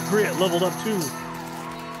 yeehaw. Grit leveled up too.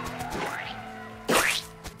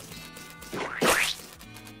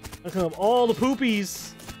 Look up all the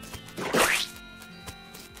poopies.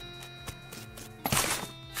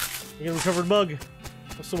 You get a recovered bug.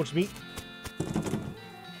 That's so much meat.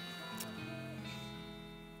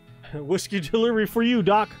 Whiskey delivery for you,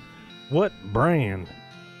 Doc. What brand?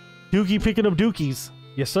 Dookie picking up dookies.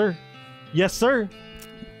 Yes, sir. Yes, sir.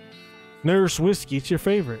 Nurse Whiskey, it's your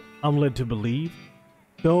favorite. I'm led to believe.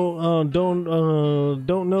 Don't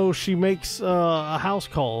know she makes house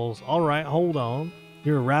calls. All right, hold on.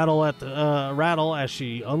 Hear a rattle at the rattle as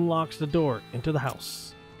she unlocks the door into the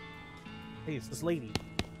house. Hey, it's this lady.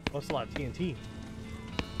 That's a lot of TNT.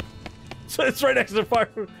 So it's right next to the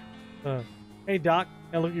fire. Hey, Doc,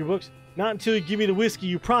 can I look at your books? Not until you give me the whiskey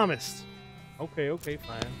you promised. Okay,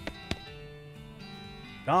 fine.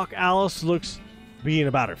 Doc Alice looks to be in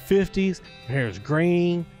about her 50s. Her hair is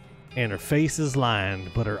graying, and her face is lined,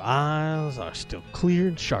 but her eyes are still clear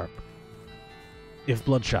and sharp, if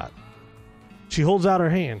bloodshot. She holds out her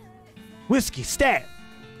hand. Whiskey, stat!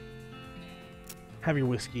 Have your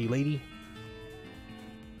whiskey, lady.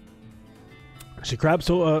 She cracks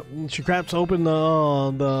open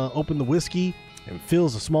the whiskey and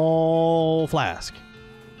fills a small flask.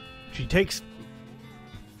 She takes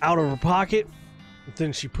out of her pocket,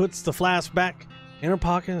 then she puts the flask back in her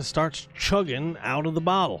pocket and starts chugging out of the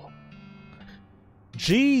bottle.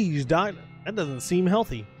 Geez, Doc, that doesn't seem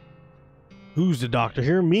healthy. Who's the doctor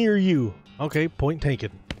here, me or you? Okay, point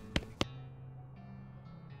taken.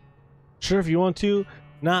 Sure, if you want to.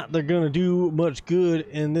 Not they're gonna do much good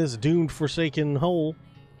in this doomed, forsaken hole.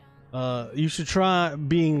 You should try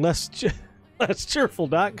being less less cheerful,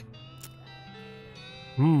 Doc.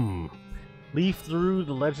 Leaf through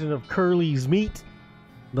the legend of Curly's Meat,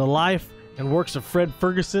 the life and works of Fred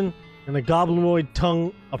Ferguson, and the Goblinoid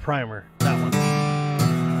Tongue, a primer. That one.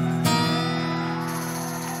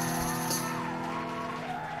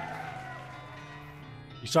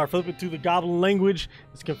 You start flipping through the goblin language.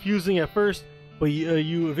 It's confusing at first, but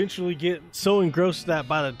you eventually get so engrossed that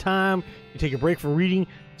by the time you take a break from reading,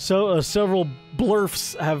 several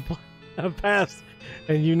blurfs have passed,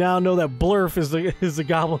 and you now know that blurf is the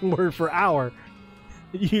goblin word for hour.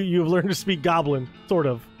 You've learned to speak goblin, sort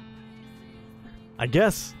of. I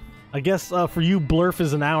guess for you, blurf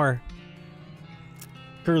is an hour.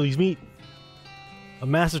 Curly's Meat, a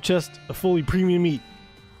massive chest of fully premium meat.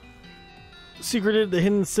 Secreted the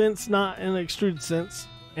hidden sense, not an extruded sense,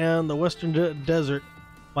 and the western desert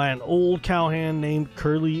by an old cowhand named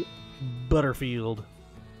Curly Butterfield.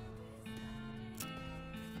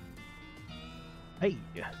 Hey,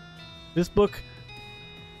 this book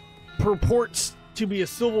purports to be a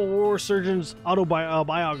Civil War surgeon's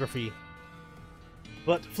autobiography,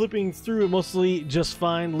 but flipping through it mostly just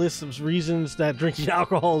find lists of reasons that drinking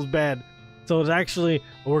alcohol is bad. So it's actually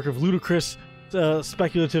a work of ludicrous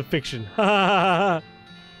speculative fiction. At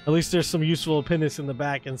least there's some useful appendix in the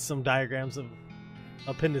back and some diagrams of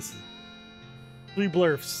appendices. 3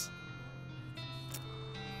 blurfs.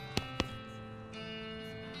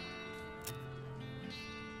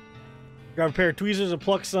 Grab a pair of tweezers and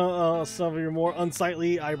pluck some of your more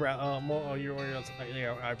unsightly eyebrows.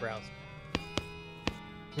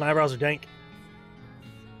 My eyebrows are dank.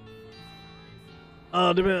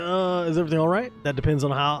 Is everything all right? That depends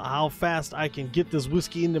on how fast I can get this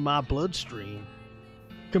whiskey into my bloodstream,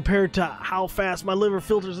 compared to how fast my liver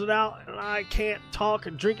filters it out, and I can't talk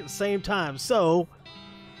and drink at the same time. So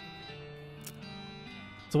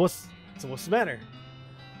what's the matter?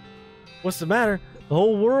 What's the matter? The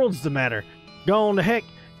whole world's the matter. Gone to heck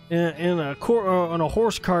in a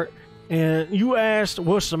horse cart, and you asked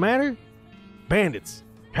what's the matter? Bandits,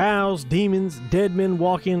 cows, demons, dead men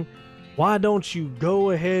walking. Why don't you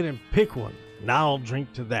go ahead and pick one, and I'll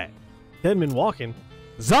drink to that. Dead men walking?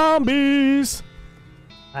 Zombies!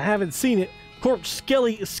 I haven't seen it. Corpse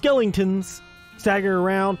skeletons staggering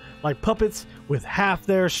around like puppets with half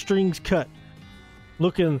their strings cut,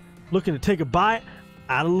 looking to take a bite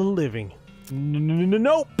out of the living.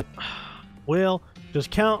 Nope. Well,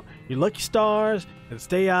 just count your lucky stars and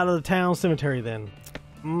stay out of the town cemetery then.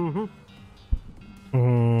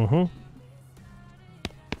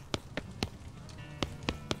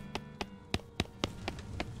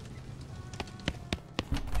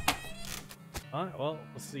 Alright, well,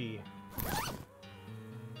 let's see.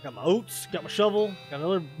 Got my oats, got my shovel,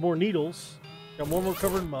 got more needles, got one more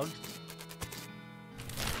covered mug.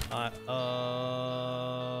 Alright,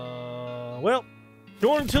 well,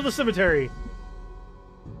 going to the cemetery.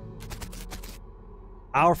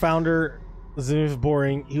 Our founder, Zenith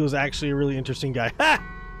Boring, he was actually a really interesting guy. Ha!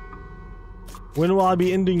 When will I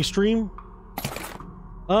be ending stream?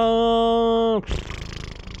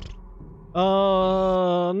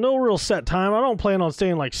 No real set time. I don't plan on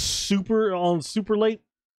staying like super late.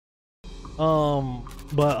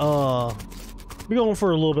 But be going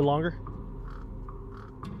for a little bit longer.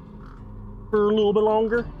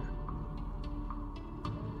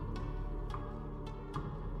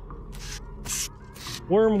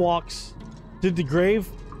 Worm walks. Did the grave?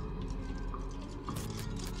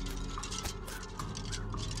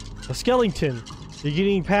 A skeleton. You're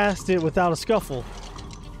getting past it without a scuffle.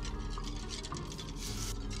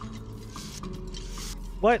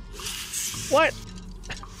 What? What?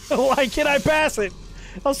 Why can't I pass it?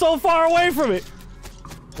 I'm so far away from it.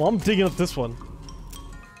 Well, I'm digging up this one.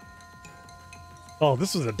 Oh,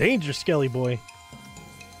 this was a dangerous skelly boy.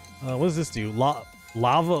 What does this do?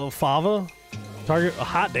 Lava fava? Target a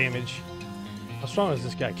hot damage. How strong is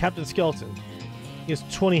this guy? Captain Skeleton. He has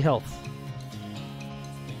 20 health.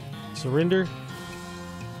 Surrender.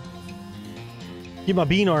 Get my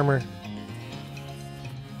bean armor.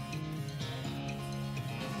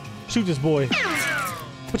 Shoot this boy.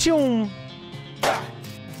 Pachoom!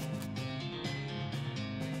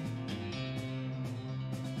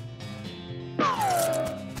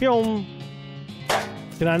 Pyong!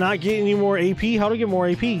 Can I not get any more AP? How do I get more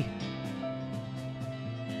AP?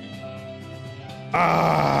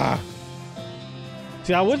 Ah!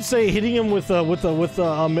 See, I would say hitting him with this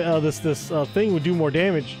thing would do more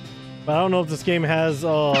damage, but I don't know if this game has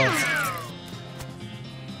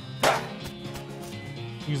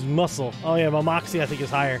Use muscle. Oh yeah, my moxie I think is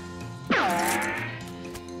higher.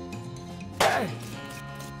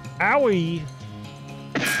 Owie!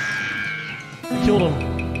 I killed him.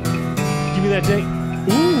 Give me that tank.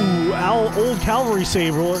 Ooh, old cavalry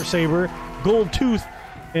saber, gold tooth,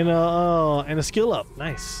 and a skill up.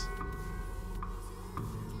 Nice.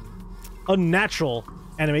 Unnatural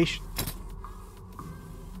animation.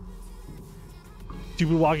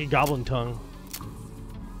 Stupid walking goblin tongue.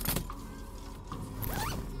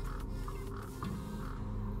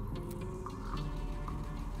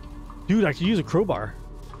 Dude, I could use a crowbar.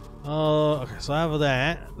 Okay, so I have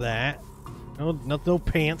that. No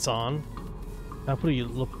pants on. I'll put a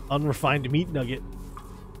little unrefined meat nugget.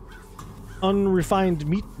 Unrefined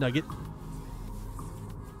meat nugget.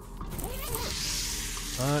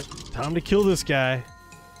 Alright, time to kill this guy.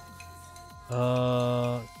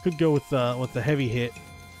 Could go with the heavy hit.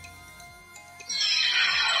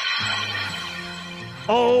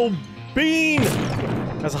 Oh, bean!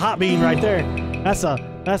 That's a hot bean right there. That's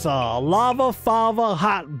a lava fava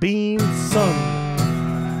hot bean, son.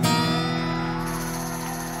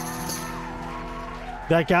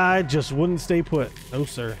 That guy just wouldn't stay put. No,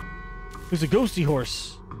 sir. There's a ghosty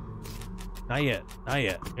horse. Not yet. Not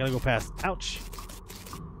yet. Gotta go past. Ouch.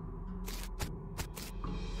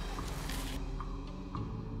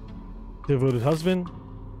 Devoted husband.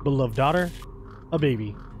 Beloved daughter. A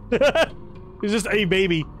baby. It's just a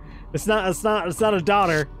baby. It's not a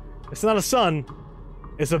daughter. It's not a son.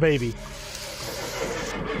 It's a baby.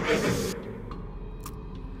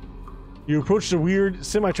 You approach the weird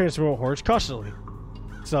semi-transformable horse cautiously.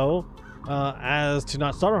 So, as to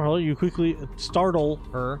not startle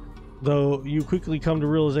her, though you quickly come to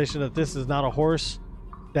realization that this is not a horse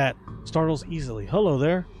that startles easily. Hello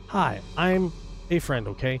there. Hi, I'm a friend,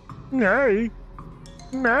 okay? Nay.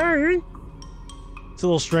 Nay. It's a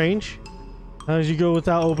little strange. How did you go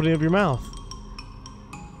without opening up your mouth?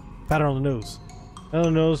 Pat her on the nose. On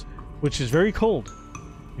the nose, which is very cold.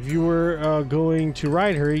 If you were going to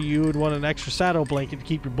ride her, you would want an extra saddle blanket to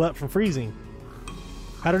keep your butt from freezing.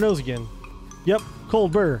 Pat her nose again. Yep,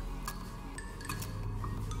 cold burr.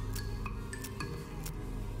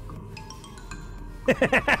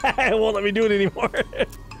 It won't let me do it anymore.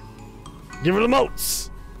 Give her the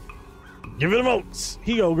oats. Give her the oats.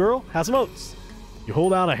 Here you go, girl. Have some oats. You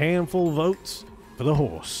hold out a handful of oats for the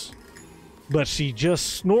horse. But she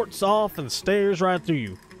just snorts off and stares right through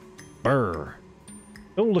you. Burr.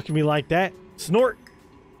 Don't look at me like that. Snort.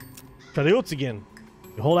 Try the oats again.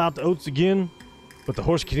 You hold out the oats again, but the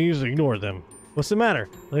horse continues to ignore them. What's the matter?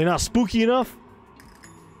 Are they not spooky enough?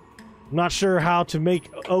 I'm not sure how to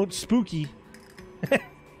make oats spooky.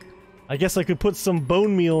 I guess I could put some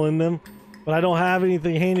bone meal in them, but I don't have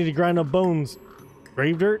anything handy to grind up bones.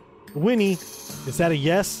 Grave dirt? Winnie. Is that a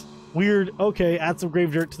yes? Weird. Okay, add some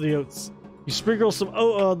grave dirt to the oats. You sprinkle some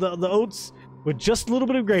the oats with just a little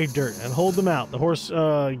bit of grave dirt and hold them out. The horse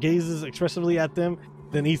gazes expressively at them,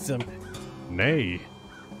 then eats them. Nay.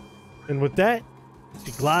 And with that,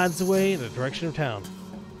 she glides away in the direction of town.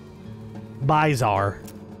 Bizarre.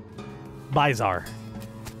 Bizarre.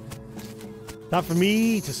 Time for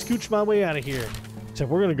me to scooch my way out of here. Except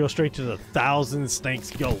we're gonna go straight to the Thousand Snakes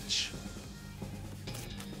Gulch.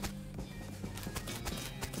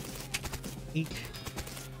 Eek.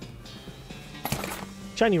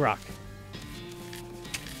 Shiny rock.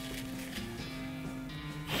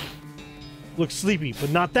 Looks sleepy,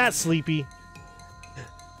 but not that sleepy.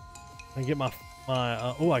 I get my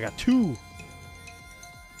oh, I got two.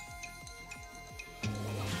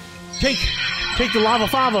 Take the lava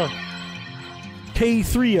fava.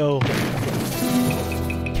 K3O.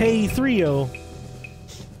 K3O.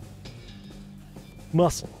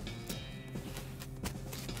 Muscle.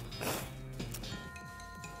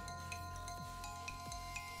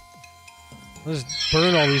 Let's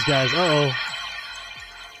burn all these guys. Uh-oh.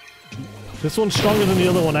 This one's stronger than the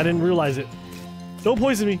other one. I didn't realize it. Don't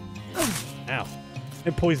poison me. Ow.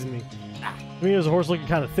 It poisoned me. I mean, there's a horse looking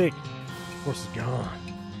kind of thick. Horse is gone.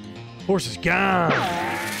 Horse is gone.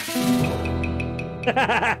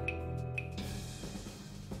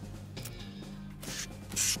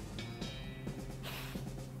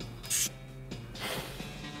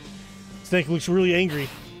 Snake looks really angry.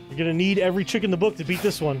 You're gonna need every trick in the book to beat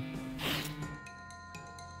this one.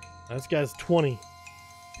 This guy's 20.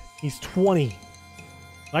 He's 20.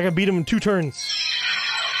 I can beat him in 2 turns.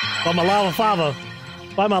 By my lava fava.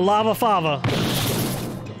 By my lava fava.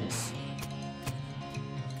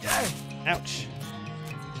 Ouch.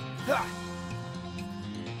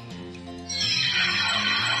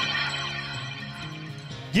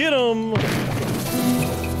 Get him!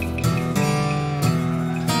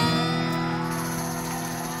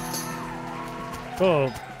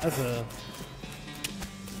 Oh, that's a...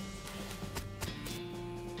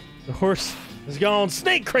 The horse has gone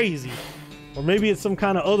snake crazy. Or maybe it's some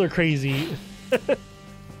kind of other crazy.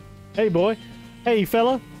 Hey, boy. Hey,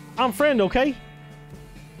 fella. I'm friend, okay?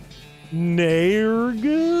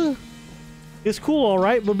 Nerg. It's cool, all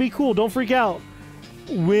right, but be cool. Don't freak out.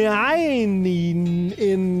 When I ain't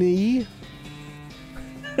in the...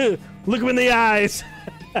 Look him in the eyes.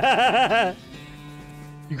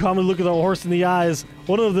 You calmly look at the horse in the eyes.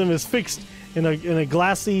 One of them is fixed in a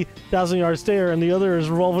glassy 1,000-yard stare, and the other is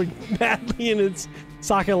revolving madly in its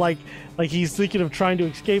socket like he's thinking of trying to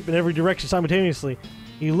escape in every direction simultaneously.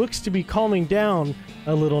 He looks to be calming down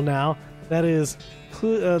a little now. That is,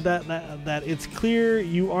 that it's clear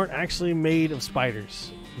you aren't actually made of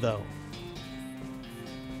spiders, though.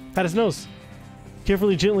 Pat its nose.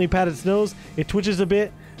 Carefully, gently pat its nose. It twitches a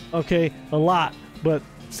bit. Okay, a lot, but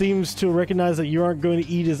seems to recognize that you aren't going to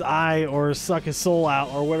eat his eye or suck his soul out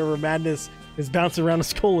or whatever madness is bouncing around the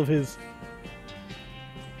skull of his.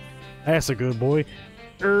 That's a good boy.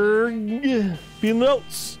 Feeling the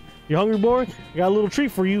notes. You hungry, boy? I got a little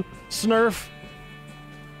treat for you. Snurf.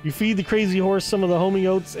 You feed the crazy horse some of the homing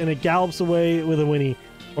oats, and it gallops away with a whinny.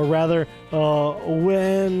 Or rather,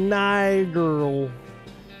 when I girl.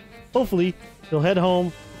 Hopefully, he'll head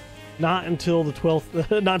home. Not until the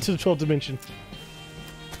 12th, not to the 12th dimension.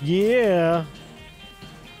 Yeah.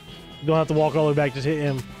 You don't have to walk all the way back, just hit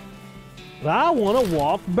him. But I want to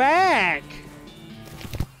walk back.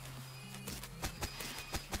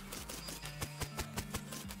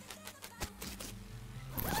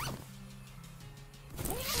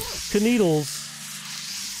 Needles.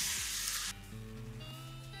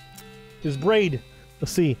 His braid.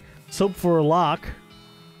 Let's see. Soap for a lock.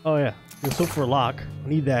 Oh yeah, soap for a lock. I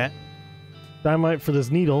need that. Dynamite for this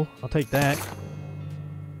needle. I'll take that.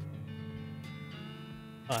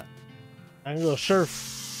 Alright. I'm gonna go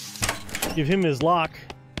Sheriff. Give him his lock.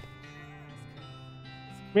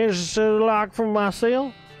 Managed to set a lock from my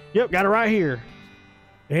cell. Yep, got it right here.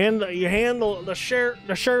 You hand the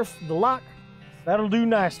sheriff the lock. That'll do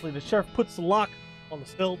nicely. The sheriff puts the lock on the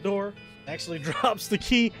cell door, actually drops the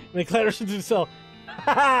key, and then clatters into the cell.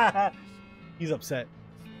 He's upset.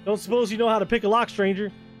 Don't suppose you know how to pick a lock,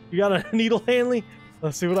 stranger? You got a needle handy?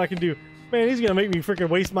 Let's see what I can do. Man, he's gonna make me freaking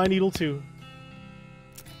waste my needle too.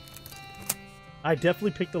 I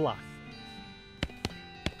definitely picked a lock.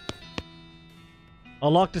 I'll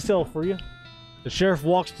lock the cell for you. The sheriff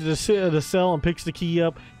walks to the cell and picks the key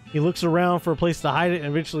up. He looks around for a place to hide it and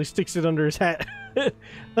eventually sticks it under his hat.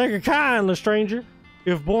 Think of kindly, stranger.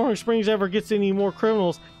 If Boring Springs ever gets any more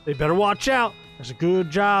criminals, they better watch out. That's a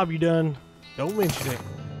good job you done. Don't mention it.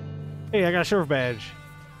 Hey, I got a sheriff badge.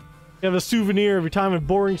 You have a souvenir of your time in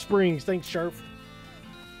Boring Springs. Thanks, Sheriff.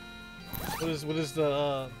 What does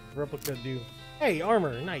the replica do? Hey,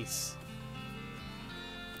 armor. Nice.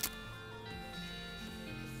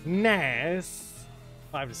 Nice.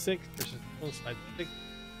 5 to 6 versus 5 to 6.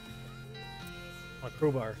 My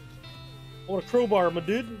crowbar. I want a crowbar, my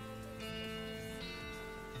dude.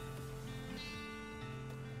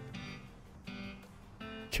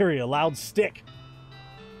 Carry a loud stick.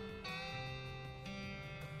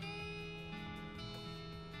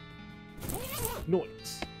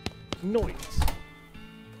 Noise. Noise.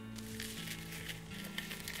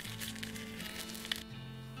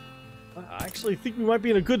 I actually think we might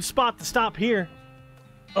be in a good spot to stop here.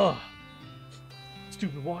 Ugh.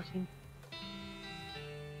 Stupid walking.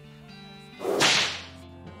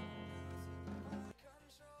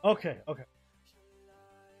 Okay, okay.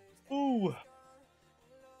 Ooh.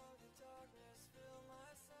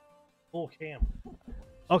 Full cam.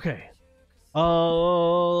 Okay.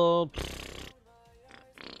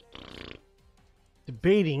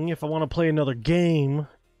 Debating if I want to play another game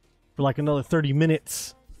for like another 30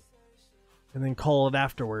 minutes and then call it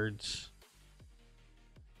afterwards.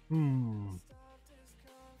 What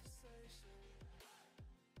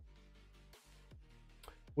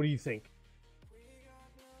do you think?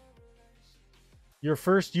 Your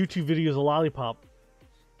first YouTube video is a lollipop.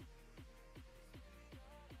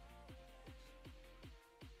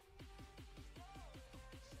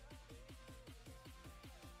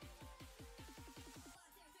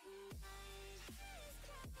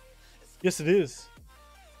 Yes, it is.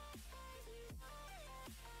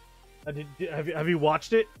 Have you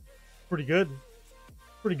watched it? Pretty good.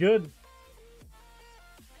 Pretty good.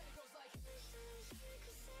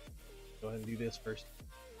 Go ahead and do this first.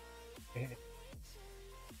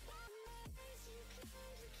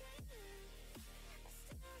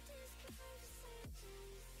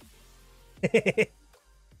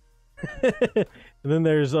 And then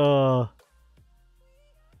there's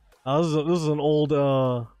This is an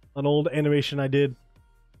old animation I did.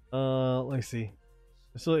 Let me see.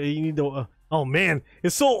 So you need to. Oh man,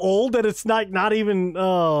 it's so old that it's not even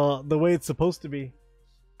the way it's supposed to be.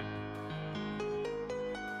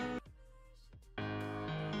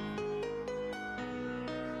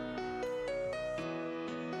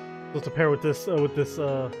 Supposed to pair with this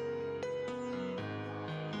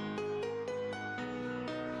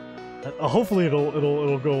hopefully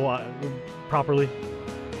it'll go properly.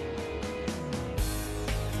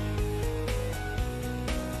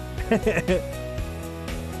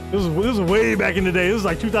 This was way back in the day. This was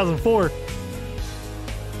like 2004.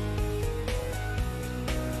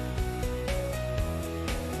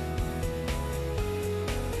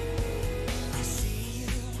 I see you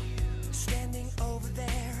standing over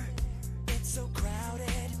there. It's so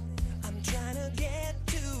crowded. I'm trying to get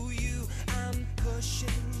to you. I'm pushing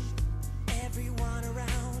everyone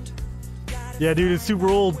around. Yeah, dude, it's super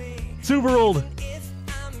old. Super old. If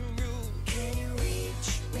I'm rude, can you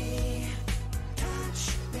reach me?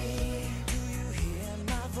 Touch me. Do you hear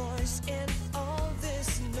my voice in all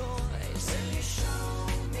this noise? Will you show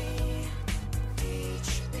me,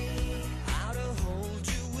 teach me how to hold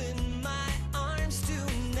you in my arms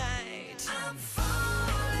tonight? I'm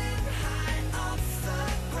falling high off the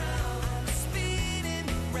ground, spinning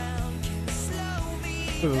around. Can you slow me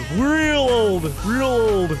This is real old. Real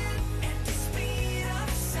old. at the speed of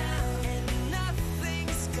sound? And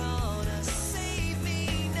nothing's gonna save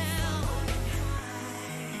me now.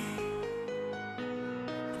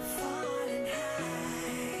 Falling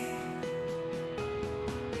high.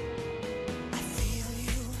 I feel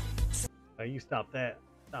you. Oh, you stop that.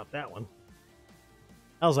 Stop that one.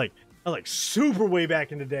 I was like super way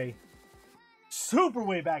back in the day. Super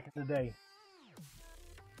way back in the day.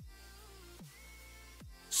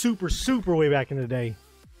 Super way back in the day.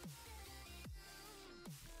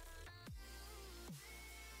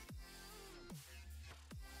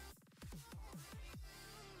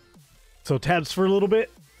 So tabs for a little bit.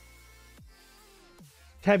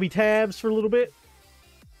 Tabby tabs for a little bit.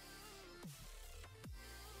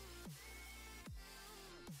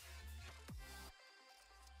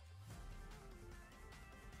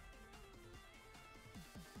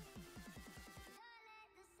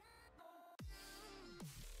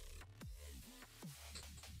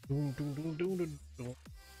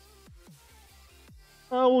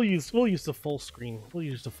 Oh, we'll use the full screen. We'll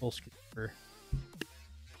use the full screen for.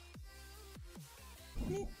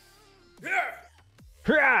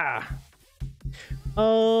 Yeah.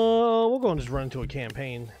 We'll go and just run into a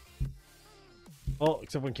campaign. Well,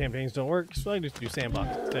 except when campaigns don't work, so I just do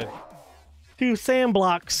sandbox instead. Do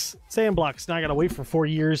sandblocks. Sandblocks. Now I gotta wait for 4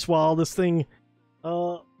 years while this thing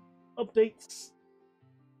updates.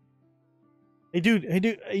 Hey dude,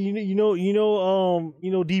 you know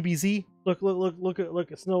DBZ?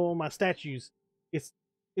 Look at snow on my statues. It's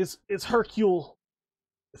Hercule.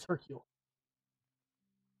 It's Hercule.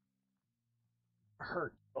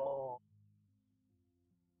 Hercule.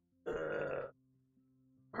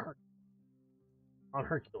 On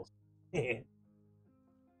Hercules. Good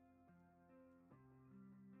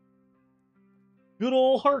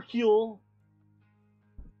old Hercule.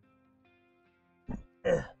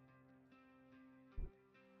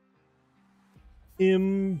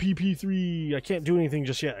 MP3. I can't do anything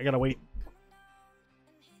just yet. I gotta wait.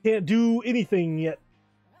 Can't do anything yet.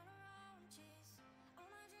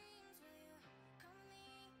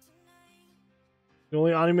 The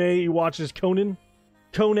only anime you watch is Conan.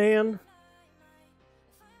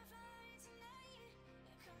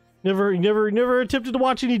 Never attempted to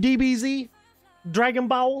watch any DBZ? Dragon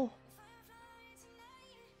Ball?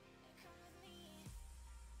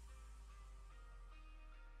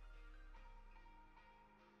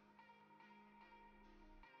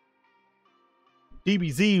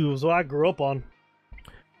 DBZ was what I grew up on.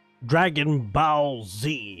 Dragon Ball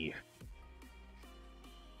Z.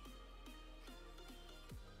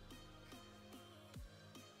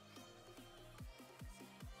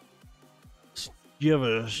 You have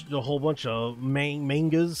a whole bunch of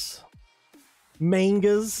mangas.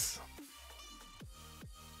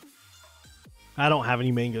 I don't have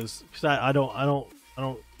any mangas because I don't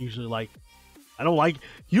usually like.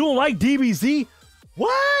 You don't like DBZ?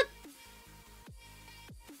 What?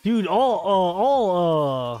 Dude,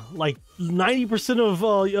 all like 90%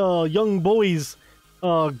 of young boys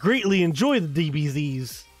greatly enjoy the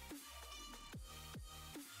DBZs.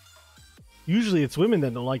 Usually it's women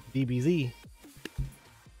that don't like the DBZ.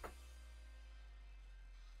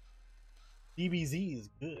 DBZ is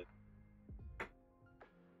good.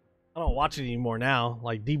 I don't watch it anymore now.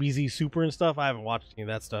 Like DBZ Super and stuff, I haven't watched any of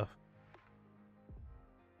that stuff.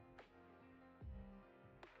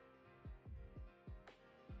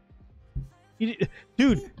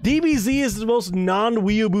 Dude, DBZ is the most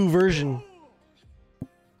non-weeaboo version.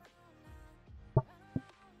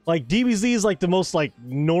 Like, DBZ is like the most like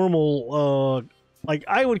normal, like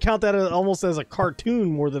I would count that as, almost as a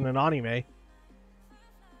cartoon more than an anime.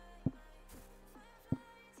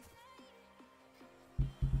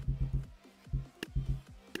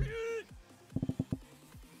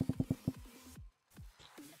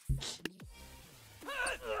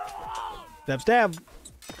 Stab, stab.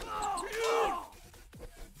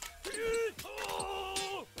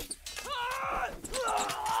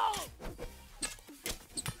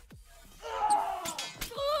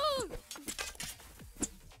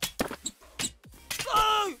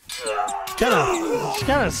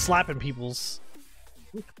 Kind of slapping people's.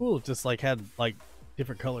 It's cool. It just like had like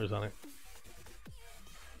different colors on it.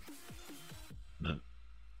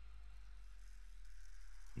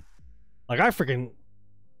 Like I freaking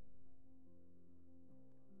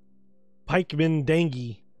Pikeman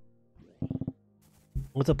Dangy.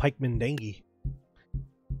 What's a Pikeman Dangy?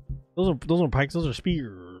 Those are pikes. Those are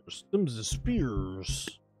spears. Them's the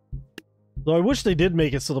spears. Though I wish they did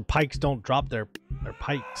make it so the pikes don't drop their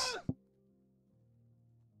pikes.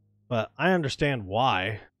 But I understand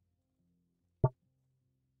why.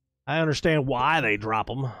 I understand why they drop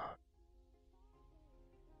them.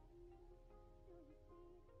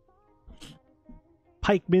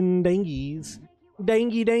 Pikeman Dangies.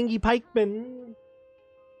 Dangy dangy pikeman.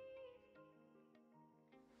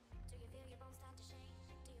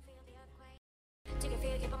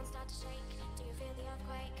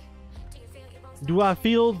 Do I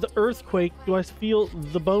feel the earthquake? Do I feel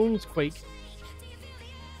the bones quake?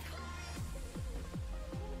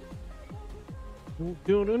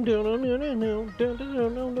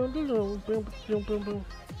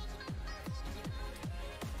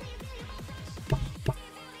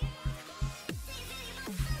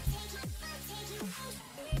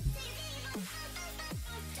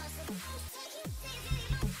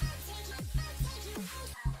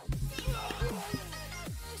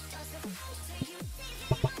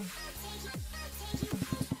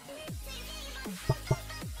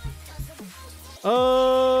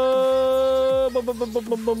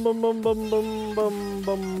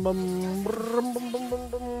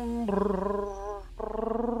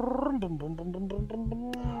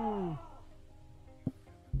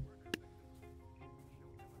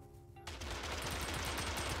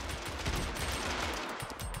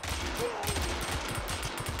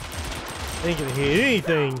 Ain't gonna hit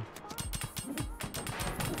anything.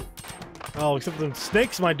 Oh, except the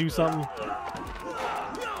snakes might do something.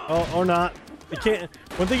 Oh, or not. They can't.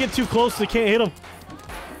 When they get too close, they can't hit them.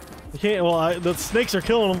 They can't. Well, the snakes are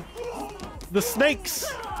killing them. The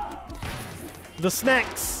snakes. The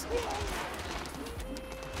snacks.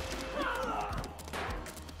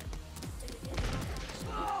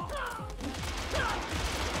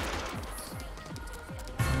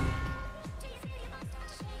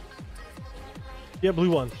 Yeah,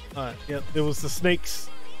 blue one. All right. Yep. It was the snakes.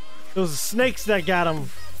 It was the snakes that got him.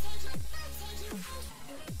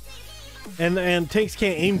 And tanks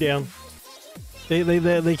can't aim down. They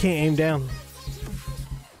can't aim down.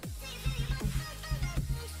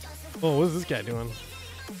 Oh, what is this guy doing?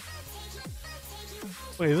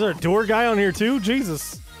 Wait, is there a door guy on here too?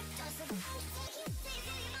 Jesus.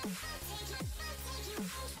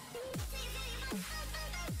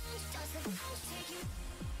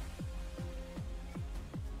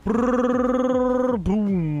 Brrr,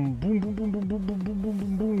 boom, boom, boom, boom, boom, boom, boom, boom, boom,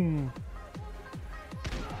 boom, boom.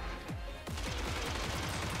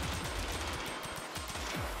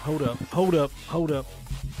 Hold up, hold up, hold up.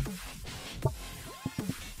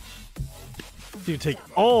 You take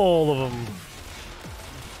all of them.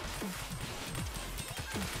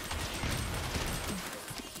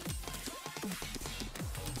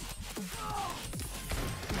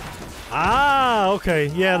 Ah, okay.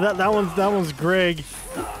 Yeah, that one's Greg.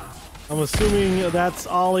 I'm assuming that's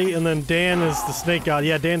Ollie, and then Dan is the snake god.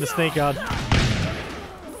 Yeah, Dan the snake god.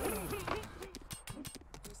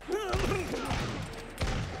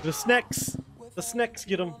 The snacks. The snacks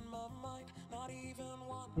get him.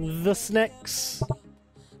 The snacks.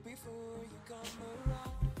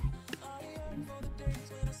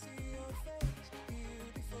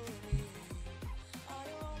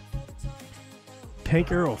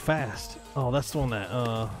 Tank arrow fast. Oh, that's the one that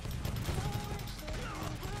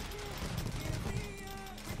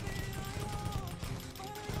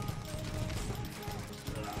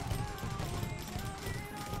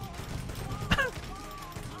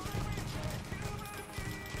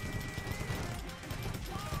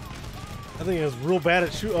I think it was real bad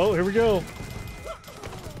at shoot. Oh, here we go.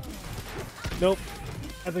 Nope.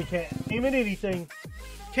 And they can't aim at anything.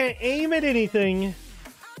 Can't aim at anything.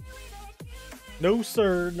 No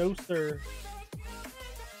sir, no sir.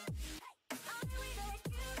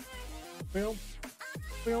 Film.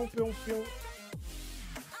 Film, film, film.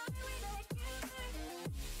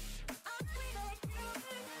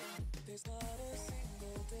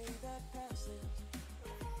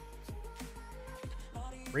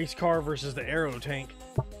 Race car versus the aero tank.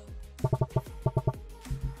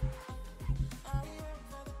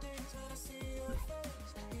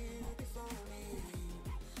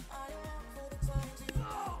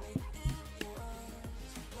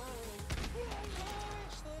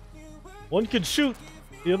 One can shoot,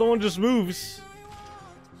 the other one just moves.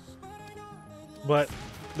 But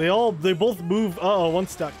they both move. Uh-oh,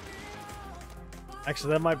 one's stuck.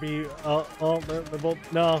 Actually, that might be they're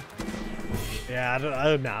both no.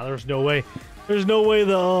 Yeah, nah, there's no way. There's no way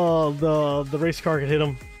the race car could hit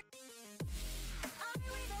him.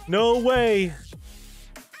 No way.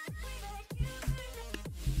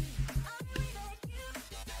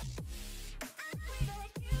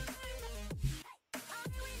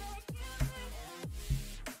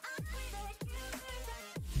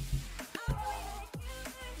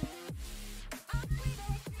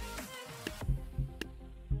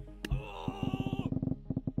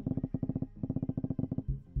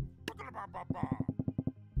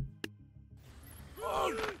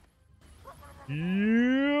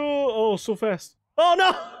 Yeah. Oh, so fast. Oh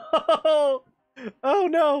no! Oh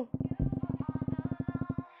no!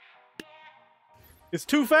 It's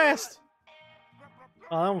too fast.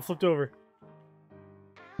 Oh, that one flipped over.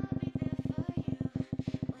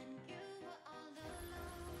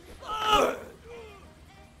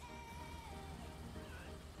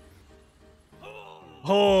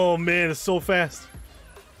 Oh man, it's so fast.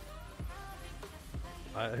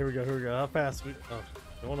 Alright, here we go, here we go. How fast?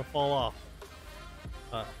 Don't want to fall off.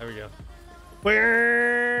 There we go.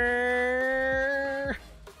 Where?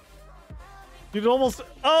 Dude almost.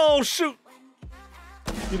 Oh shoot!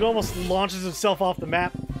 Dude almost launches himself off the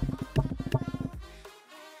map.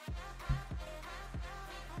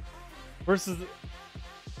 Versus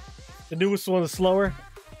the newest one is slower.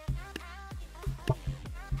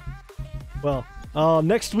 Well,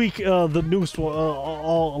 next week the newest one.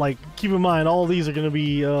 All like keep in mind, all these are gonna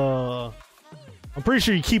be. I'm pretty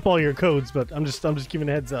sure you keep all your codes, but I'm just giving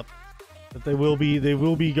a heads up that they will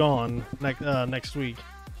be gone next week.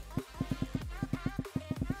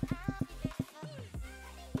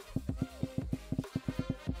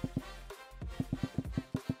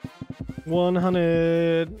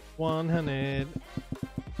 $100.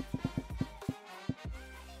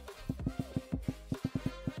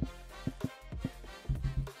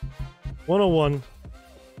 101.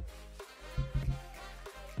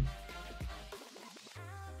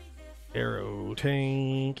 Aero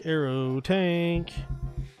tank, aero tank.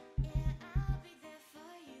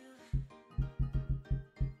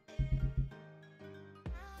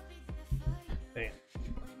 Damn.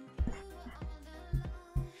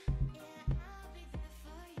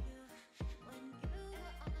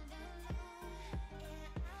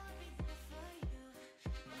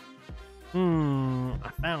 I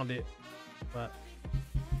found it, but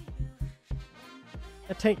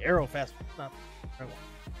that tank arrow fast. Not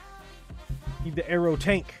need the aero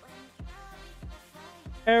tank.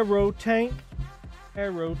 Aero tank.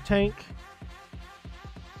 Aero tank.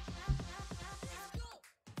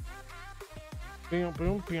 Boom,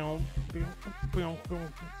 boom, boom, boom, boom,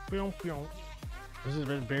 boom, boom, boom. This is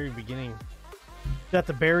the very beginning. Is that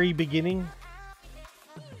the very beginning?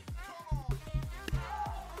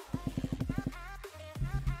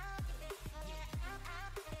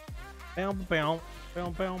 Bow, bow,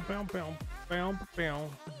 bow, bow, bow, bow, bow,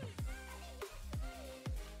 bow.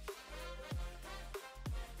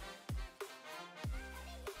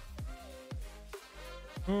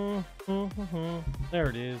 There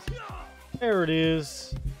it is. There it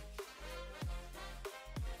is.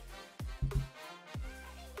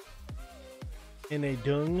 In a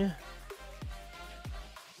dung.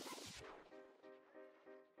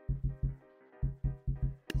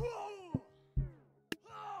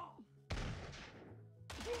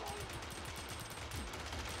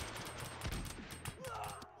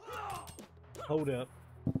 Hold up.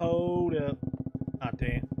 Hold up. Ah,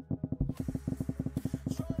 damn.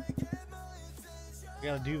 I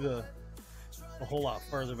gotta do the a whole lot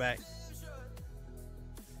further back.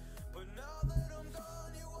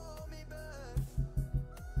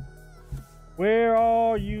 Where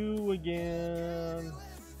are you again?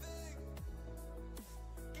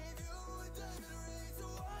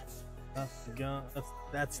 That's the gun.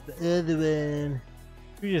 That's the other one.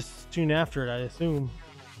 You just tune after it, I assume.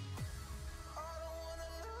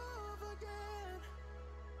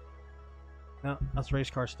 No, that's race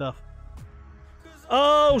car stuff.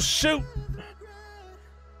 Oh shoot!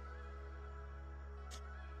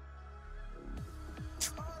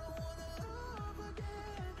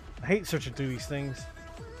 I hate searching through these things.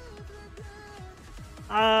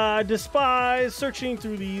 I despise searching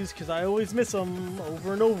through these because I always miss them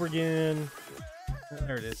over and over again.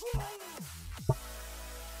 There it is.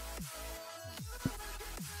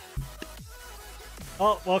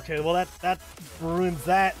 Oh, okay. Well, that ruins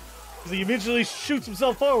that because he eventually shoots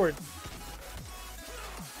himself forward.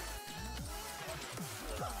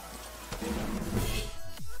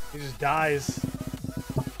 He just dies.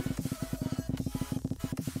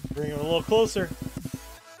 Bring him a little closer.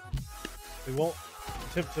 We won't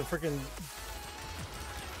attempt to freaking.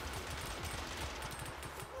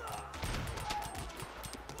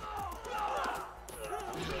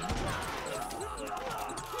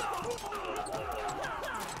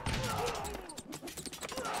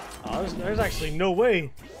 Oh, there's actually no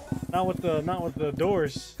way. Not with the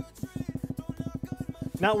doors.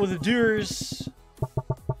 Not with the doors.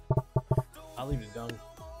 I'll leave it done.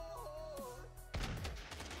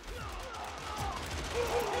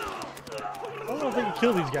 I don't know if they can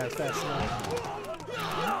kill these guys fast enough.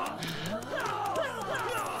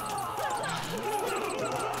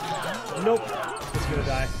 Nope. It's gonna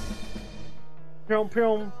die. Pyom,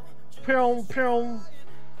 pyom, pyom, pyom.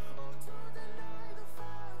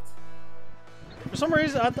 For some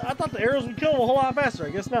reason, I thought the arrows would kill them a whole lot faster. I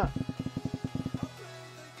guess not.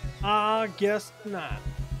 I guess not.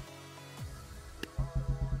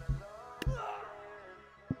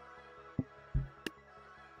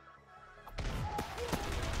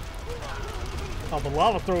 Oh, the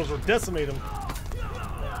lava throws will decimate him.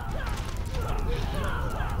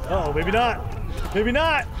 Uh-oh, maybe not. Maybe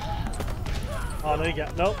not. Oh, no, you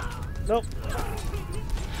got. Nope. Nope.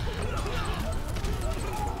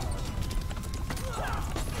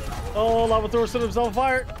 Oh, lava thrower set himself on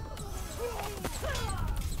fire.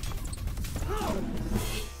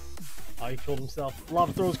 Oh, he killed himself.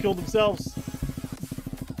 Lava throwers killed themselves.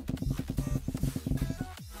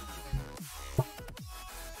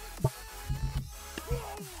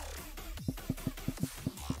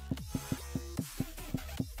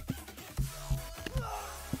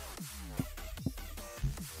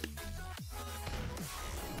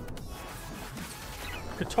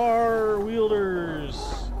 Guitar wielders.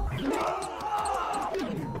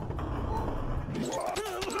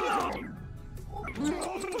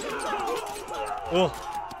 Oh,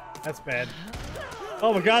 that's bad.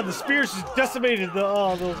 Oh my god, the spears just decimated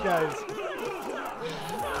those guys.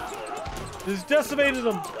 Just decimated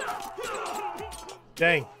them.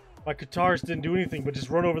 Dang, my guitars didn't do anything but just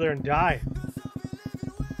run over there and die.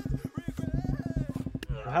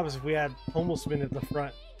 What happens if we had homeless men at the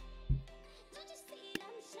front?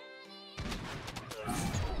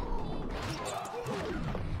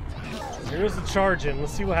 Here's the charge in.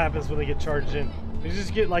 Let's see what happens when they get charged in. They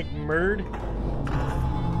just get like murdered.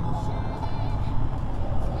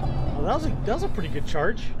 Oh, that was a pretty good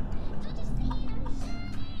charge.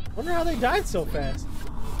 Wonder how they died so fast.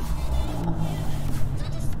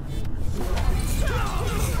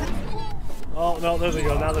 Oh no, there they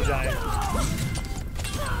go. Now they're dying.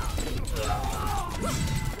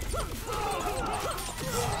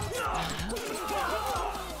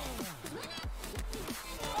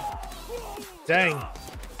 Dang,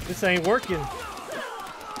 this ain't working.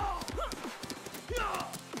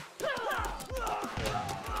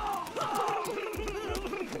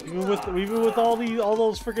 Even with all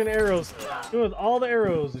those freaking arrows, even with all the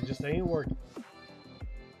arrows, it just ain't working.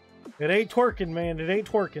 It ain't twerking, man. It ain't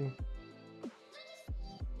twerking.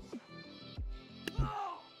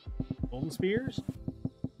 Golden spears.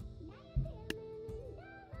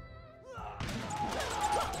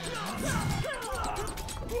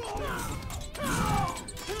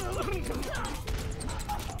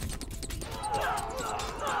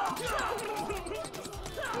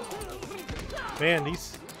 Man,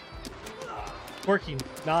 these twerking.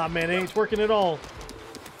 Nah, man, it ain't twerking at all.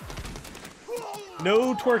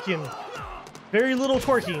 No twerking. Very little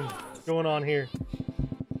twerking going on here.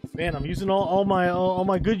 Man, I'm using all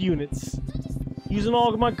my good units. Using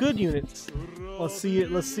all of my good units. Let's see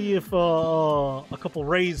it. Let's see if a couple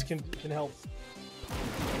rays can help.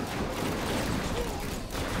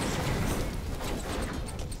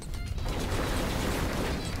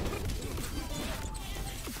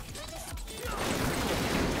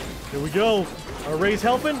 Here we go. Are rays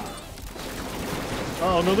helping?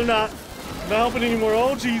 Oh no, they're not. Not helping anymore.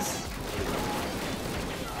 Oh jeez.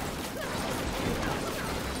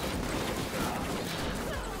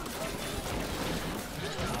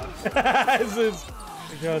 This is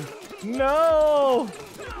gun. No!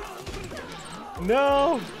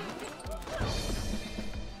 No!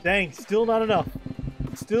 Dang, still not enough.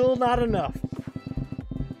 Still not enough.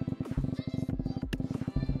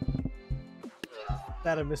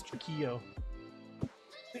 That of Mr. Keo.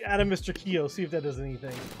 Out of Mr. Keo, see if that does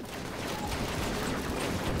anything.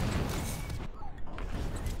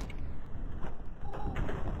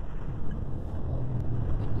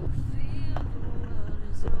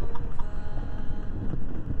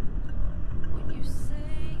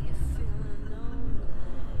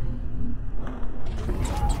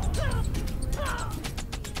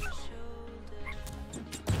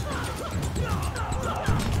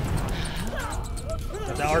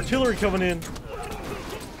 Got the artillery coming in.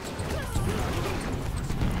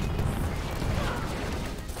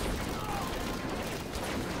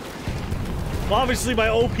 Well, obviously my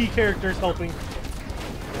OP character is helping.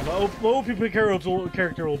 Yeah, my OP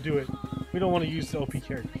character will do it. We don't want to use the OP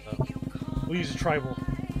character though. We'll use a tribal.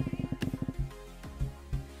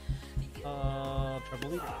 Tribal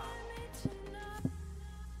leader.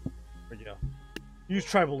 There you go. Use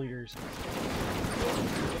tribal leaders.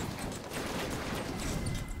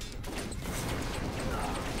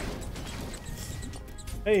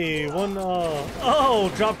 Hey, one,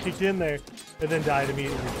 oh, drop kicked in there, and then died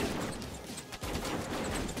immediately.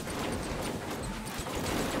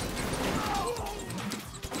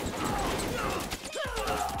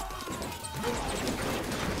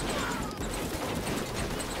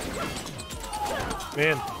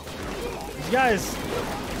 Man, these guys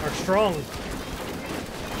are strong.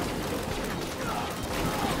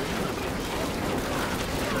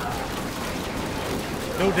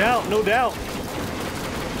 No doubt, no doubt.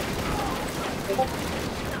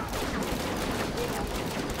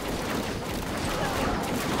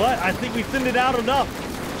 But I think we thinned it out enough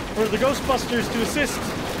for the Ghostbusters to assist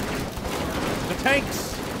the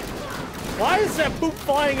tanks. Why is that poop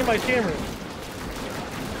flying in my camera?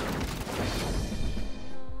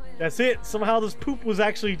 That's it. Somehow this poop was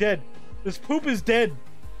actually dead. This poop is dead.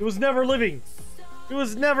 It was never living. It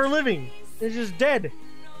was never living. It's just dead.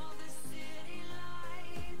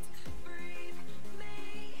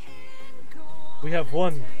 We have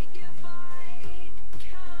one.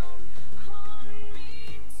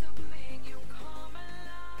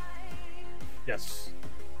 Yes.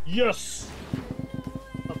 Yes!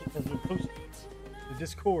 Has been posted to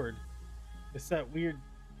Discord. It's that weird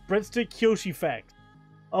breadstick Kyoshi fact.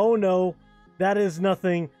 Oh no, that is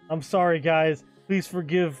nothing. I'm sorry, guys. Please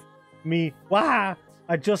forgive me. Wah!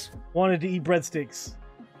 I just wanted to eat breadsticks.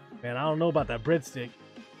 Man, I don't know about that breadstick.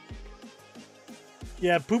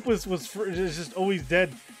 Yeah, poop was just always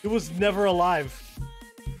dead. It was never alive.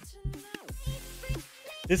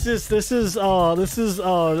 This is Dookie.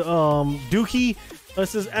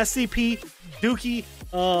 This is SCP Dookie.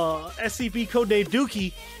 SCP codename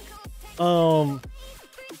Dookie.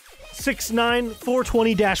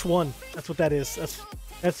 69420-1. That's what that is.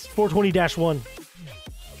 That's 420-1.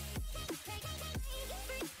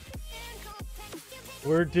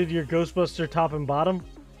 Where did your Ghostbuster top and bottom?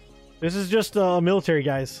 This is just military,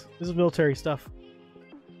 guys. This is military stuff.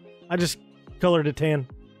 I just colored it tan.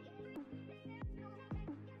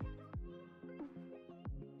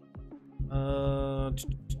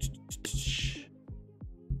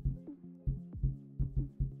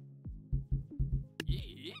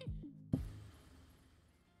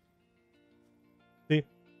 See,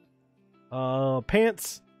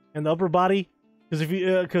 pants and the upper body, because if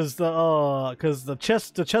you because the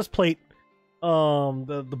chest plate,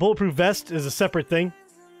 the bulletproof vest is a separate thing.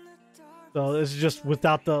 So this is just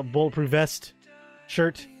without the bulletproof vest,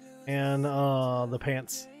 shirt, and the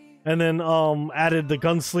pants. And then added the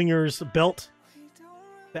gunslinger's belt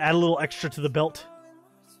to add a little extra to the belt.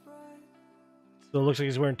 So it looks like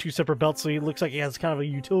he's wearing two separate belts, so he looks like he has kind of a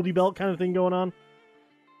utility belt kind of thing going on.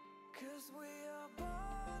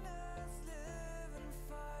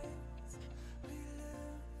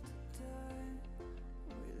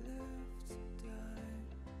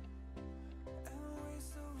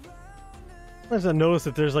 I just noticed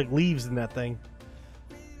that there's like leaves in that thing.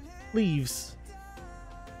 Leaves.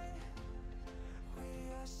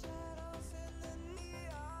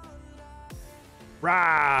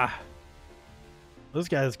 Rah! This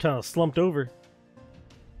guy's kind of slumped over.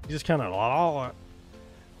 He just kind of.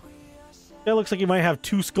 That looks like he might have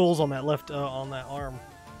two skulls on that left on that arm.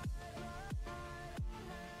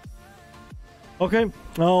 Okay.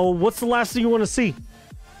 What's the last thing you want to see?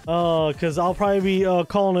 Because I'll probably be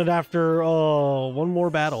calling it after one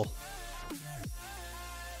more battle.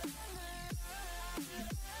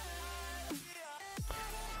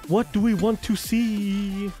 What do we want to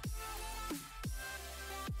see?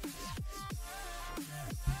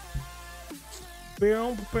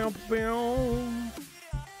 Boom, boom, boom.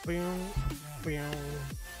 Boom, boom.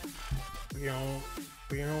 Boom,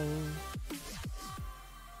 boom.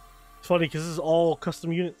 It's funny because this is all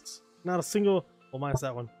custom units. Not a single. Well, minus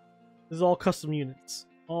that one. This is all custom units.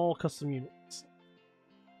 All custom units.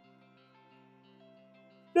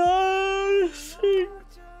 Nice.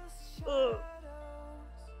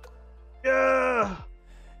 Yeah.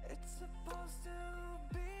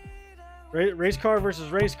 Race car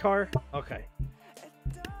versus race car. Okay.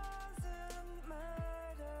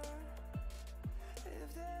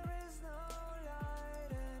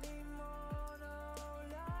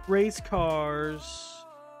 Race cars.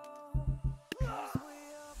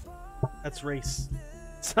 That's race.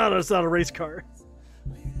 It's not a race car.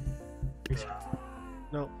 Race car.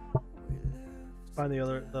 No. Find the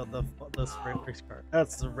other the race car.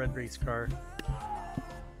 That's the red race car.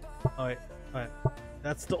 Alright, alright.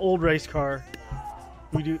 That's the old race car.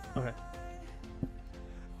 We do okay.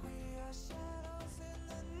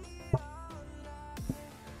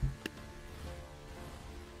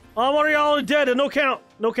 One of y'all are dead and no count.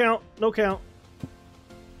 No count. No count.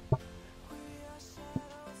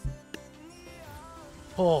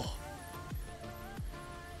 Oh.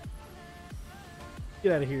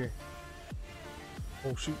 Get out of here.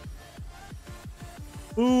 Oh shoot.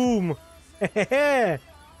 Boom. Yeah.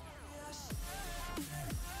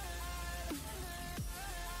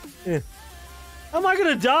 How am I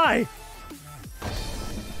gonna die?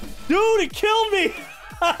 Dude, it killed me!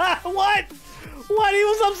 What? What? He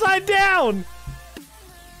was upside down!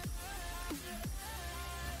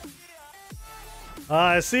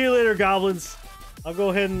 See you later, goblins. I'll go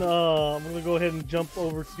ahead and I'm gonna go ahead and jump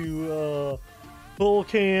over to full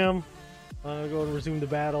cam. I'm gonna go and resume the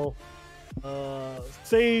battle.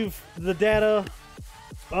 Save the data.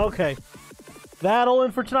 Okay. That'll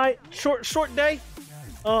end for tonight. Short day.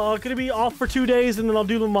 Gonna be off for 2 days, and then I'll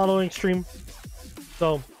do the modeling stream.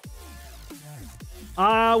 So,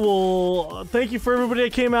 I will thank you for everybody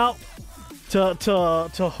that came out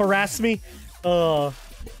to harass me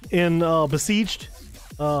in Besieged.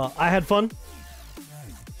 I had fun,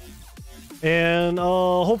 and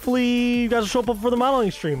hopefully you guys will show up for the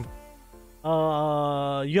modeling stream.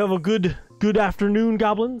 You have a good afternoon,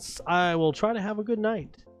 goblins. I will try to have a good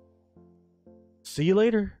night. See you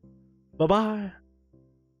later. Bye bye.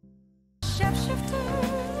 Chef,